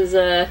now. This is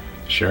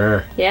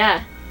Sure.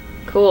 Yeah.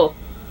 Cool.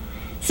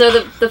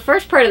 So the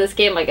first part of this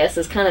game, I guess,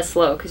 is kind of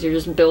slow because you're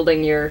just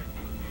building your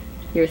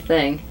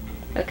thing.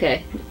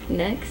 Okay.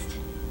 Next.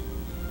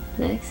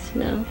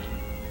 No.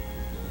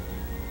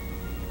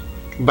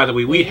 By the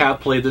way, we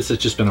have played this.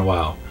 It's just been a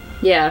while.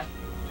 Yeah.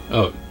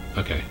 Oh.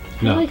 Okay.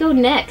 How do I go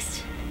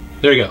next?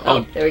 There you go.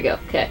 Oh, there we go.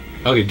 Okay.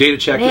 Okay. Data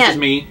check. Man. This is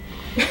me.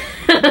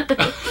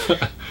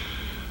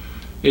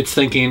 It's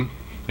thinking.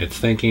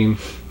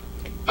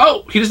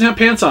 Oh, he doesn't have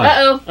pants on.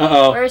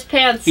 Uh-oh. Where's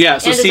pants? Yeah,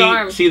 so and his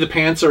arm. See the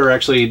pants are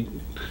actually...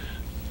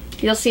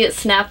 You'll see it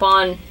snap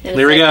on.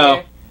 There we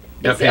go.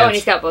 And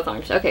he's got both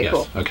arms. Okay,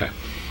 cool. Okay.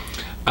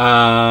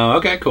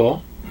 Okay,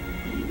 cool.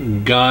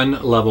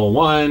 Gun level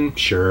 1.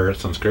 Sure,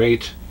 sounds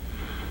great.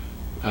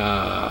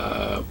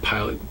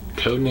 Pilot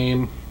code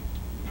name.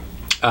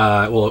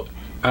 You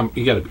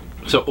gotta...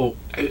 So...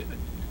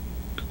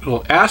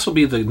 Well, Ass will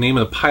be the name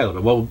of the pilot,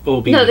 but what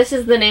will be... No, this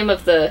is the name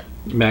of the...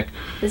 Mech.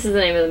 This is the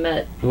name of the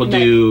mech. We'll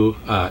do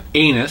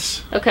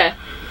Anus. Okay.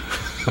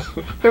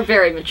 We're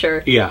very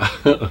mature. Yeah.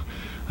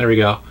 There we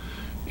go.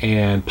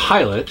 And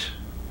pilot.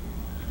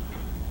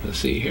 Let's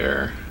see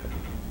here.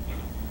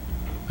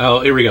 Oh,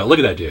 here we go. Look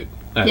at that dude.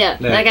 That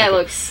guy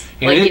looks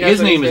and like his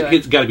name is...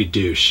 It's got to be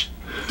Douche.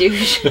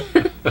 Douche.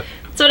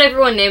 That's what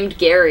everyone named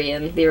Gary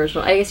in the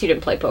original. I guess you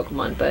didn't play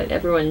Pokemon, but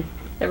everyone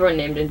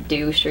named him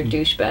Douche or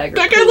Douchebag.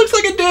 That guy looks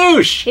like a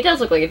douche! He does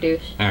look like a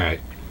douche.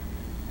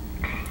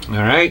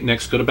 Alright,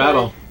 next go to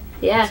battle.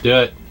 Yeah. Let's do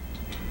it.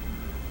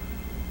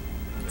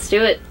 Let's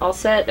do it. All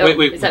set. Oh,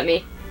 wait. Is that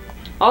me?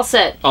 All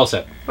set. All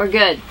set. We're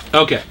good.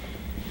 Okay.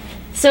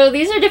 So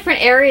these are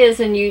different areas,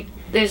 and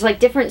there's like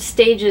different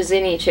stages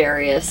in each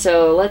area.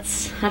 So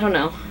I don't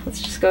know.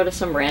 Let's just go to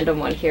some random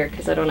one here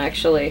because I don't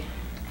actually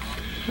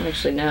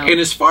know. And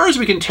as far as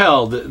we can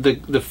tell,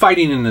 the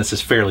fighting in this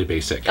is fairly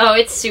basic. Oh,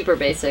 it's super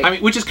basic. I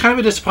mean, which is kind of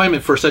a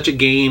disappointment for such a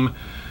game.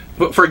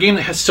 But for a game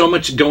that has so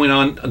much going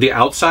on the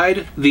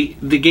outside, the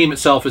game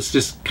itself is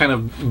just kind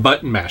of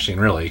button mashing,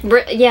 really.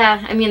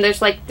 Yeah, I mean,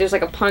 there's like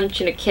a punch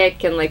and a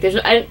kick, and like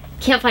I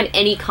can't find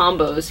any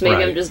combos.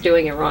 Maybe I'm just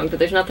doing it wrong, but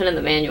there's nothing in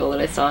the manual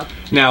that I saw.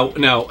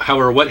 Now,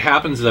 however, what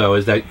happens though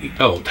is that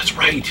that's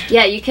right.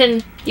 Yeah, you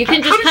can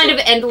just kind of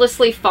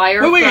endlessly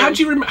fire. Wait, how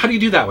do you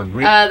do that one?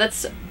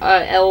 That's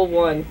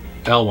L1.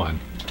 L1.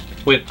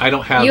 Wait, I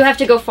don't have. You have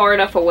to go far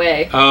enough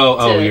away.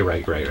 Oh, you're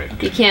right.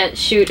 Okay. You can't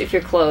shoot if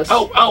you're close.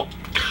 Oh, God.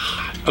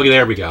 Okay,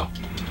 there we go.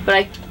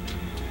 But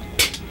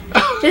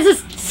this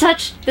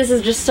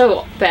is just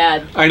so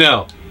bad. I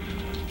know.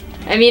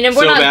 I mean, and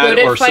we're not good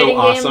at fighting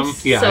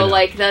games, yeah, so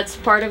like that's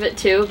part of it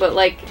too. But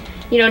like,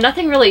 you know,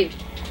 don't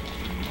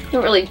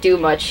really do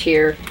much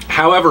here.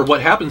 However,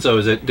 what happens though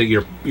is that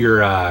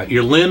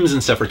your limbs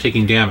and stuff are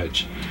taking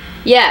damage.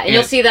 Yeah, and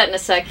you'll see that in a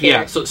sec here.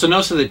 Yeah, so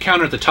notice that the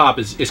counter at the top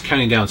is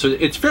counting down. So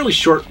it's fairly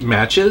short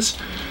matches.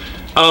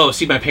 Oh,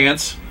 see my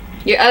pants?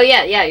 Yeah,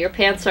 your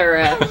pants are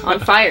on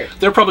fire.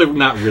 They're probably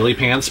not really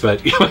pants,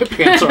 but my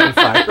pants are on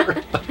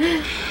fire.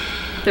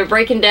 They're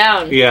breaking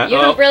down. Yeah. You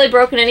haven't really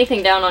broken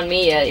anything down on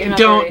me yet. You're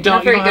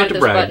not very good at this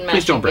button mashing.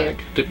 Please don't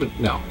brag.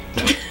 No.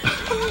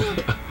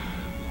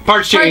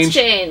 Parts change. Parts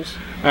change.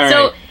 All right.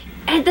 So,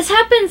 and this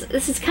happens.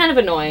 This is kind of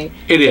annoying.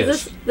 It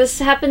is. This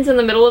happens in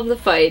the middle of the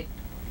fight,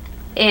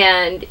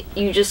 and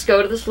you just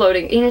go to this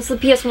loading. You know, it's the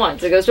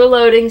PS1, so it goes to a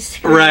loading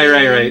screen.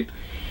 Right.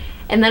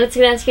 And then it's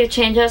going to ask you to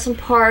change out some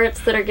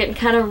parts that are getting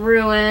kind of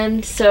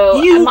ruined. So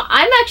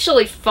I'm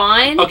actually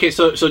fine. Okay,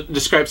 so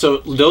describe. So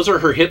those are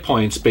her hit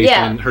points based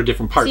on her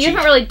different parts. So you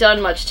haven't really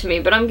done much to me,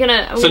 but I'm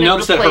gonna. So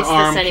notice that her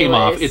arm came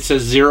off. It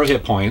says 0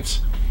 hit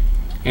points.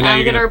 And now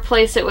I'm gonna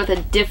replace it with a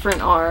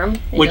different arm.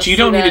 Which you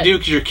don't need to do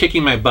because you're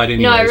kicking my butt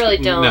anyways. No, I really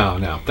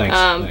don't. No, thanks.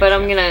 But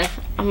I'm gonna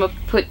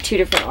put 2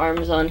 different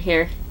arms on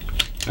here.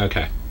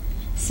 Okay.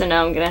 So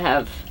now I'm gonna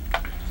have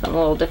something a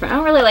little different. I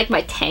don't really like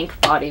my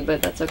tank body,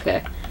 but that's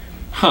okay.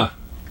 Huh.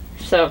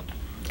 So,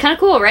 kind of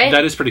cool, right?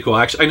 That is pretty cool.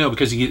 Actually, I know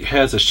because he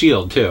has a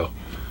shield too.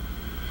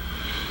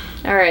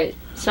 Alright,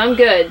 so I'm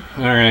good.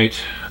 Alright.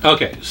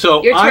 Okay,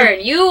 so your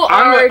turn. You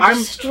are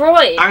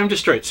destroyed. I'm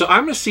destroyed. So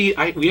I'm going to see,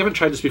 we haven't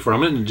tried this before.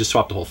 I'm going to just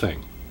swap the whole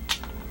thing.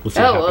 Let's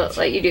see what happens.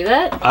 Let you do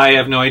that? I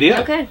have no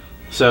idea. Okay.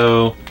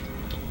 So.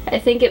 I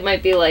think it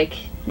might be like,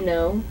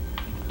 no.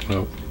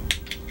 Oh.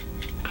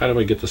 How do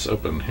I get this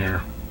open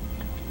here?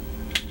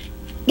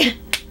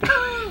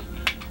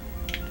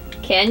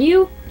 Can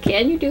you?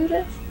 Can you do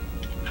this?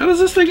 How does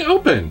this thing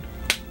open?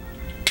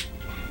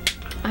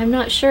 I'm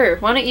not sure.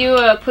 Why don't you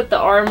put the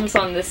arms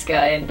on this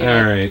guy and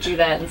do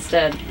that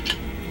instead.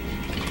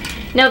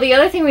 Now the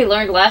other thing we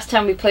learned last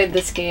time we played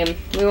this game,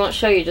 we won't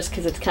show you just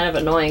because it's kind of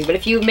annoying, but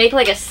if you make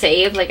like a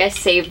save, like I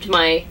saved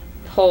my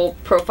whole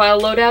profile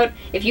loadout,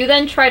 if you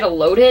then try to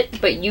load it,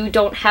 but you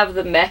don't have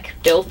the mech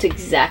built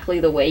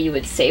exactly the way you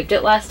had saved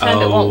it last time,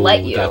 it won't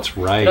let you. That's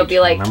right. It'll be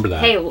like, remember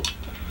that. Hey,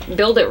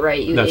 build it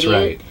right, you That's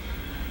idiot. Right.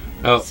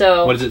 Oh,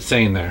 so what is it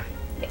saying there?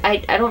 I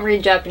don't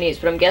read Japanese,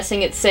 but I'm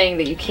guessing it's saying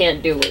that you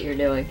can't do what you're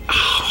doing.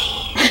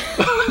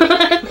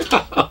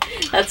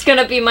 That's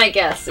gonna be my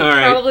guess. It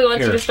probably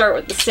wants you to start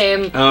with the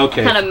same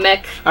kind of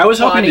mech I was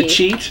hoping to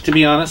cheat, to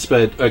be honest,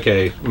 but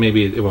okay,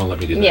 maybe it won't let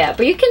me do that. Yeah,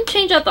 but you can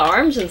change out the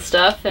arms and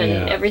stuff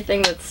and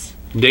everything that's...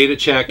 Data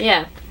check.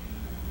 Yeah.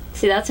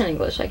 See, that's in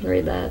English. I can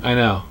read that. I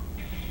know.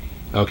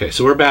 Okay,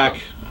 so we're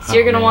back. So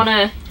you're gonna want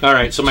to...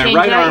 Alright, so my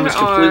right arm is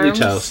completely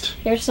toast.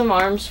 Here's some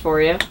arms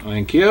for you.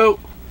 Thank you.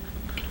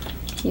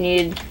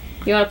 You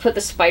want to put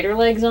the spider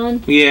legs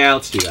on? Yeah,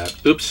 let's do that.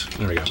 Oops,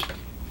 there we go.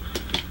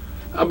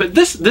 But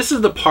this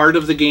is the part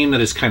of the game that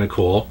is kind of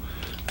cool.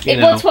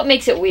 Well, it's what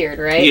makes it weird,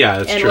 right? Yeah,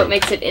 that's true. And what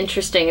makes it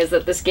interesting is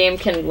that this game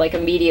can like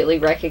immediately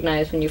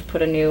recognize when you've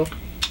put a new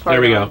part There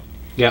we on. go.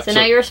 Yeah. So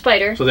now you're a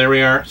spider. So there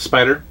we are,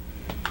 spider.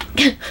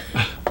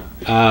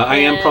 I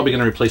am probably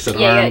going to replace that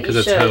arm because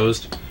it's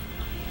hosed.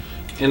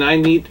 And I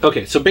need...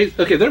 Okay, so...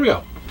 Okay, there we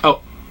go.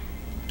 Oh.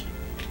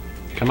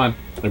 Come on.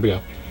 There we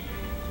go.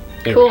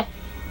 There we go.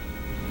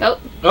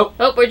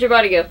 Oh, where'd your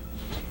body go?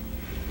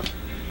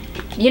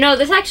 You know,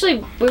 this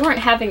actually... We weren't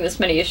having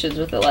this many issues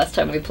with it last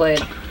time we played.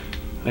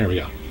 There we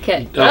go.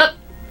 Okay. Oh.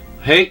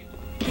 Hey.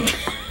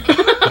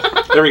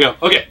 There we go.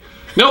 Okay.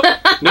 Nope.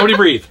 Nobody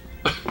breathe.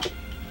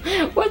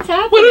 What's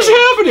happening? What is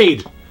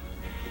happening?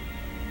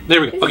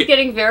 There we go. This is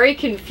getting very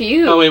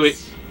confused. Oh,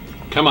 wait.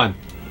 Come on.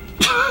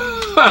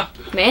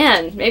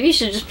 Man, maybe you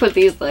should just put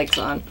these legs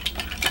on.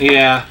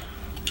 Yeah.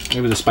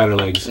 Maybe the spider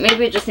legs.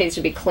 Maybe it just needs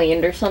to be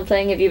cleaned or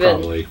something. Have you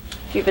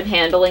been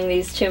handling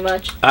these too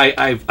much?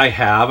 I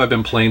have. I've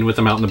been playing with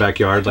them out in the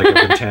backyard like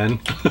I've been 10.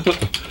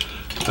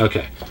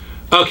 Okay.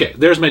 Okay,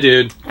 there's my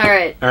dude.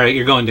 Alright. Alright,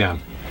 you're going down.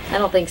 I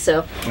don't think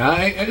so.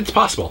 It's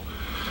possible.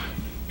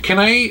 Can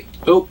I...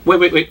 Oh,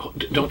 wait.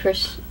 Don't...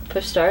 Push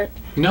start?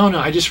 No,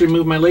 I just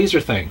removed my laser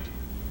thing.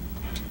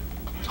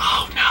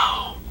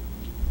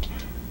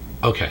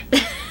 Okay.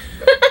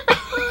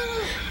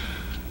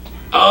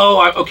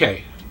 Oh,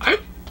 okay.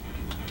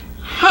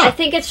 I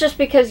think it's just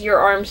because your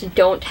arms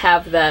don't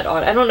have that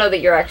on. I don't know that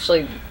you're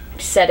actually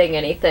setting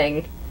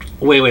anything.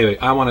 Wait.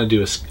 I want to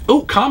do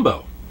a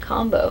combo.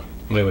 Combo.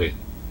 Wait.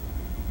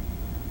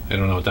 I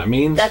don't know what that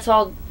means. That's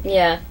all.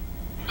 Yeah.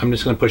 I'm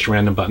just gonna push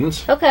random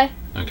buttons. Okay.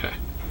 Okay.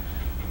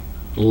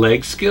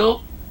 Leg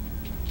skill.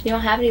 You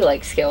don't have any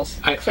leg skills.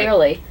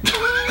 Clearly.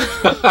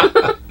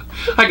 I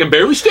can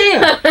barely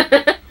stand.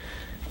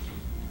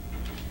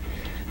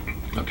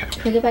 Okay.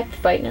 Can we go back to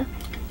fight now?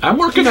 I'm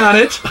working on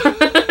it.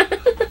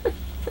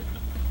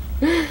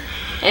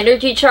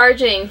 Energy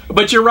charging.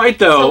 But you're right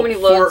though. So many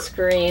load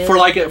screens. For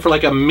like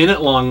a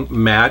minute-long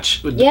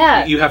match,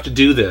 yeah, you have to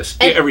do this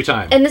every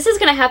time. And this is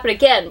going to happen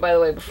again, by the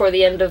way, before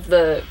the end of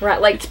the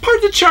like. It's part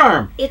of the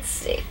charm.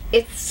 It's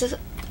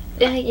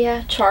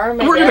yeah, charm.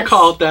 We're going to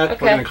call it that.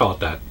 Okay. We're going to call it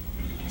that.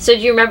 So do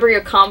you remember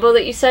your combo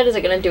that you said? Is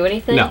it going to do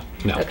anything? No.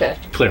 Okay.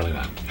 Clearly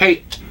not.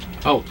 Hey.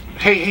 Oh.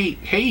 Hey.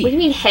 What do you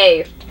mean,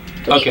 hey?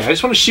 Okay, I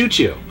just want to shoot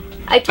you.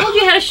 I told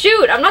you how to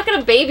shoot. I'm not going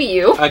to baby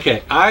you.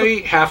 Okay,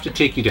 I have to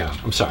take you down.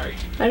 I'm sorry.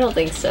 I don't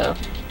think so.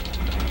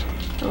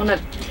 I want to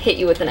hit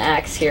you with an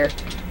axe here.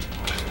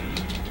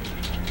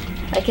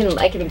 I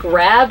can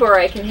grab or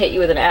I can hit you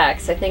with an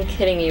axe. I think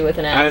hitting you with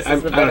an axe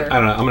is the better. I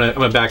don't know. I'm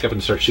gonna back up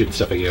and start shooting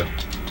stuff at you.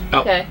 Oh.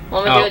 Okay,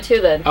 well I'm gonna do it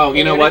too then. Oh,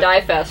 you know what?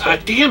 Die faster.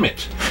 Damn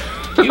it!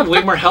 You have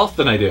way more health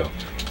than I do.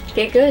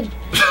 Get good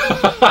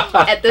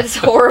at this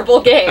horrible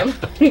game.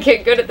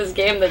 Get good at this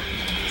game that's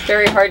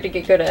very hard to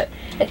get good at.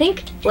 I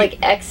think like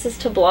X is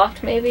to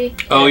block maybe.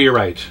 Oh, you're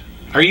right.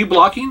 Are you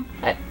blocking?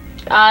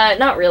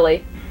 Not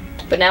really,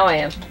 but now I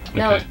am.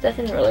 No, okay. That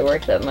didn't really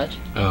work that much.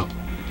 Oh.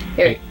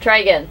 Here, try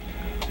again.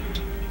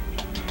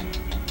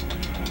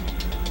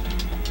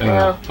 I don't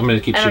know. I'm gonna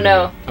keep shooting. I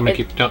don't know. I'm gonna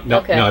keep. No,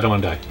 okay. I don't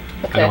want to die.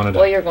 Okay. I don't want to die.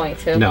 Well, you're going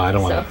to. No, I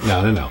don't want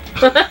to. No.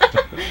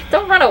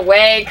 Don't run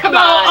away. Come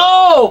on.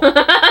 Oh!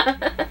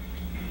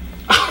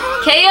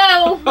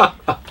 KO!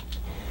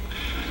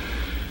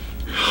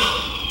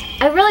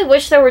 I really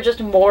wish there were just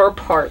more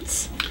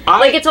parts.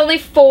 Like, it's only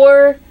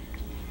 4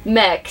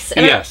 mechs.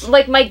 And yes.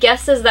 like, my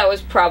guess is that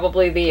was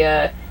probably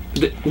the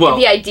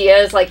idea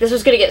is, like, this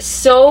was going to get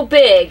so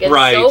big and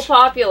so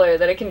popular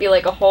that it can be,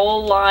 like, a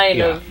whole line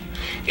of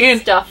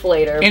stuff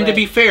later. And to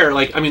be fair,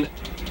 like, I mean,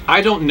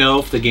 I don't know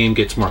if the game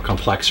gets more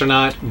complex or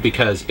not,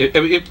 because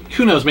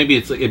who knows, maybe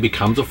it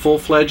becomes a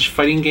full-fledged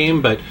fighting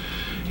game, but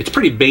it's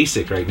pretty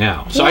basic right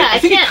now. So I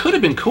think it could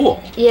have been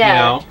cool.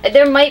 Yeah. You know?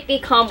 There might be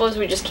combos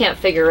we just can't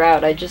figure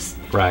out.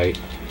 Right.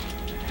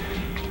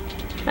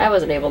 I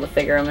wasn't able to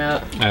figure them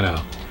out. I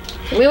know.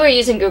 We were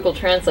using Google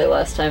Translate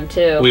last time,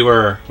 too. We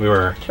were.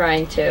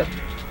 Trying to.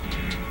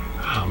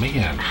 Oh,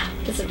 man.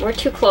 We're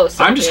too close.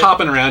 I'm just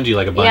hopping around you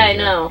like a bunny. Yeah, I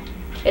know.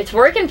 It's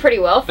working pretty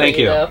well for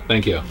you, though.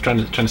 Thank you.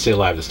 Trying to stay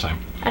alive this time.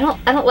 I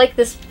don't like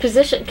this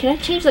position. Can I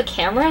change the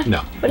camera? No.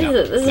 What is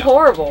this? This is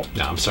horrible.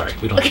 No, I'm sorry.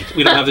 We don't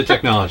have the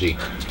technology.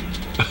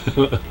 I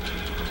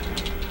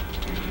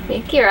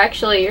think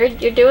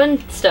you're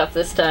doing stuff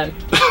this time.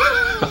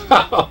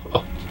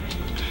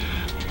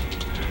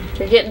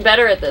 You're getting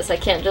better at this. I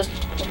can't just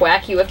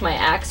whack you with my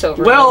axe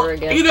over and over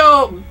again. You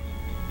know,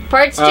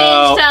 parts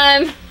change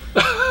time.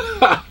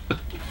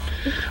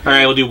 All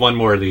right, we'll do one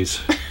more of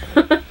these.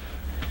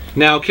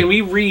 Now, can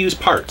we reuse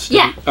parts?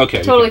 Yeah.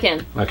 Okay. Totally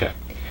can. Okay.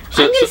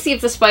 I'm gonna see if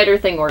the spider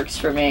thing works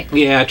for me.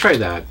 Yeah, try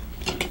that.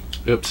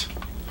 Oops.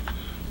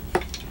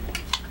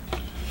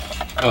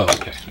 Oh,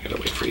 okay. I gotta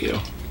wait for you.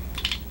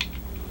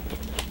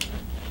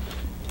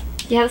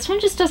 Yeah, this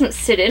one just doesn't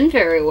sit in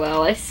very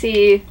well. I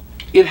see.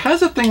 It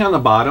has a thing on the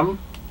bottom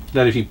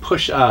that if you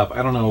push up,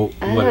 I don't know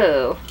what.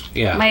 Oh.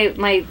 Yeah.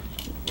 My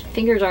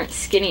fingers aren't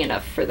skinny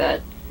enough for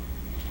that.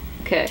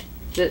 Okay.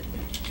 Is it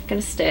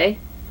gonna stay?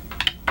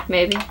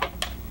 Maybe.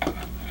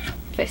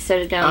 If I set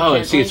it down. Oh,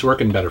 gently. see, it's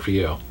working better for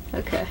you.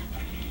 Okay.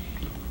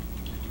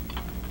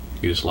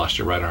 You just lost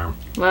your right arm.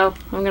 Well,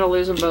 I'm gonna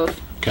lose them both.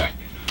 Okay.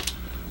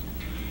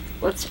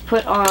 Let's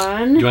put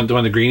on. Do you want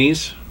the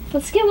greenies?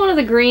 Let's get one of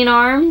the green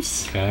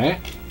arms.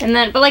 Okay. And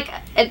then, but like,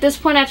 at this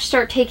point I have to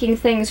start taking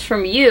things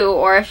from you,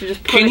 or I have to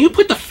just put Can you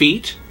put the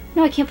feet?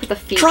 No, I can't put the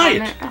feet Try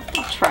on it. there.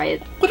 I'll try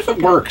it. What if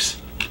it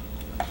works?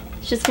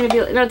 It's just gonna be,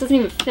 no, it doesn't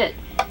even fit.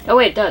 Oh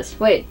wait, it does.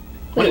 Wait,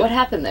 what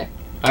happened there?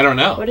 I don't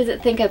know. What does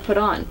it think I put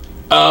on?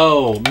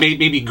 Oh,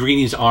 maybe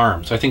Greenie's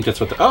arms. I think that's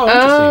what the,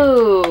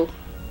 oh, interesting.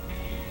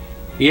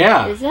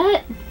 Yeah. Is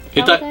that?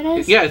 What that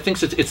is? Yeah, it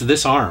thinks it's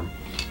this arm.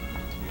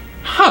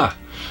 Huh.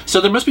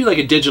 So there must be like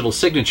a digital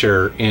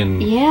signature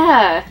in...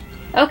 Yeah.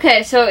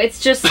 Okay, so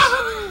it's just...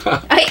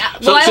 I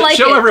like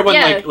show it. everyone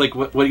yeah. like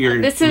what your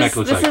mech looks like.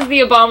 This is the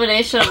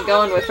abomination I'm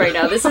going with right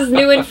now. This is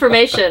new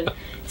information.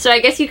 So I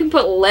guess you can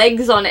put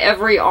legs on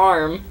every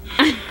arm.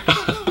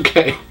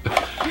 Okay.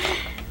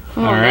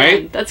 Oh, all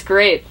right. Man, that's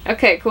great.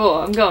 Okay, cool.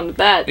 I'm going with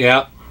that.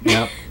 Yeah.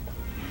 Yeah.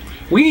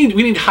 we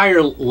need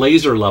higher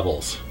laser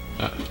levels.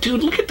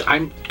 Dude, look at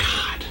God.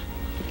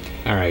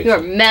 All right. You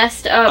are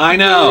messed up. I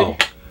know.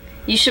 Dude.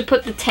 You should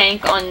put the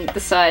tank on the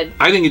side.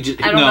 I think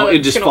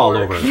it just fall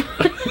over.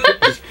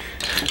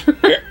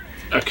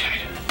 Okay.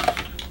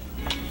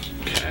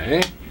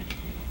 Okay.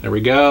 There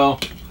we go.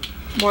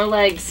 More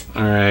legs.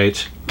 All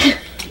right.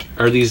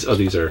 Are these? Oh,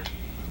 these are.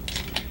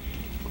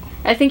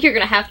 I think you're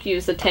gonna have to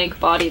use the tank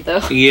body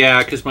though.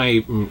 Yeah, because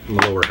my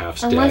lower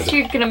half's Unless dead.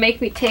 you're gonna make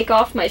me take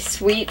off my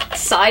sweet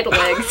side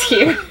legs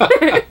here.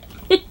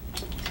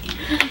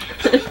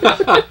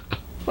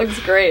 Looks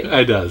great.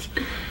 It does.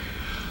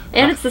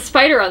 And it's the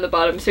spider on the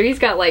bottom, so he's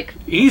got like...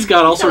 He's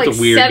got all sorts like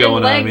of weird 7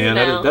 going on, legs man.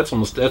 now.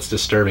 That's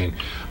disturbing.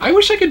 I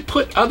wish I could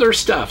put other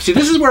stuff. See,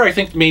 this is where I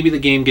think maybe the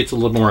game gets a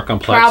little more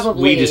complex.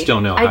 Probably. We just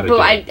don't know how to do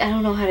it. I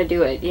don't know how to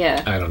do it,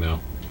 yeah. I don't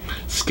know.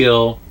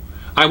 Skill.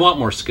 I want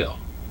more skill.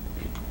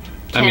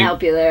 Can't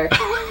help you there.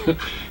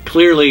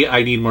 Clearly,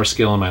 I need more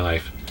skill in my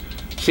life.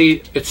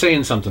 See, it's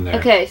saying something there.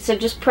 Okay, so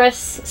just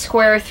press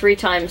square 3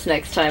 times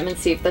next time and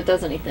see if that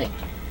does anything.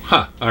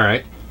 Huh,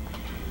 alright.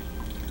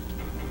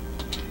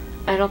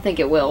 I don't think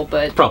it will,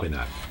 but... Probably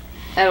not.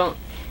 I don't...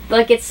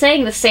 Like, it's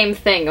saying the same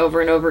thing over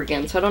and over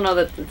again, so I don't know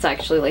that it's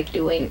actually, like,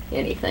 doing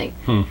anything.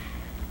 Hmm.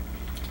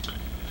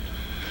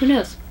 Who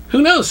knows?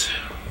 Who knows?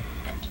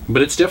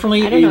 But it's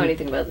definitely... I don't know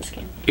anything about this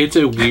game. It's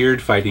a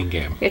weird fighting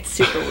game. It's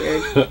super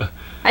weird.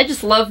 I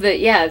just love that,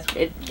 yeah,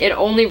 it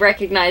only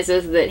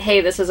recognizes that,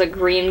 hey, this is a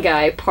green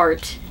guy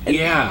part. It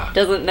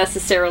doesn't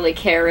necessarily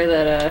care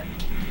that,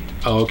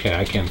 Oh, okay,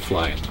 I can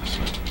fly in this.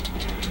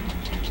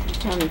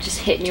 I'm just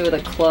hitting you with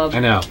a club.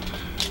 I know.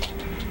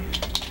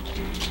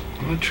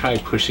 I'm gonna try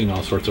pushing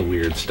all sorts of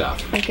weird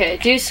stuff. Okay,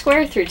 do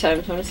square 3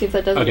 times. I want to see if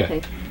that does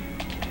anything.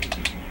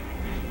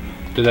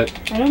 Did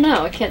that... I don't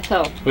know, I can't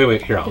tell.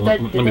 Wait, here, let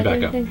me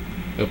back anything?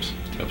 up.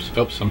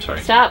 Oops, I'm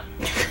sorry. Stop.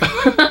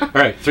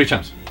 Alright, 3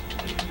 times.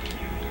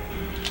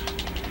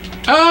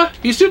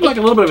 He's doing like a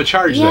little bit of a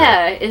charge there.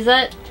 Yeah, is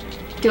that...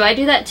 Do I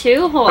do that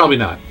too? Hold Probably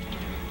on. not.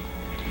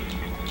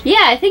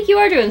 Yeah, I think you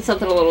are doing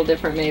something a little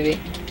different, maybe.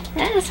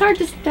 It's hard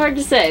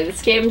to say.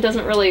 This game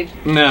doesn't really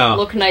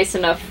look nice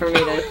enough for me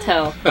to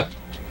tell.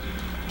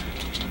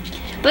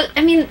 But,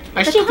 I mean,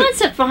 the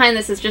concept behind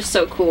this is just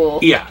so cool.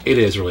 Yeah, it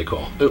is really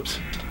cool. Oops.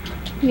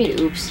 You mean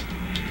oops?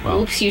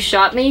 Well, oops, you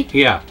shot me?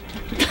 Yeah.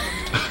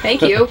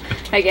 Thank you,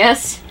 I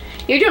guess.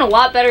 You're doing a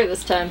lot better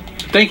this time.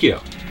 Thank you.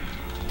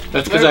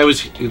 That's because I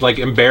was, like,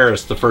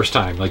 embarrassed the first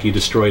time. Like, you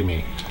destroyed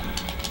me.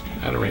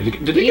 Out of range.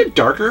 Did it get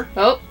darker?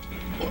 Oh.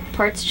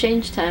 Parts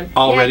change time.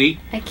 Already?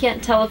 Yeah, I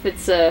can't tell if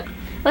it's,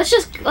 Let's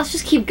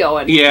just keep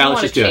going. Yeah,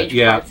 let's just do it.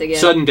 Yeah.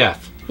 Sudden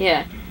death.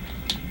 Yeah.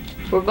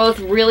 We're both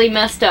really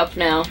messed up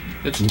now.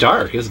 It's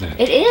dark, isn't it?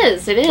 It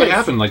is. What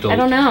happened? Like I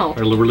don't know.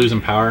 Or we're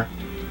losing power?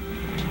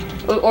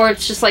 Or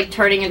it's just like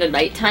turning into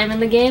nighttime in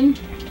the game.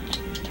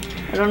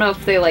 I don't know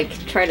if they like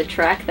try to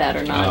track that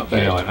or not. Oh,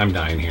 you know what? I'm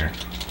dying here.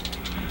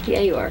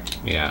 Yeah, you are.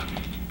 Yeah.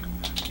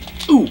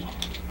 Ooh.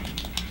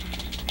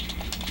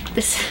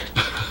 This.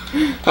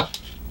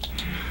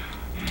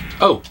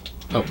 Oh.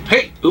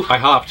 Hey. Ooh, I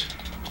hopped.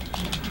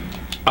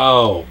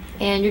 Oh.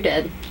 And you're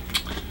dead.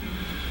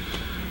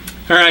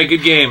 All right,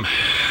 good game.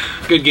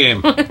 Good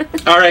game.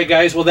 All right,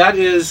 guys. Well, that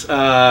is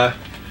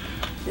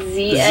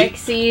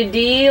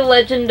ZXD-E,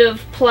 Legend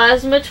of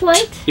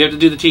Plasmatolite? You have to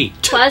do the T.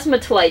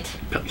 Plasmatolite.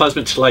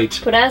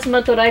 Plasmatolite.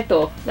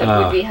 Plasmatolite.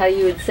 That would be how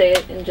you would say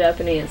it in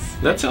Japanese.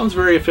 That sounds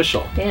very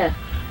official. Yeah.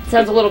 It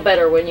sounds a little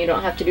better when you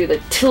don't have to do the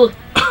tl.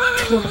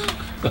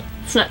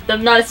 It's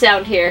not a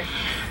sound here.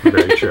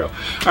 Very true.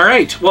 All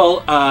right.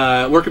 Well,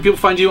 where can people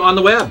find you on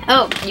the web?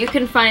 Oh, you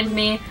can find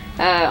me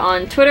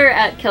on Twitter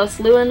at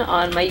Kelsey Lewin,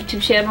 on my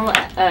YouTube channel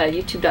at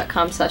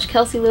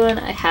youtube.com/Kelsey Lewin.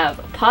 I have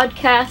a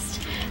podcast,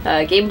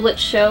 Game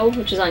Blitz Show,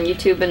 which is on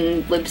YouTube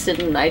and Libsyn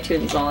and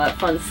iTunes and all that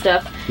fun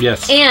stuff.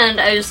 Yes.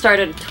 And I just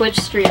started a Twitch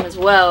stream as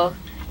well,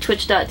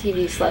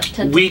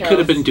 twitch.tv/tentacles. We could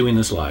have been doing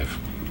this live.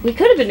 We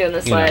could have been doing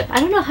this live. I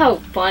don't know how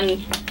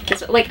fun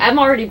this... Like, I'm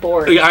already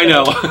bored. Yeah, I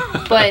know.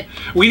 But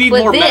we need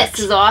more this mechs.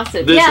 is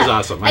awesome. This is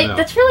awesome, I know.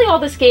 That's really all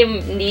this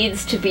game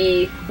needs to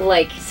be,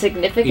 like,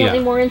 significantly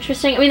more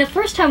interesting. I mean, the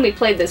first time we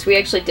played this, we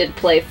actually did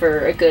play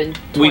for a good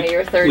 20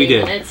 or 30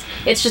 minutes.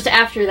 It's just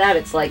after that,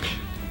 it's like...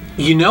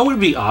 You know what would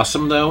be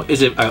awesome, though,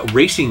 is a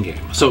racing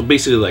game. So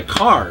basically like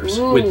cars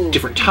with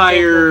different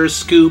tires,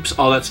 scoops,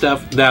 all that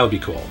stuff. That would be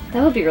cool.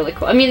 That would be really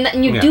cool. I mean,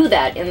 you do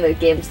that in the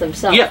games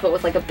themselves, but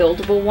with like a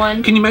buildable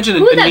one. Can you imagine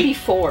who would that be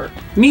for?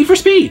 Need for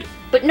Speed.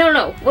 But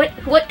no.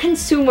 What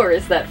consumer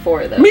is that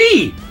for, though?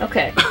 Me!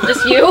 Okay.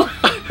 Just you?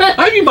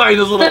 I'd be buying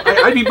those little...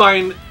 I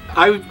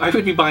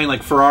would be buying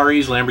like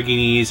Ferraris,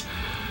 Lamborghinis.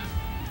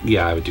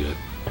 Yeah, I would do it.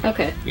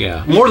 Okay.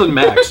 Yeah, more than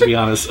Max, to be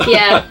honest.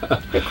 Yeah,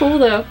 they're cool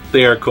though.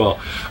 They are cool.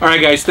 All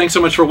right, guys, thanks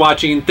so much for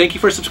watching. Thank you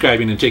for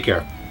subscribing, and take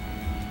care.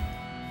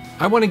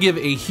 I want to give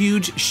a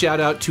huge shout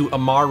out to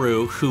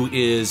Amaru, who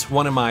is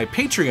one of my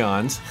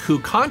Patreons, who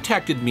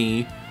contacted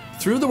me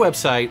through the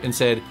website and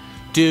said,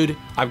 dude,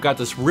 I've got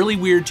this really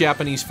weird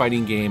Japanese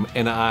fighting game,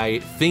 and I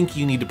think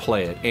you need to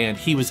play it. And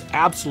he was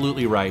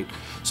absolutely right.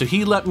 So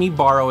he let me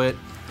borrow it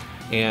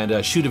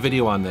and shoot a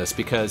video on this,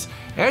 because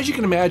as you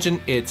can imagine,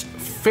 it's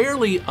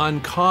fairly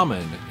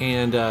uncommon,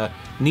 and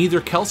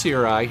neither Kelsey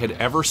or I had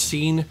ever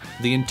seen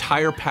the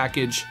entire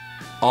package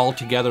all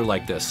together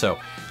like this. So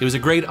it was a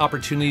great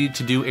opportunity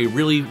to do a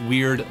really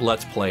weird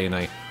Let's Play, and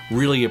I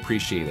Really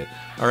appreciate it.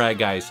 All right,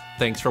 guys,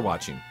 thanks for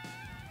watching.